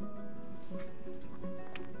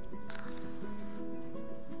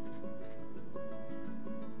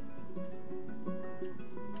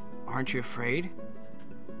 Aren't you afraid?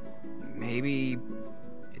 Maybe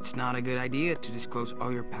it's not a good idea to disclose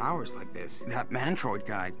all your powers like this. That Mantroid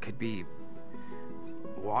guy could be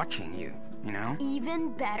watching you, you know?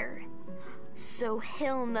 Even better. So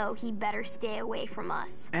he'll know he better stay away from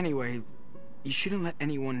us. Anyway, you shouldn't let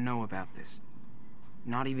anyone know about this.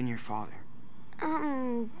 Not even your father.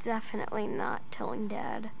 I'm definitely not telling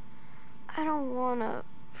Dad. I don't want to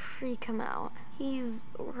freak him out. He's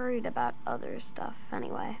worried about other stuff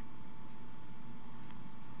anyway.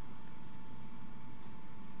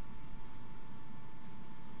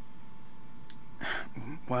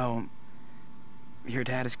 Well, your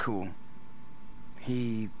dad is cool.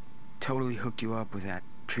 He totally hooked you up with that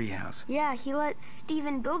treehouse. Yeah, he let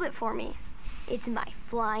Steven build it for me. It's my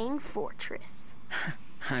flying fortress.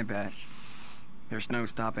 I bet. There's no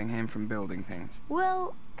stopping him from building things.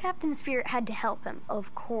 Well, Captain Spirit had to help him,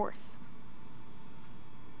 of course.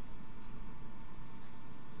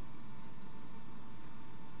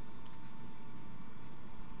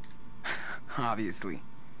 Obviously.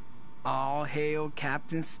 All hail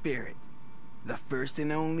Captain Spirit, the first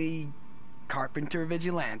and only carpenter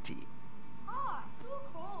vigilante.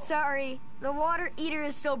 Sorry, the water heater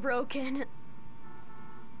is still broken.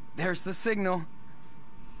 There's the signal.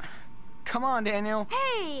 Come on, Daniel.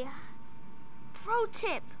 Hey! Pro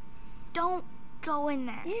tip. Don't go in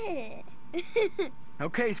there. Yeah.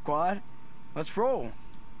 Okay, squad. Let's roll.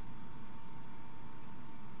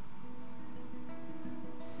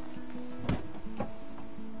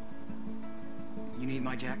 You need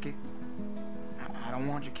my jacket? I don't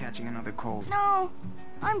want you catching another cold. No,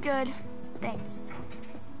 I'm good. Thanks.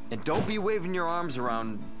 And don't be waving your arms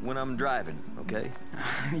around when I'm driving, okay?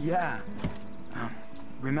 Yeah.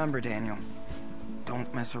 Remember, Daniel,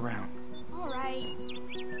 don't mess around. All right.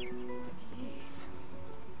 Jeez.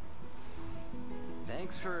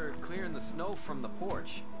 Thanks for clearing the snow from the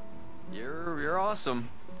porch. You're awesome.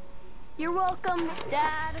 You're welcome,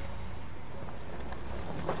 Dad.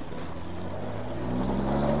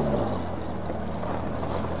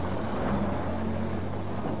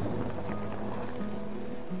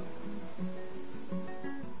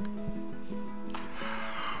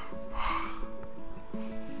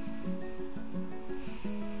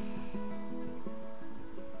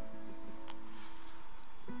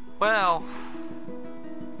 Well,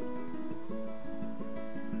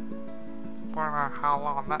 wonder how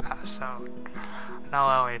long that episode. I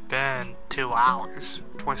know it's only been 2 hours,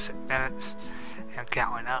 26 minutes, and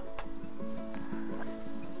counting up.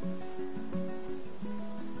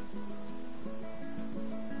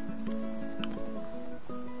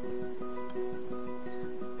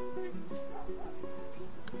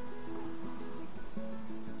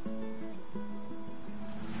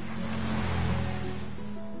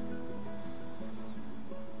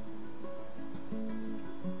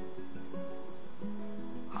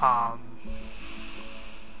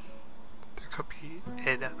 There could be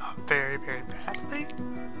in a very, very badly.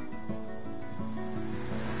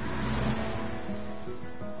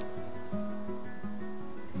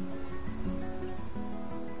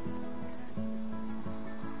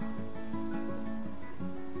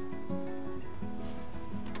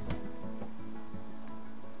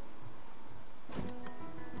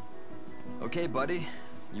 Okay, buddy.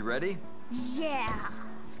 You ready? Yeah.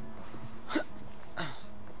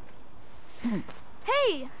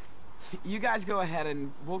 Hey! You guys go ahead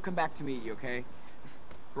and we'll come back to meet you, okay?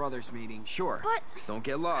 Brothers meeting. Sure. But... Don't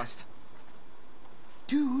get lost.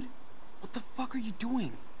 Dude, what the fuck are you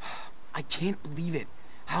doing? I can't believe it.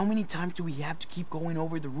 How many times do we have to keep going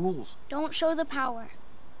over the rules? Don't show the power.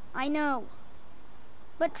 I know.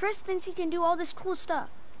 But Chris thinks he can do all this cool stuff.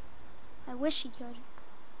 I wish he could.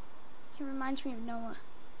 He reminds me of Noah.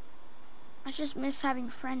 I just miss having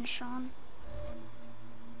friends, Sean.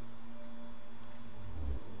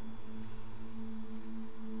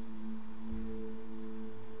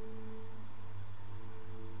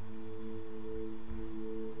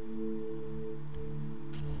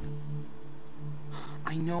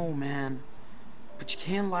 I know, man. But you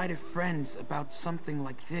can't lie to friends about something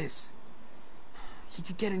like this. He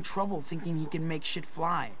could get in trouble thinking he can make shit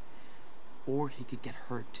fly. Or he could get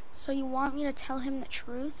hurt. So you want me to tell him the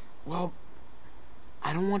truth? Well,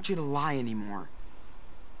 I don't want you to lie anymore.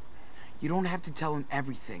 You don't have to tell him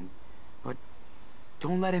everything, but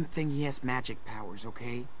don't let him think he has magic powers,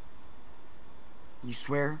 okay? You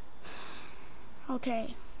swear?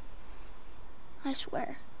 Okay. I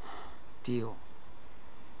swear. Deal.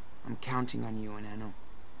 I'm counting on you, Enano.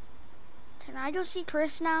 Can I go see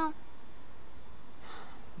Chris now?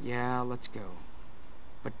 Yeah, let's go.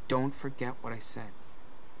 But don't forget what I said.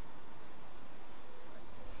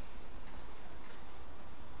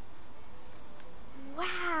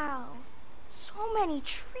 Wow. So many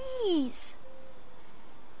trees.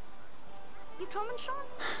 You coming, Sean?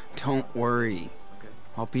 Don't worry. Okay.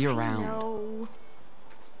 I'll be around. No.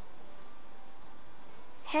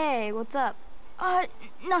 Hey, what's up?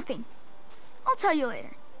 Nothing. I'll tell you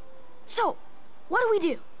later. So, what do we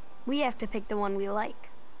do? We have to pick the one we like.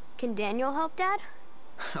 Can Daniel help, Dad?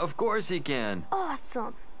 Of course he can.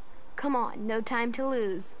 Awesome. Come on, no time to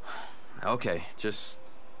lose. Okay, just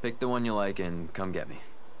pick the one you like and come get me.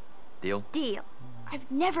 Deal? Deal. I've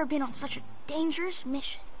never been on such a dangerous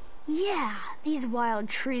mission. Yeah, these wild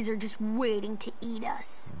trees are just waiting to eat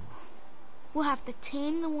us. We'll have to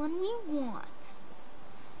tame the one we want.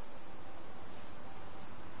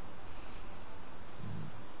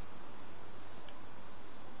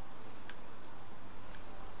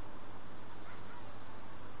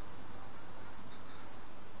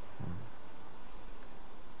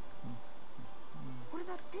 What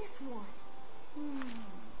about this one?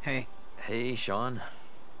 Hey, Hey, Sean.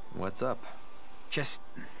 What's up? just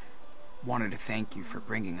wanted to thank you for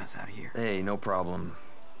bringing us out here. Hey, no problem.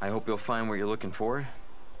 I hope you'll find what you're looking for.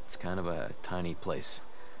 It's kind of a tiny place.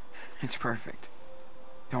 It's perfect.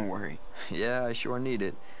 Don't worry. Yeah, I sure need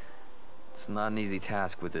it. It's not an easy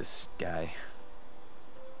task with this guy.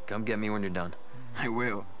 Come get me when you're done. I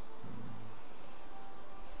will.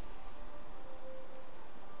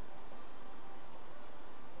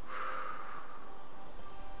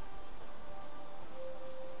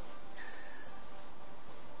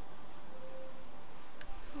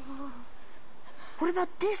 What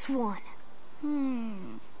about this one?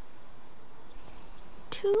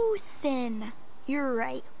 Too thin. You're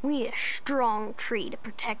right. We need a strong tree to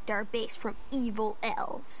protect our base from evil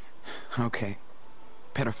elves. Okay.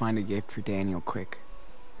 Better find a gift for Daniel quick.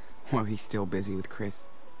 While he's still busy with Chris.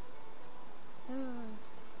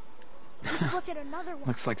 Let's look at another one.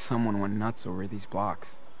 Looks like someone went nuts over these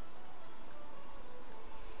blocks.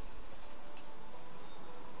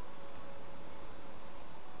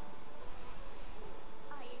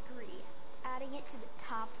 I agree. Adding it to the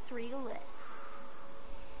top 3 list.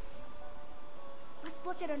 Let's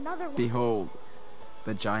look at another one. Behold,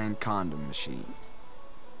 the giant condom machine.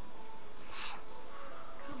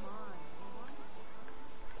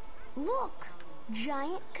 Look!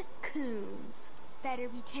 Giant cocoons. Better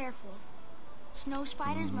be careful. Snow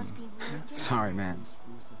spiders must be weird. Sorry, man.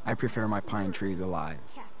 I prefer my pine trees alive.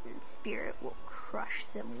 Captain Spirit will crush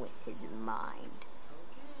them with his mind.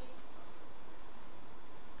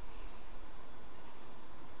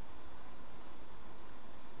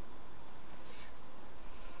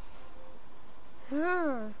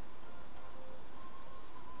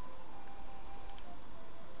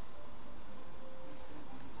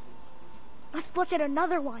 Let's look at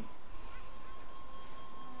another one.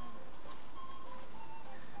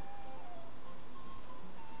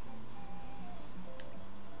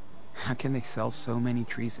 How can they sell so many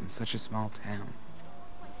trees in such a small town?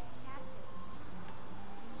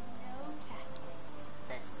 Snow cactus.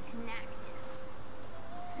 The Snactus.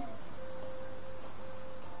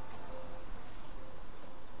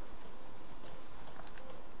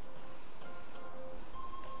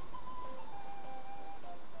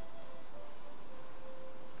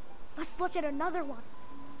 Let's look at another one.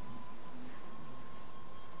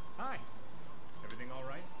 Hi. Everything all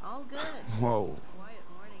right? All good. Whoa. Quiet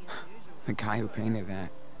morning as usual. The guy who painted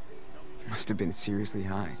that must have been seriously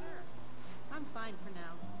high. I'm fine for now.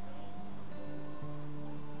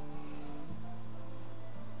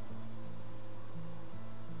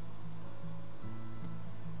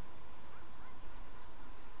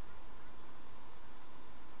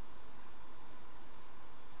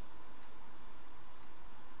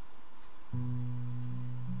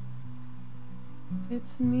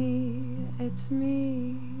 It's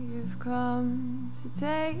me, you've come to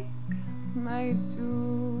take my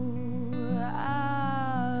duality.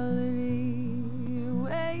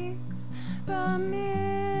 Wakes by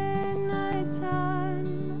midnight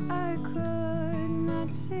time, I could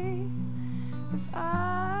not see if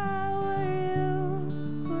I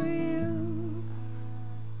were you,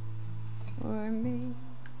 or me.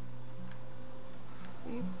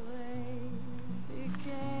 We played the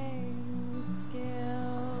game with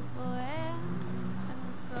skillful hands,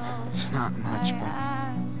 and so It's not much,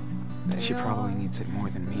 but she probably needs it more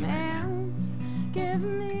than me right now. Give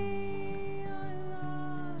me your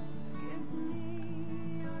love, give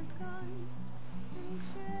me your gun, and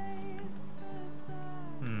chase us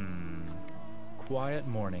back. Quiet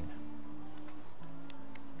morning.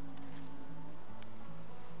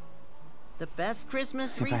 The best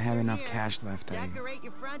Christmas If I have wreath enough here. cash left, Decorate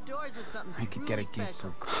your front doors with something I could get a truly gift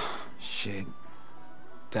for... special. Shit.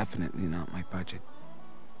 Definitely not my budget.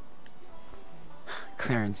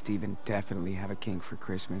 Claire and Steven definitely have a kink for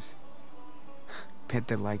Christmas. Bet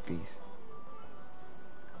they like these.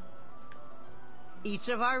 Each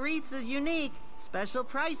of our wreaths is unique. Special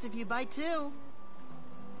price if you buy two.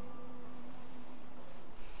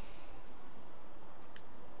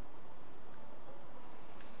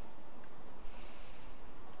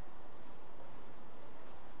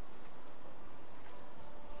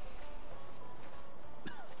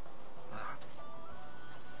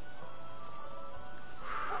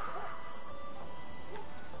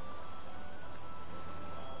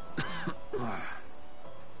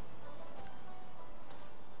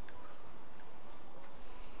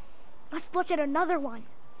 Let's look at another one.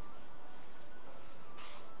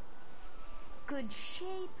 Good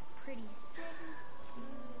shape, pretty fit.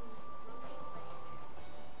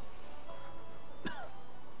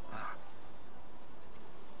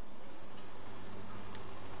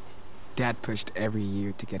 Dad pushed every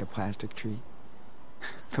year to get a plastic tree,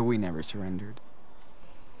 but we never surrendered.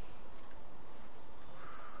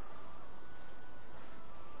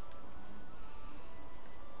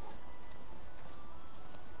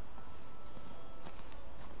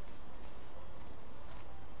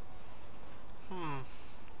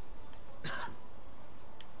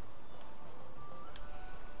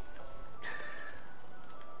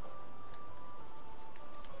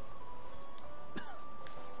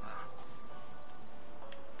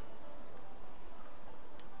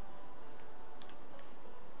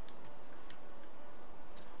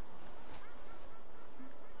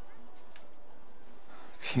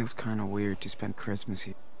 Feels kind of weird to spend Christmas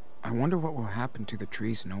here. I wonder what will happen to the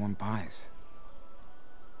trees no one buys.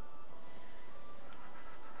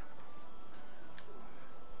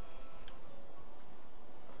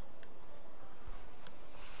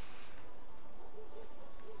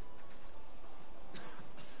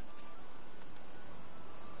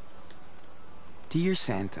 Dear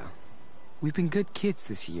Santa, we've been good kids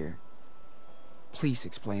this year. Please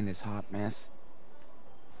explain this hot mess.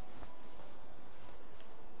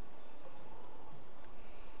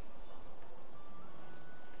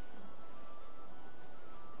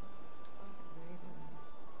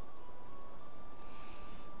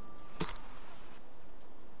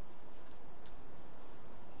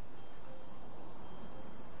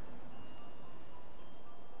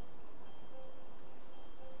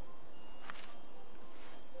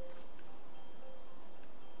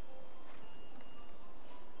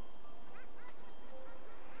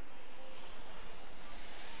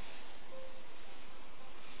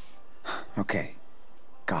 Okay,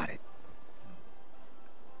 got it.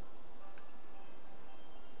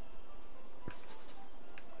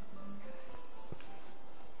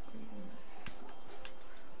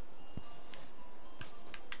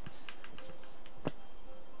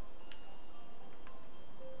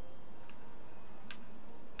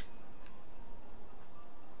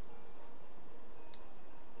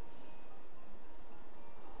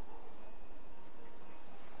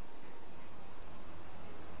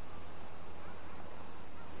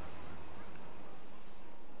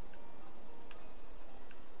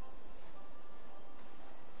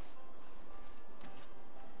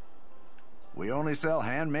 We only sell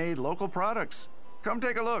handmade local products. Come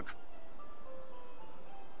take a look.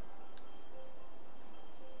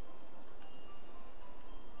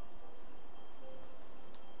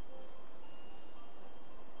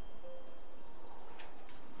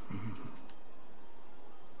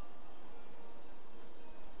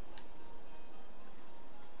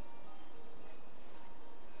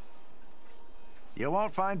 You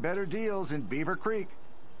won't find better deals in Beaver Creek.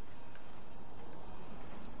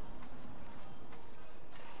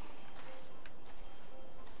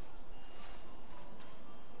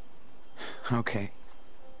 Okay.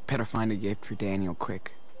 Better find a gift for Daniel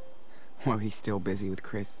quick, while he's still busy with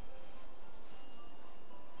Chris.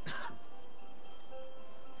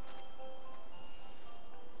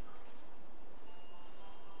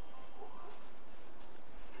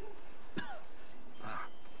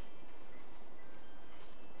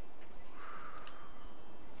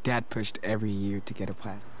 Dad pushed every year to get a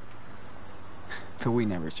plasma, but we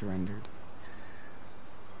never surrendered.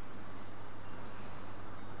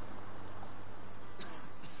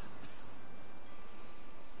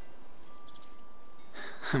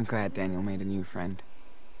 I'm glad Daniel made a new friend.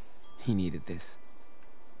 He needed this.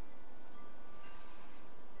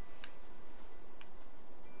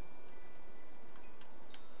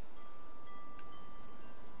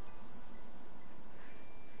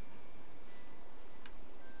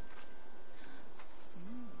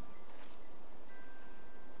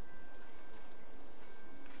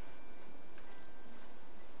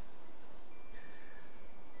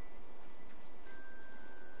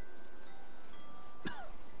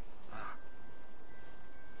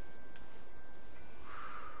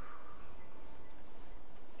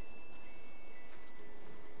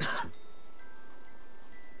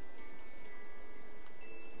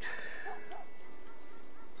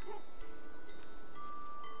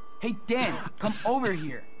 Hey, Dan, come over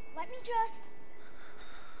here. Let me just...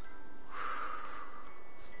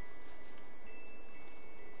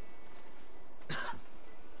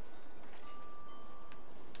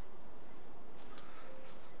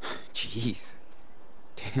 Jeez.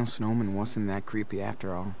 Daniel Snowman wasn't that creepy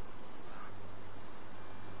after all.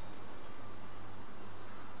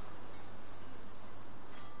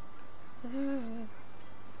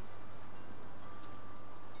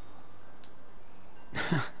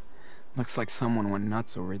 Looks like someone went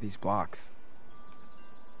nuts over these blocks.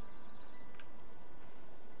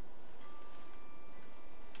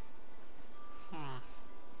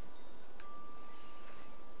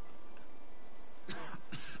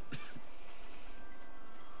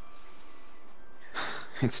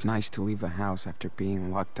 It's nice to leave the house after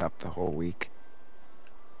being locked up the whole week.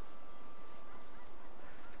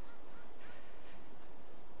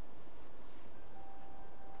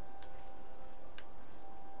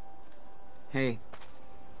 Hey.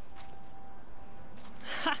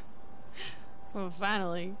 Well,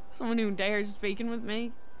 finally, someone who dares speaking with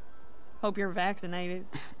me. Hope you're vaccinated.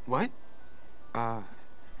 What? No,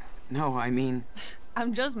 I mean...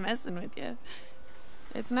 I'm just messing with you.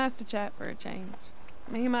 It's nice to chat for a change.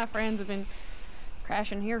 Me and my friends have been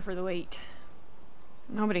crashing here for the week.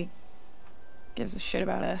 Nobody gives a shit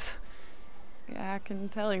about us. Yeah, I can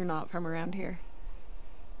tell you're not from around here.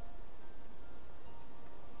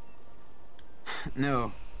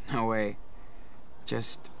 No way.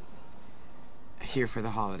 Just here for the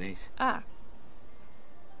holidays. Ah.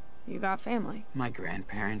 You got family. My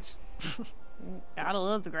grandparents. Gotta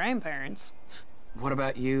love the grandparents. What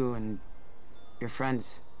about you and your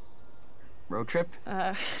friends? Road trip?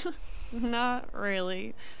 Not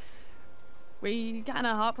really. We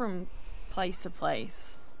kinda hop from place to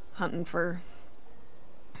place, hunting for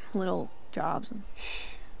little jobs.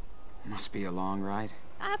 Must be a long ride.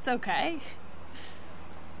 That's okay.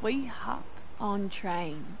 We hop on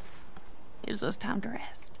trains. Gives us time to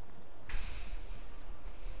rest.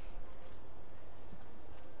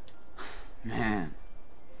 Man,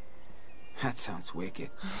 that sounds wicked.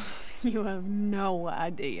 You have no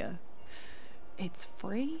idea. It's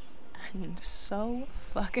free and so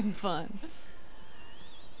fucking fun.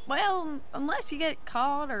 Well, unless you get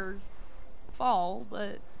caught or fall,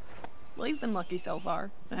 but we've been lucky so far.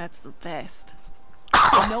 That's the best.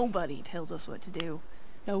 Nobody tells us what to do.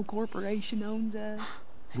 No corporation owns us.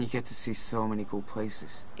 And you get to see so many cool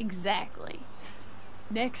places. Exactly.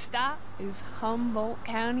 Next stop is Humboldt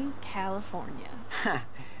County, California.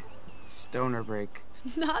 Stoner break.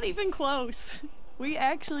 Not even close. We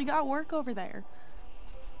actually got work over there.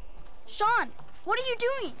 Sean, what are you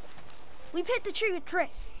doing? We've hit the tree with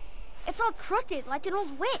Chris. It's all crooked like an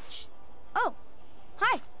old witch. Oh,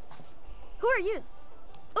 hi. Who are you?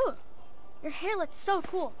 Ooh, your hair looks so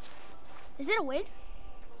cool. Is it a wig?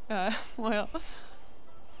 Well,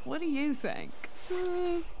 what do you think?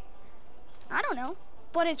 I don't know,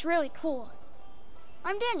 but it's really cool.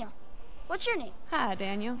 I'm Daniel. What's your name? Hi,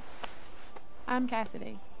 Daniel. I'm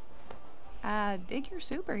Cassidy. I dig your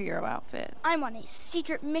superhero outfit. I'm on a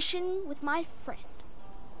secret mission with my friend.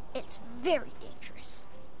 It's very dangerous.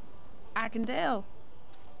 I can tell.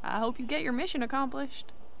 I hope you get your mission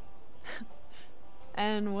accomplished.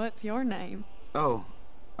 And what's your name? Oh,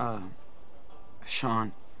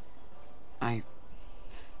 Sean. I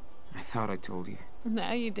thought I told you.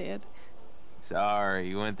 No, you did. Sorry,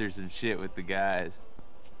 you went through some shit with the guys.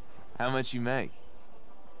 How much you make?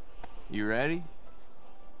 You ready?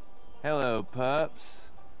 Hello, pups.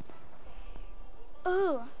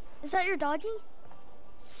 Ooh, is that your doggy?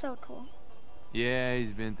 So cool. Yeah,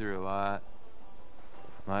 he's been through a lot.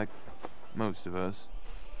 Like most of us.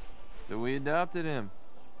 So we adopted him.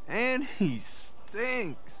 And he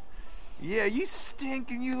stinks. Yeah, you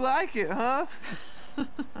stink and you like it, huh?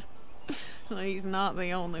 Well, he's not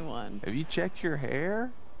the only one. Have you checked your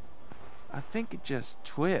hair? I think it just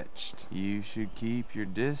twitched. You should keep your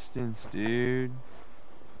distance, dude.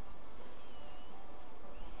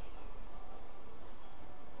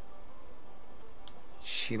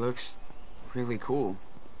 She looks really cool,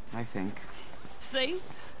 I think. See?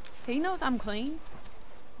 He knows I'm clean.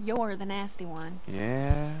 You're the nasty one.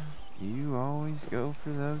 Yeah, you always go for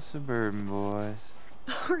those suburban boys.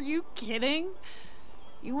 Are you kidding?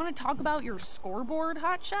 You want to talk about your scoreboard,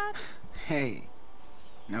 hotshot? Hey,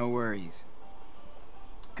 no worries.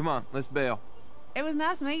 Come on, let's bail. It was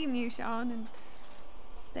nice meeting you, Sean and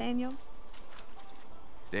Daniel.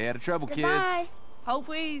 Stay out of trouble, Goodbye. kids. Hope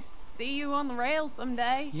we see you on the rails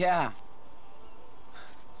someday. Yeah.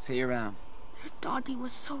 See you around. That doggy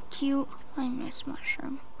was so cute. I miss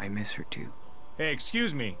Mushroom. I miss her too. Hey,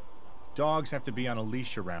 excuse me. Dogs have to be on a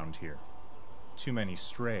leash around here. Too many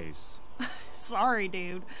strays. Sorry,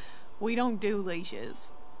 dude. We don't do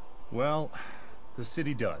leashes. Well, the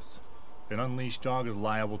city does. An unleashed dog is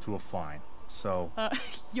liable to a fine, so...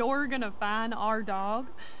 You're gonna fine our dog?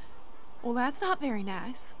 Well, that's not very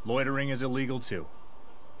nice. Loitering is illegal too.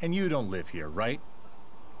 And you don't live here, right?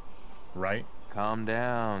 Right? Calm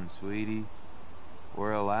down, sweetie.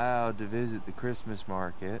 We're allowed to visit the Christmas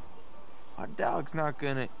market. Our dog's not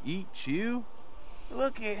gonna eat you.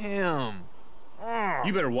 Look at him.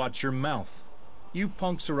 You better watch your mouth. You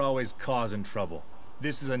punks are always causing trouble.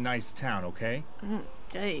 This is a nice town, okay?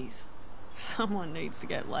 Jeez. Someone needs to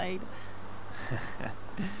get laid.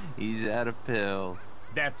 He's out of pills.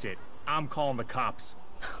 That's it. I'm calling the cops.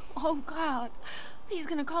 Oh, God. He's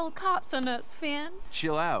gonna call the cops on us, Finn.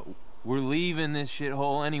 Chill out. We're leaving this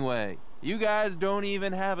shithole anyway. You guys don't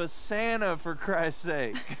even have a Santa, for Christ's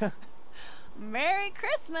sake. Merry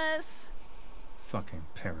Christmas! Fucking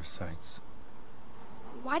parasites.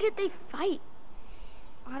 Why did they fight?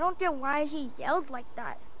 I don't get why he yelled like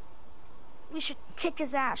that. We should kick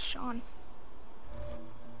his ass, Sean.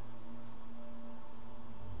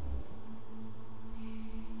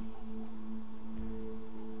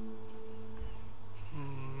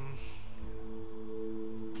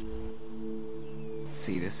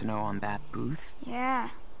 See the snow on that booth? Yeah.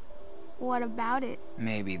 What about it?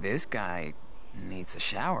 Maybe this guy needs a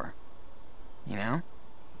shower. You know?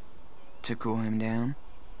 To cool him down.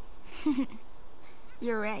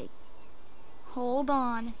 You're right. Hold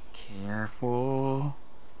on. Careful.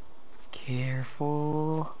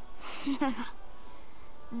 Careful.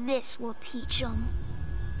 This will teach him.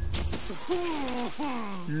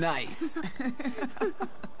 Nice.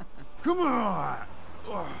 Come on!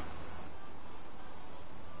 Ugh.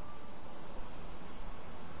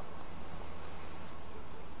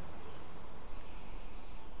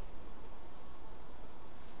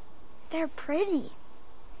 They're pretty.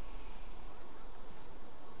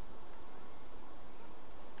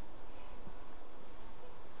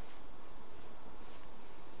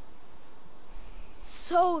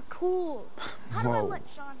 So cool. How do I Whoa. let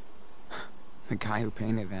Sean? The guy who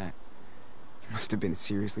painted that, he must have been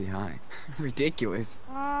seriously high. Ridiculous.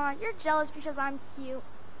 Aw, you're jealous because I'm cute.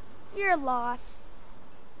 You're a loss.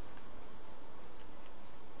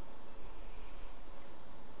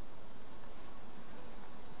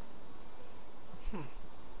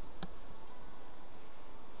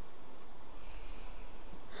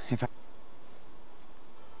 If I...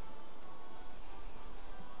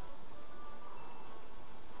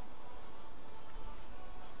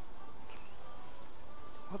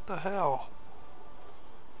 What the hell?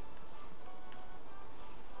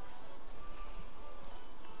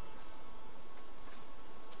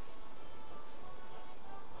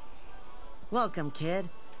 Welcome, kid.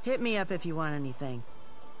 Hit me up if you want anything.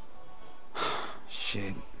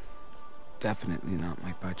 Shit. Definitely not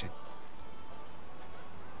my budget.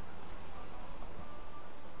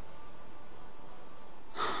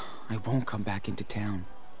 I won't come back into town.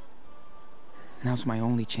 Now's my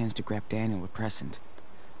only chance to grab Daniel a present.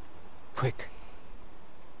 Quick.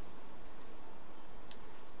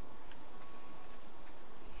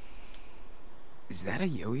 Is that a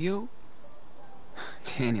yo-yo?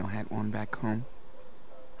 Daniel had one back home.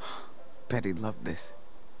 bet he'd love this.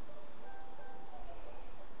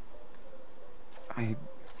 I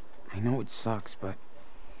know it sucks, but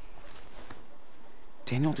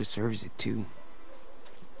Daniel deserves it too.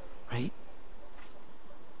 Right?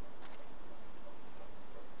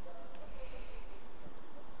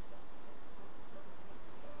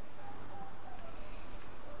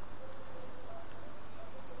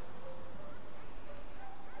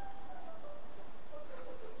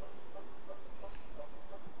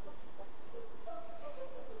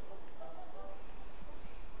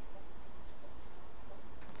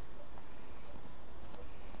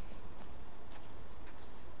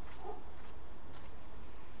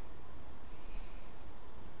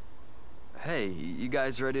 Hey, you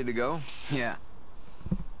guys ready to go? Yeah.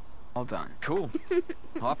 All done. Cool.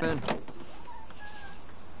 Hop in.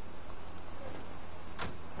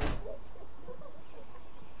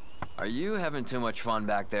 Are you having too much fun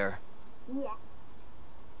back there? Yeah.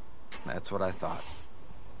 That's what I thought.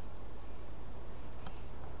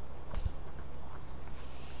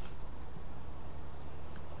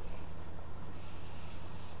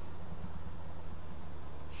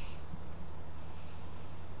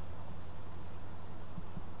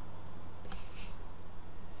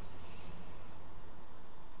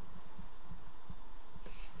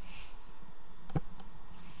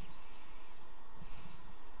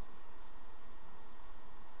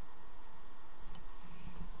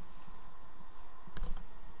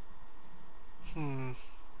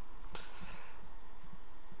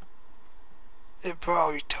 It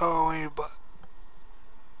probably told me, but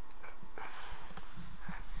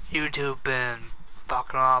YouTube been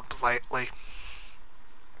fucking up lately.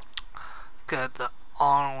 Cause the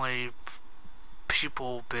only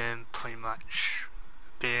people been pretty much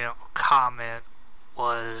being able to comment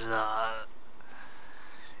was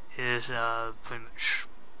pretty much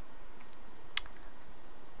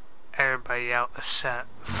everybody else except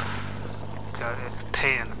cause it's a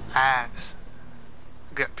pain in the ass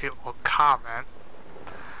to get people to comment.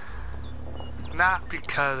 Not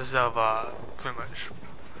because of pretty much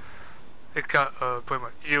it got pretty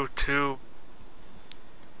much YouTube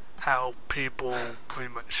how people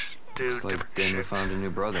pretty much do Looks like different Daniel shit. found a new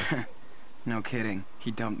brother. No kidding.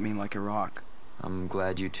 He dumped me like a rock. I'm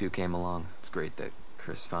glad you two came along. It's great that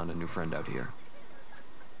Chris found a new friend out here.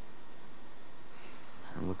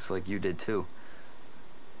 It looks like you did too.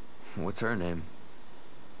 What's her name?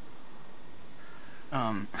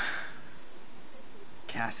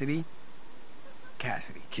 Cassidy?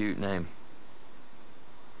 Cassidy. Cute name.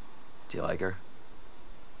 Do you like her?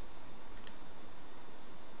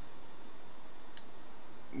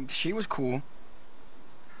 She was cool.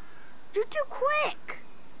 You're too quick!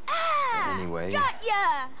 Ah! Anyway, Got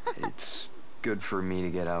ya! it's good for me to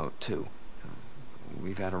get out too.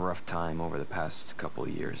 We've had a rough time over the past couple of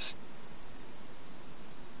years.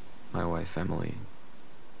 My wife, Emily,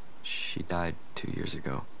 she died 2 years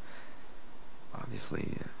ago.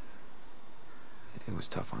 Obviously, it was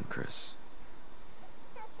tough on Chris.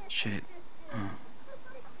 Shit.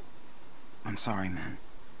 I'm sorry, man.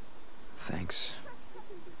 Thanks.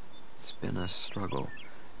 It's been a struggle.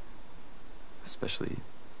 Especially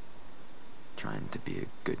trying to be a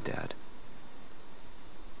good dad.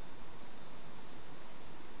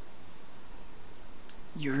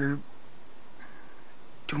 You're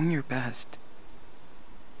doing your best.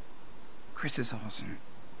 Chris is awesome.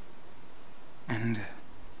 And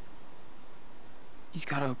he's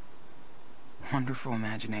got a wonderful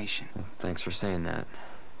imagination. Well, thanks for saying that.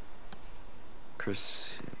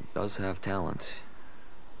 Chris does have talent.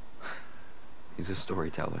 He's a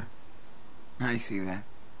storyteller. I see that.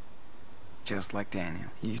 Just like Daniel.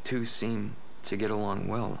 You two seem to get along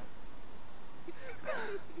well.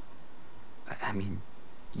 I mean,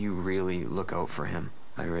 you really look out for him.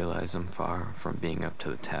 I realize I'm far from being up to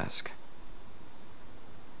the task.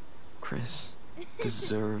 Chris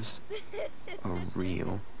deserves a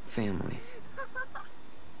real family.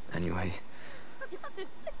 Anyway,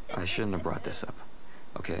 I shouldn't have brought this up.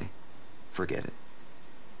 Okay? Forget it.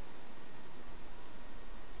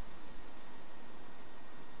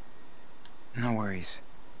 No worries.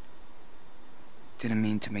 Didn't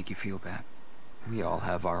mean to make you feel bad. We all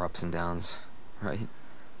have our ups and downs, right?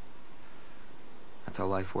 That's how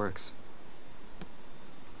life works.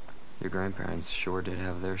 Your grandparents sure did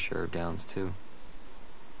have their share of downs too.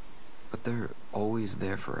 But they're always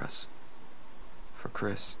there for us. For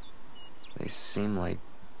Chris. They seem like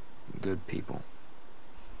good people.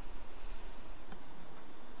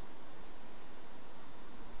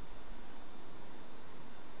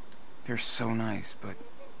 They're so nice, but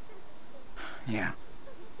yeah,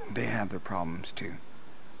 they have their problems too.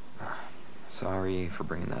 Sorry for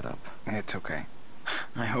bringing that up. It's okay.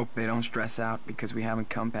 I hope they don't stress out because we haven't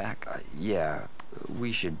come back. Yeah,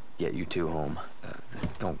 we should get you two home.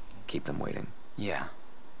 Don't keep them waiting. Yeah.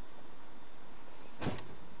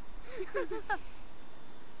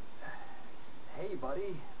 Hey,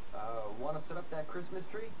 buddy. Want to set up that Christmas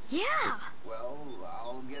tree? Yeah! Well,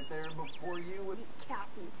 I'll get there before you would...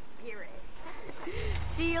 Captain Spirit.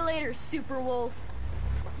 See you later, Super Wolf.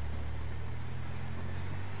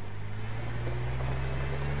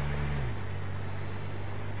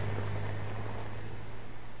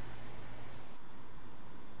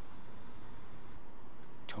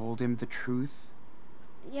 Told him the truth?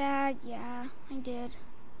 Yeah, I did.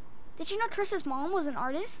 Did you know Triss's mom was an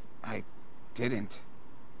artist? I didn't.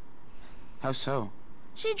 How so?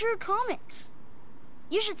 She drew comics.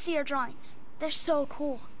 You should see her drawings. They're so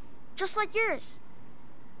cool. Just like yours.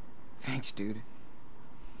 Thanks, dude.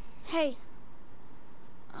 Hey.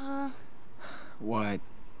 What?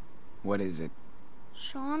 What is it?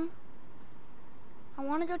 Sean? I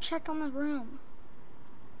want to go check on the room.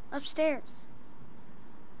 Upstairs.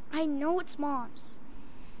 I know it's Mom's.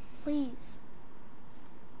 Please.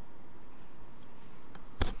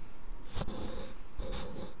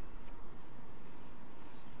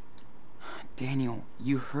 Daniel,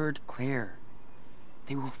 you heard Claire.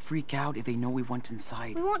 They will freak out if they know we went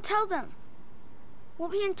inside. We won't tell them. We'll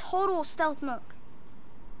be in total stealth mode.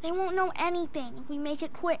 They won't know anything if we make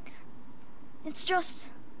it quick. It's just...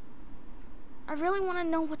 I really want to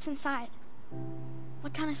know what's inside.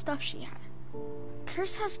 What kind of stuff she had.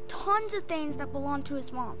 Chris has tons of things that belong to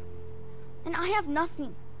his mom. And I have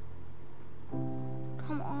nothing.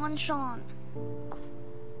 Come on, Sean.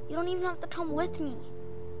 You don't even have to come with me.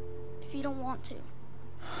 If you don't want to.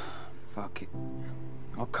 Fuck it.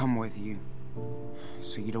 I'll come with you.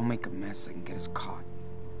 So you don't make a mess and get us caught.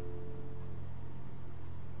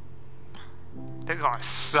 They're gonna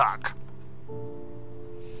suck.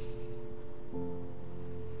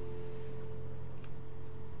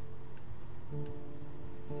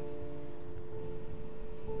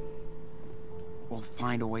 We'll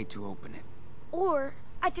find a way to open it. Or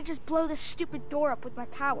I could just blow this stupid door up with my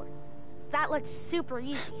power. That looks super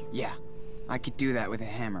easy. Yeah, I could do that with a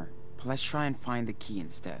hammer. But let's try and find the key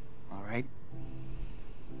instead, alright?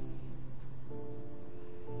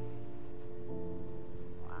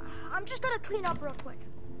 I'm just gonna clean up real quick.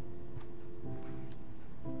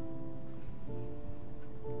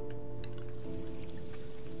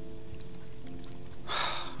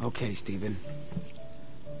 Okay, Steven.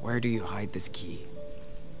 Where do you hide this key?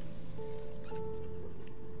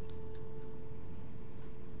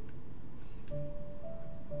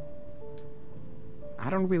 I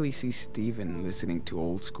don't really see Steven listening to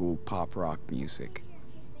old school pop rock music.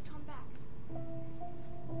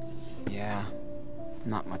 Yeah,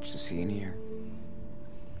 not much to see in here.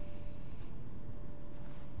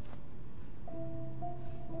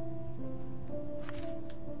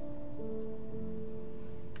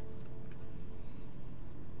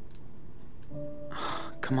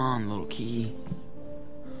 Come on, little key.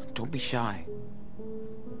 Don't be shy.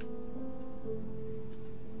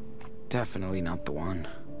 Definitely not the one.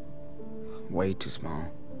 Way too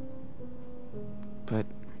small. But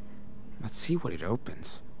let's see what it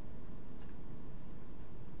opens.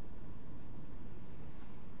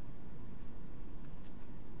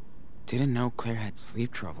 Didn't know Claire had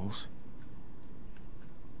sleep troubles.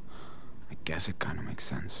 I guess it kind of makes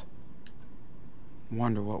sense.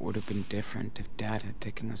 Wonder what would have been different if Dad had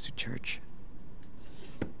taken us to church.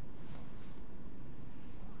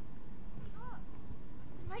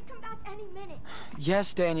 Might come back any minute.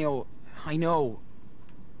 Yes, Daniel, I know.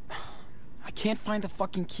 I can't find the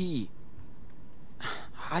fucking key.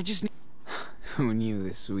 I just need... Who knew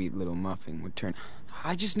this sweet little muffin would turn...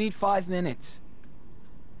 I just need 5 minutes.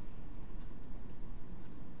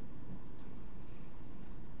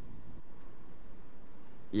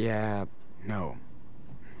 Yeah, no.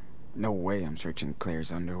 No way I'm searching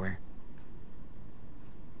Claire's underwear.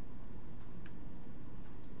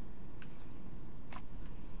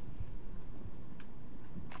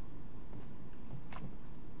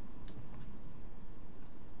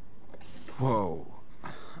 Whoa.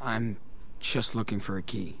 I'm just looking for a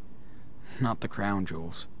key. Not the crown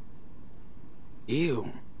jewels.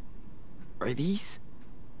 Ew. Are these...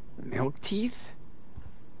 milk teeth?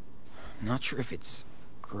 Not sure if it's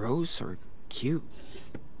gross or cute.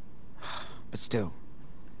 But still,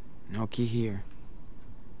 no key here.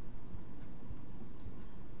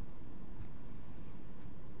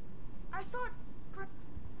 I saw it.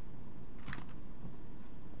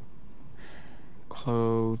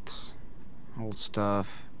 Clothes, old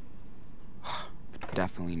stuff.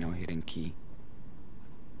 Definitely no hidden key.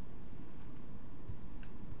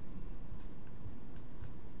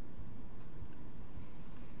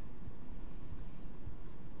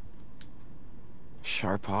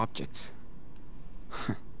 Sharp objects.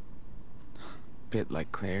 Bit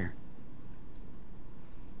like Claire.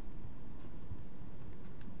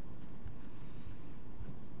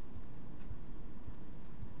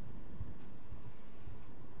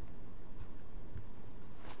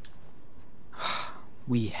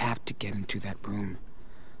 We have to get into that room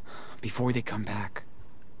before they come back.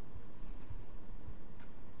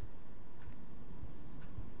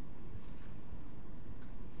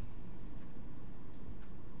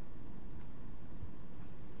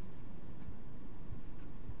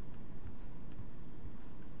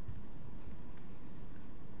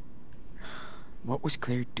 What was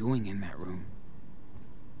Claire doing in that room?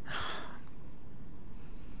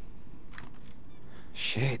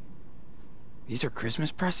 Shit. These are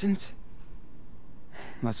Christmas presents?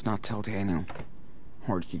 Let's not tell Daniel,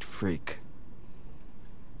 or he'd freak.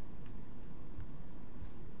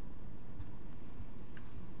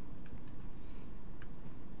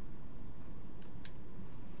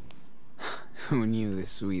 Who knew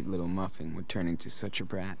this sweet little muffin would turn into such a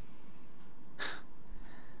brat?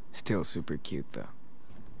 Still super cute, though.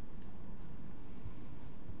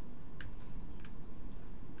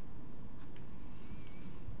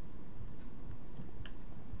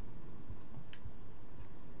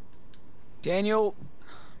 Daniel,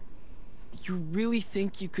 you really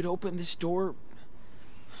think you could open this door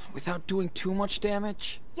without doing too much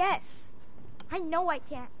damage? Yes. I know I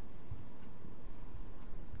can.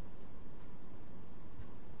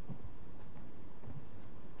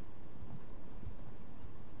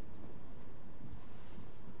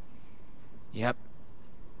 Yep.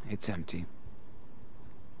 It's empty.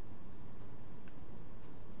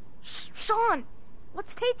 Sean!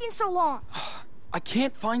 What's taking so long? I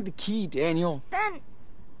can't find the key, Daniel. Then,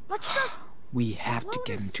 let's just... We have to blow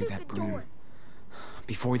get this into that stupid room door.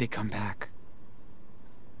 before they come back.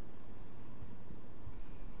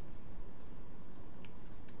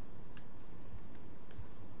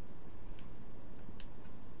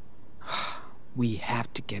 We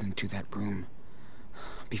have to get into that room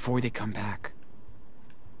before they come back.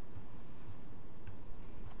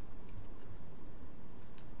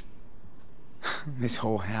 This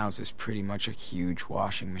whole house is pretty much a huge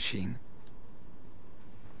washing machine.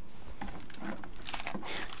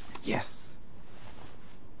 Yes.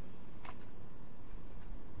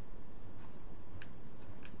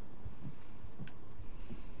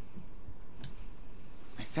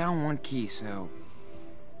 I found one key, so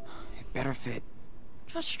it better fit.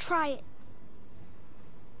 Just try it.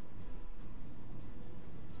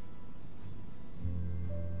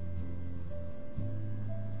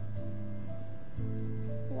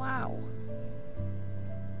 Wow.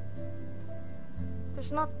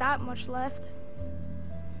 There's not that much left.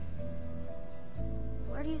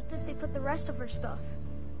 Where do you think they put the rest of her stuff?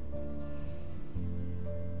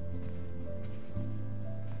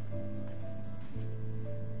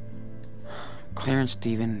 Claire and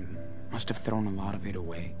Steven must have thrown a lot of it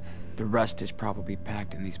away. The rest is probably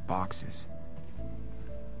packed in these boxes.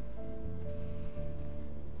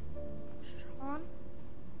 Sean?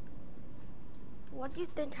 What do you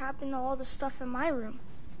think happened to all the stuff in my room?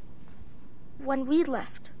 When we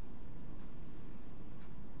left?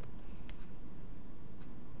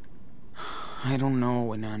 I don't know,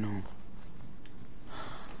 Enano.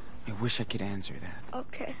 I wish I could answer that.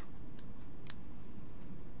 Okay.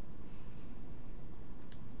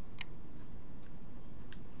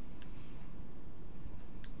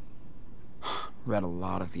 Read a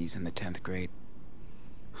lot of these in the 10th grade.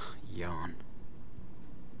 Yawn.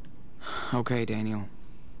 Okay, Daniel.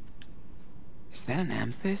 Is that an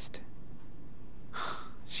amethyst?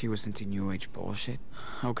 She was into New Age bullshit.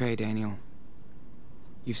 Okay, Daniel.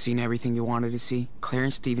 You've seen everything you wanted to see? Claire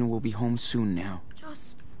and Steven will be home soon now.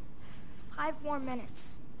 Just 5 more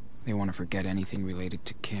minutes. They want to forget anything related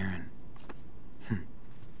to Karen.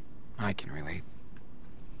 I can relate.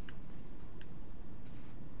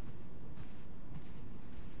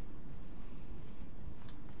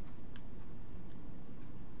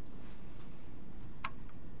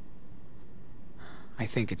 I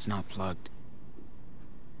think it's not plugged.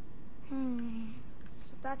 So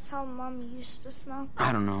that's how Mom used to smell?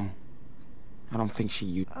 I don't know. I don't think she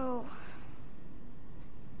used... Oh.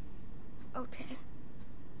 Okay.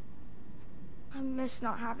 I miss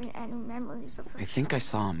not having any memories of her. I think I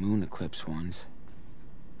saw a moon eclipse once.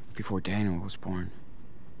 Before Daniel was born.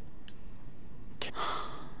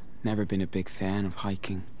 Never been a big fan of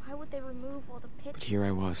hiking. Why would they remove all the pictures. But here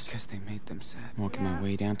I was, because they made them sad, walking my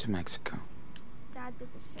way down to Mexico. Dad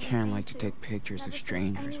did the same Karen thing liked to too. take pictures Never of seen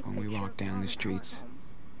strangers any when we picture walked of down Mom the and our streets. home.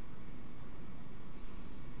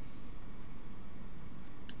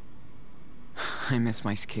 I miss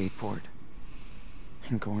my skateboard.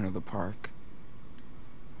 And going to the park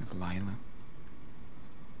with Lila.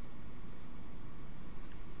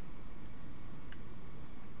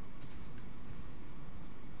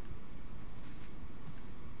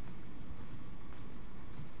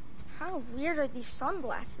 How weird are these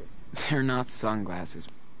sunglasses? They're not sunglasses.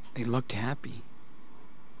 They looked happy.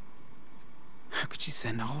 How could you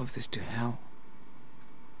send all of this to hell?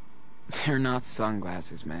 They're not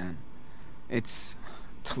sunglasses, man. It's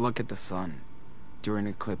to look at the sun during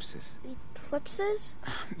eclipses. Eclipses?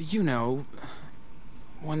 You know,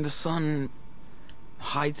 when the sun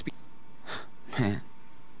hides Man,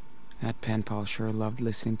 that pen pal sure loved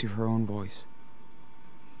listening to her own voice.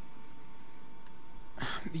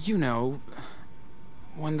 You know,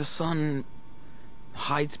 when the sun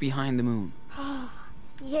hides behind the moon.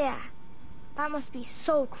 Yeah. That must be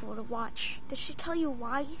so cool to watch. Did she tell you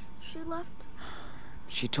why she left?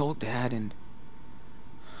 She told Dad, and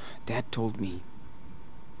Dad told me.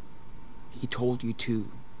 He told you too,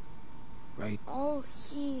 right? All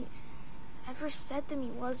he ever said to me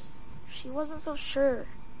was she wasn't so sure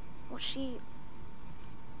what she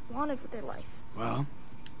wanted with her life. Well,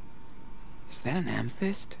 is that an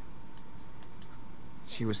amethyst?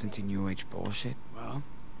 She was into New Age bullshit. Well,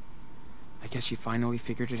 I guess she finally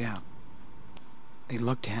figured it out. They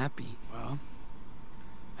looked happy. Well,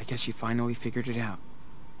 I guess she finally figured it out.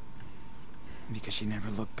 Because she never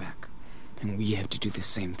looked back. And we have to do the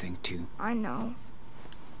same thing too. I know.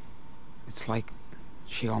 It's like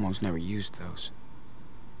she almost never used those.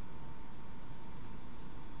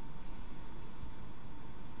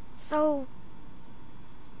 So...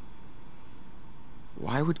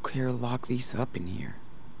 why would Claire lock these up in here?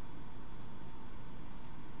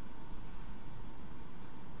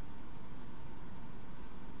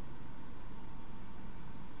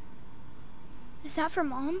 Is that for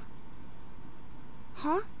Mom?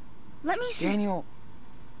 Huh? Let me see. Daniel!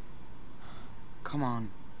 Come on.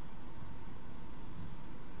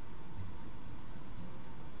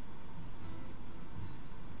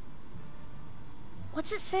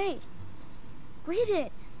 What's it say? Read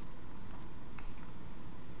it.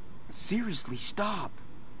 Seriously, stop.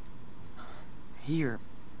 Here,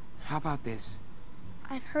 how about this?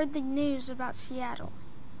 I've heard the news about Seattle.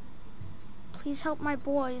 Please help my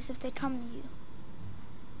boys if they come to you.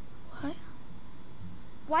 What?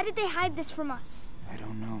 Why did they hide this from us? I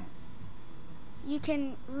don't know. You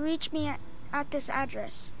can reach me at this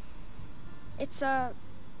address. It's a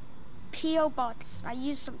P.O. box I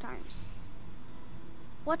use sometimes.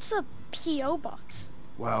 What's a P.O. box?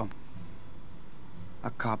 Well,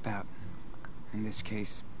 a cop-out. In this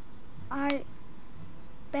case. I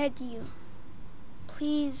beg you,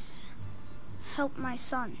 please help my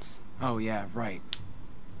sons. Oh yeah, right.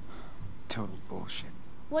 Total bullshit.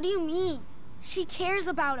 What do you mean? She cares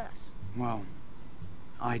about us. Well,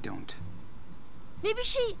 I don't. Maybe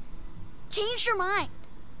she changed her mind.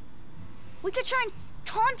 We could try and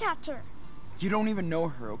contact her. You don't even know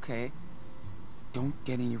her, okay? Don't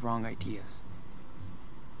get any wrong ideas.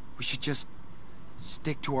 We should just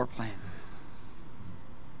stick to our plan.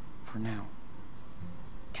 For now.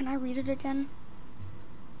 Can I read it again?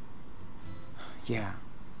 Yeah.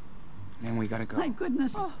 Then we gotta go. My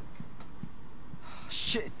goodness. Oh.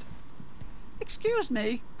 Shit. Excuse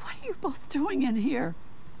me, what are you both doing in here?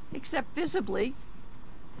 Except visibly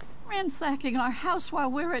ransacking our house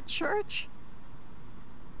while we're at church?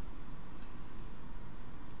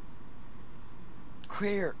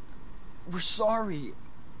 Claire, we're sorry.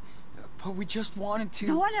 But we just wanted to...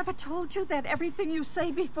 No one ever told you that everything you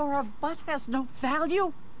say before a butt has no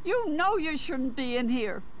value? You know you shouldn't be in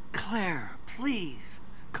here. Claire, please,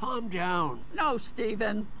 calm down. No,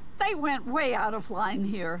 Stephen. They went way out of line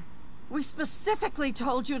here. We specifically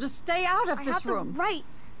told you to stay out of this room. I have the right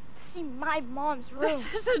to see my mom's room.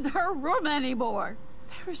 This isn't her room anymore.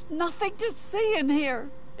 There is nothing to see in here.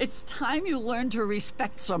 It's time you learn to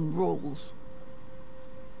respect some rules.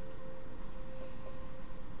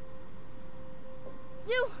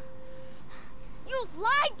 You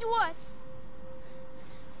lied to us!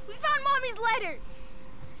 We found Mommy's letter!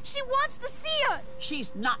 She wants to see us!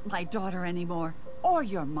 She's not my daughter anymore, or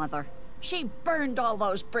your mother. She burned all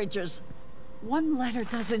those bridges. One letter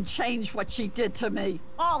doesn't change what she did to me.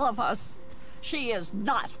 All of us. She is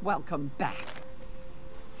not welcome back.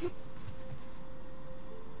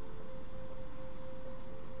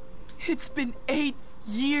 It's been 8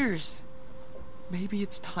 years. Maybe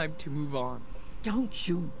it's time to move on. Don't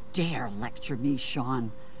you dare lecture me,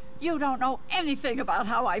 Sean. You don't know anything about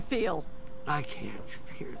how I feel. I can't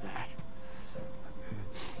hear that.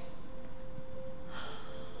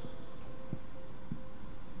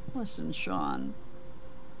 Listen, Sean.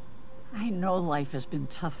 I know life has been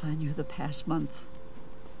tough on you the past month.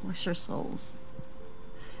 Bless your souls.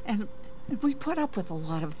 And we put up with a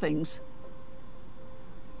lot of things.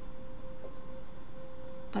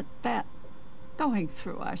 But that, going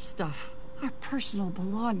through our stuff, our personal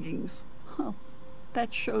belongings, well,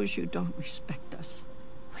 that shows you don't respect us.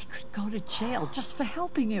 We could go to jail just for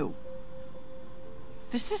helping you.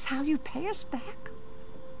 This is how you pay us back?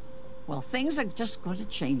 Well, things are just going to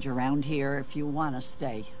change around here if you want to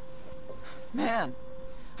stay. Man,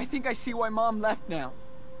 I think I see why Mom left now.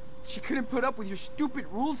 She couldn't put up with your stupid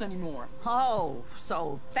rules anymore. Oh,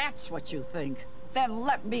 so that's what you think. Then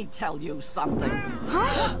let me tell you something.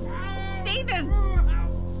 Huh? Stephen!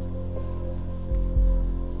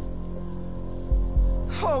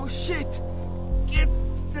 Oh, shit! Get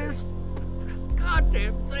this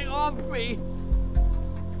goddamn thing off me!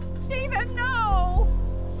 Stephen, no!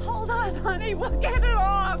 Hold on, honey, we'll get it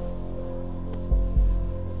off!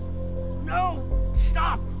 No!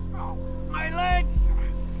 Stop! Oh, my legs!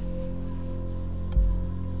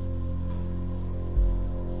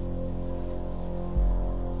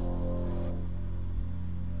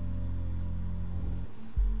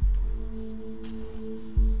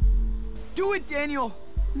 Do it, Daniel!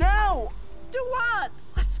 Now! Do what?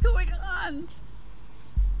 What's going on?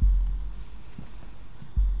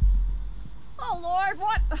 Oh, Lord,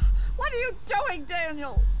 what are you doing,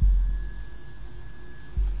 Daniel?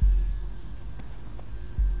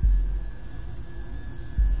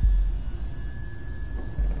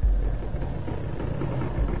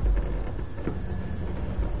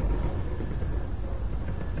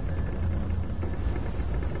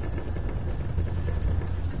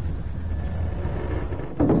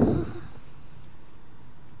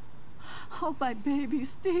 Oh, my baby,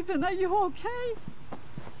 Stephen, are you okay?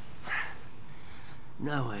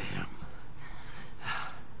 Now I am.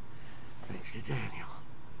 Thanks to Daniel.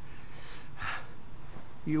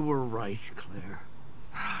 You were right, Claire.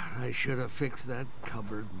 I should have fixed that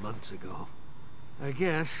cupboard months ago. I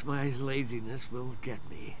guess my laziness will get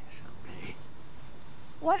me someday.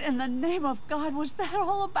 What in the name of God was that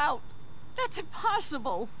all about? That's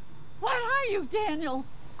impossible. What are you, Daniel?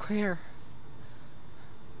 Claire.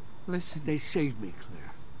 Listen. They saved me,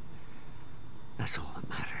 Claire. That's all that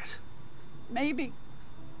matters. Maybe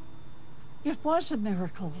it was a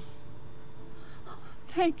miracle. Oh,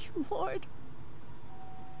 thank you, Lord.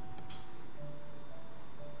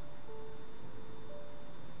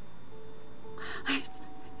 It's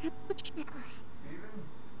the sheriff. Stephen?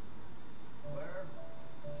 Claire?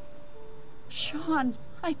 Sean,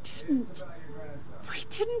 I didn't. We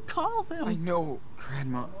didn't call them. I know,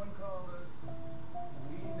 Grandma.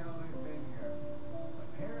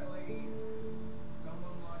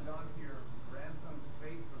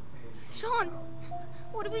 Sean,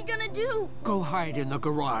 what are we gonna do? Go hide in the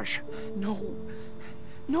garage. No.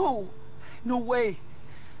 No. No way.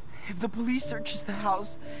 If the police searches the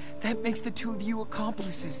house, that makes the two of you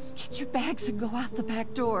accomplices. Get your bags and go out the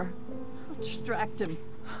back door. I'll distract him.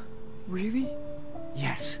 Really?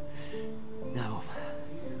 Yes. Now,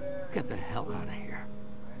 get the hell out of here.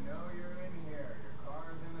 I know you're in here. Your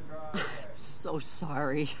car's in the driveway. I'm so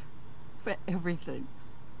sorry for everything.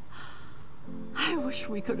 I wish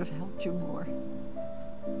we could have helped you more.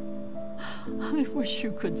 I wish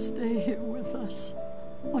you could stay here with us.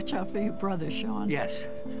 Watch out for your brother, Sean. Yes.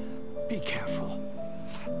 Be careful.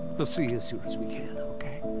 We'll see you as soon as we can,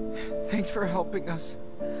 okay? Thanks for helping us.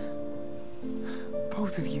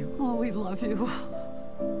 Both of you. Oh, we love you.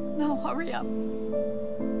 Now hurry up.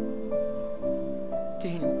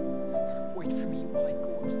 Daniel, wait for me while I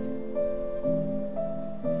go upstairs.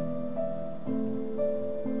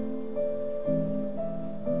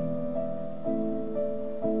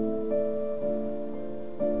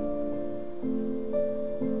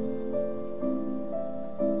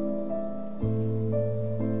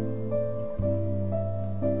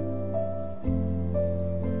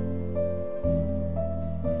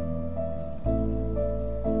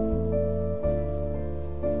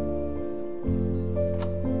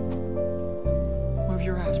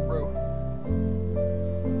 Your ass, bro.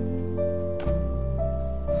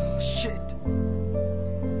 Shit.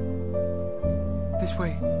 This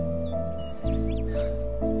way.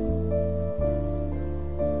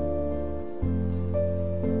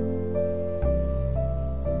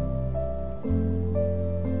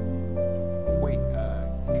 Wait,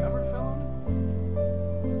 cover film?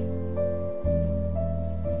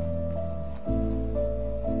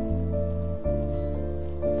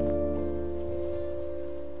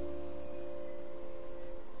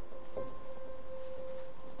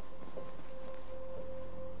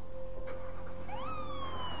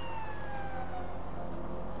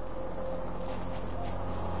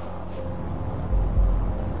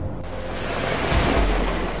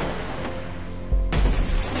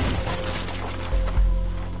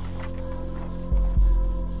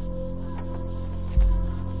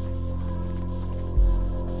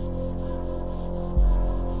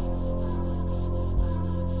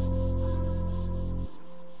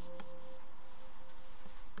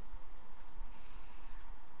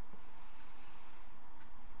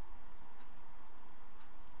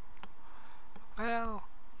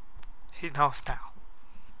 He knows now.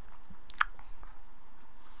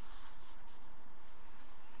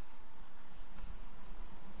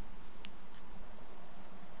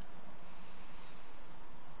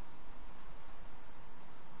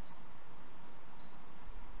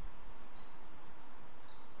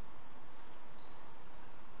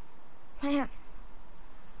 Man,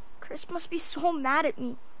 Chris must be so mad at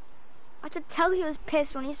me. I could tell he was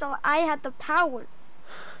pissed when he saw I had the power.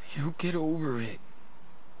 He'll get over it.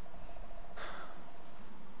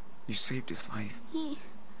 You saved his life. He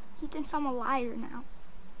thinks I'm a liar now.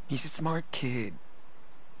 He's a smart kid.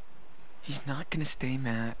 He's not gonna stay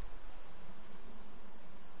mad.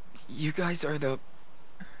 You guys are the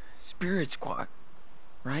Spirit Squad,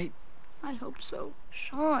 right? I hope so.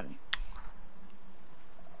 Sean.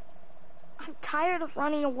 I'm tired of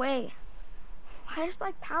running away. Why does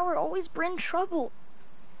my power always bring trouble?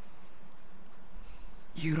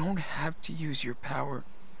 You don't have to use your power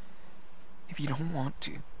if you don't want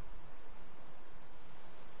to.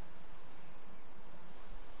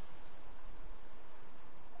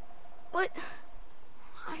 But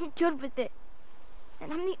I'm good with it.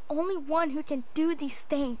 And I'm the only one who can do these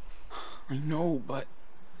things. I know, but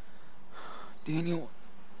Daniel,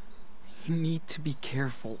 you need to be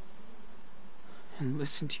careful and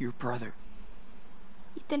listen to your brother.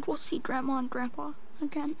 You think we'll see Grandma and Grandpa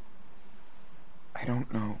again? I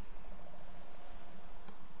don't know.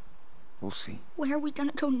 We'll see. Where are we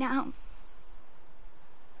gonna go now?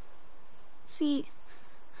 See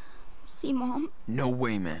Mom? No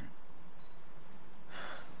way, man.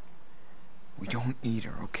 We don't need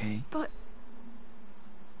her, okay? But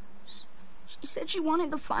she said she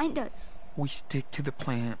wanted to find us. We stick to the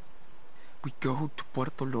plan. We go to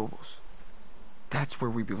Puerto Lobos. That's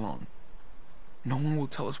where we belong. No one will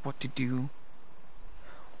tell us what to do.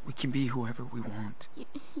 We can be whoever we want.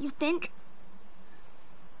 You think?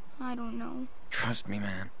 I don't know. Trust me,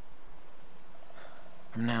 man.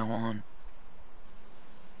 From now on,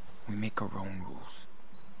 we make our own rules.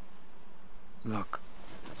 Look,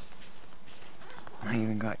 I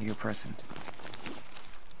even got you a present.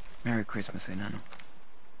 Merry Christmas, Enano.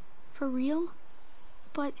 For real?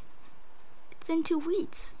 But it's in 2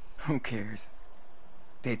 weeks. Who cares?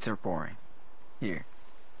 Dates are boring. Here.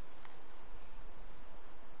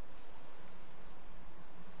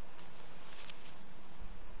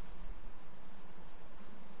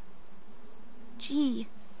 Gee.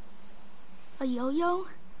 A yo-yo?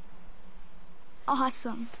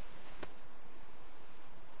 Awesome.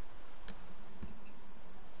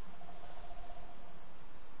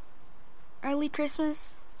 Early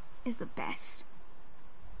Christmas is the best.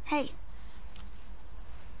 Hey,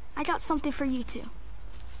 I got something for you two.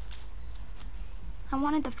 I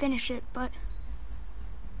wanted to finish it, but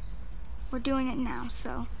we're doing it now,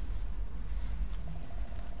 so.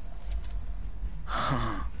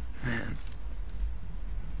 Man.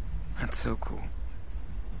 That's so cool.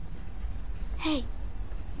 Hey,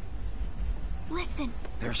 listen.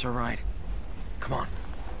 There's our ride. Come on.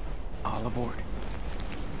 All aboard.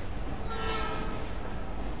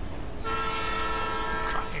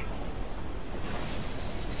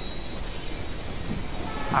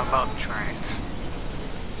 I love trains.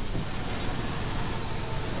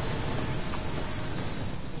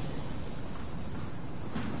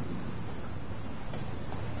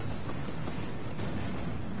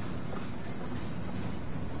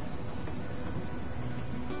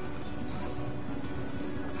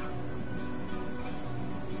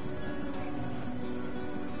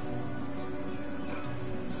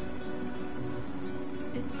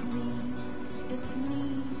 It's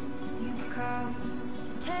me, you've come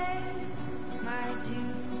to take my duality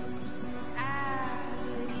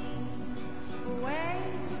away.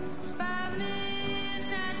 It's by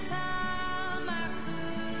midnight time I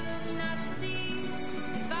could not see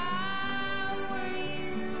if I were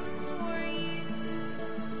you,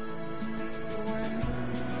 were me.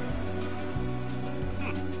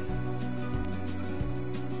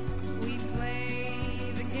 We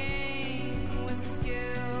play the game with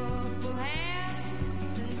skillful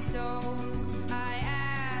hands, and so I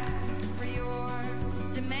ask for your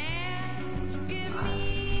demands. Give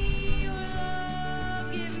me your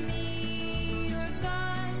love, give me your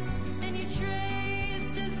gun, and you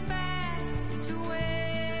traced us back to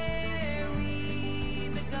where we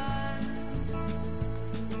begun.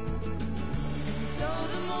 So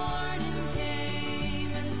the morning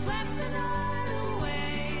came and swept the night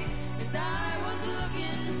away, as I was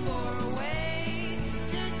looking for a way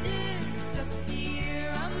to disappear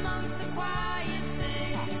amongst the quiet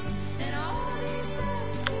things and all these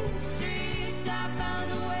empty streets. I found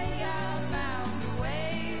a way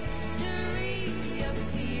to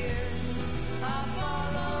reappear.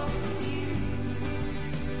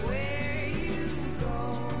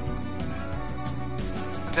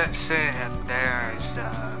 Just saying, there's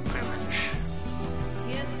pretty much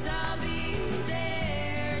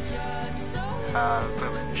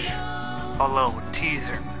pretty much a little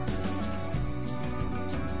teaser.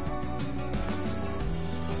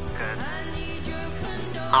 Good.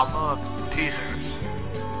 I love teasers.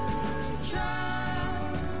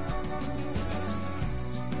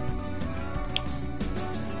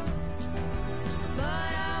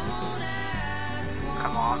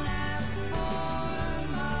 Come on.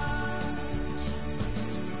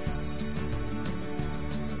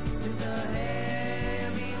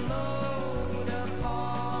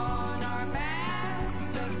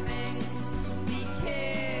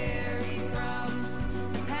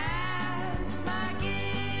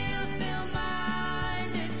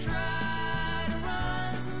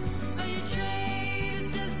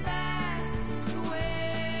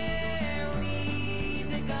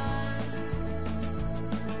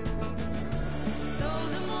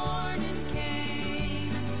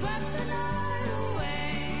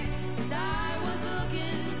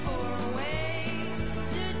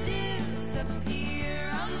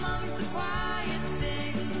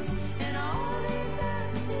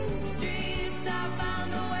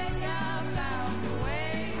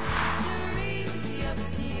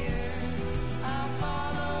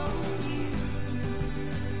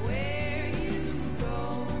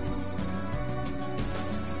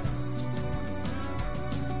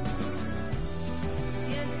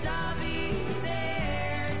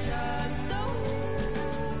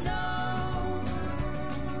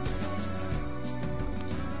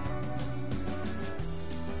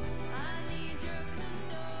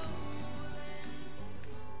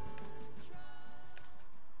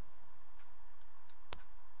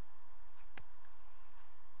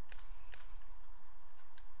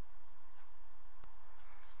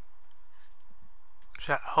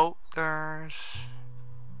 I hope there's...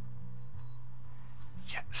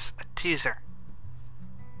 Yes, a teaser.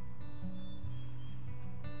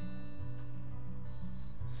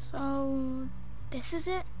 So, this is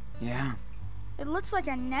it? Yeah. It looks like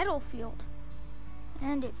a nettle field.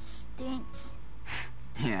 And it stinks.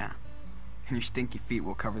 Yeah. And your stinky feet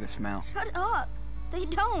will cover the smell. Shut up. They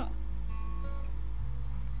don't.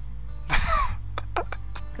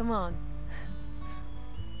 Come on.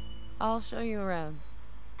 I'll show you around.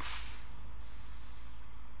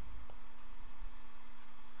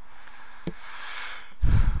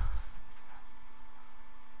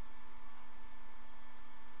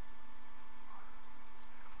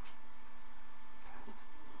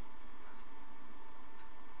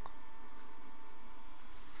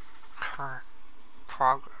 Current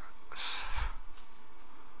progress.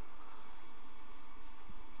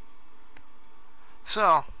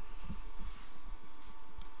 So,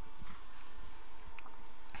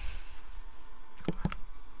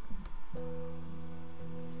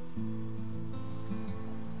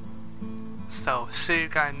 see you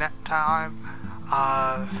guys next time.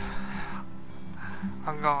 I'm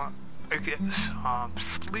gonna get some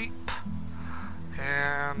sleep,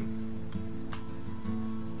 and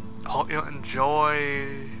hope you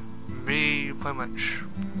enjoy me pretty much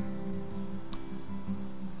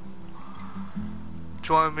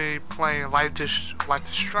join me playing Life is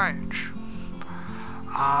Strange.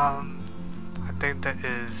 I think that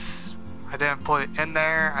is, I didn't put it in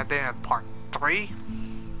there, I think in part 3.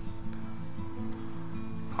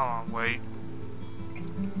 Hold on, wait.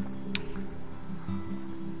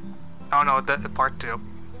 Oh no, that's part 2.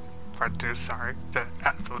 Part 2, sorry. The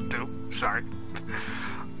episode 2, sorry.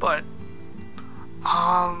 But,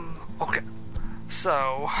 okay.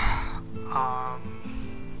 So,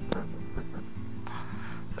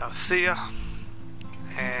 so see ya.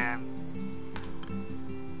 And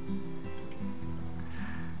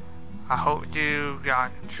I hope you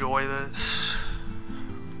guys enjoy this.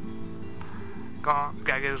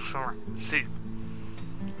 Gotta get some. See ya.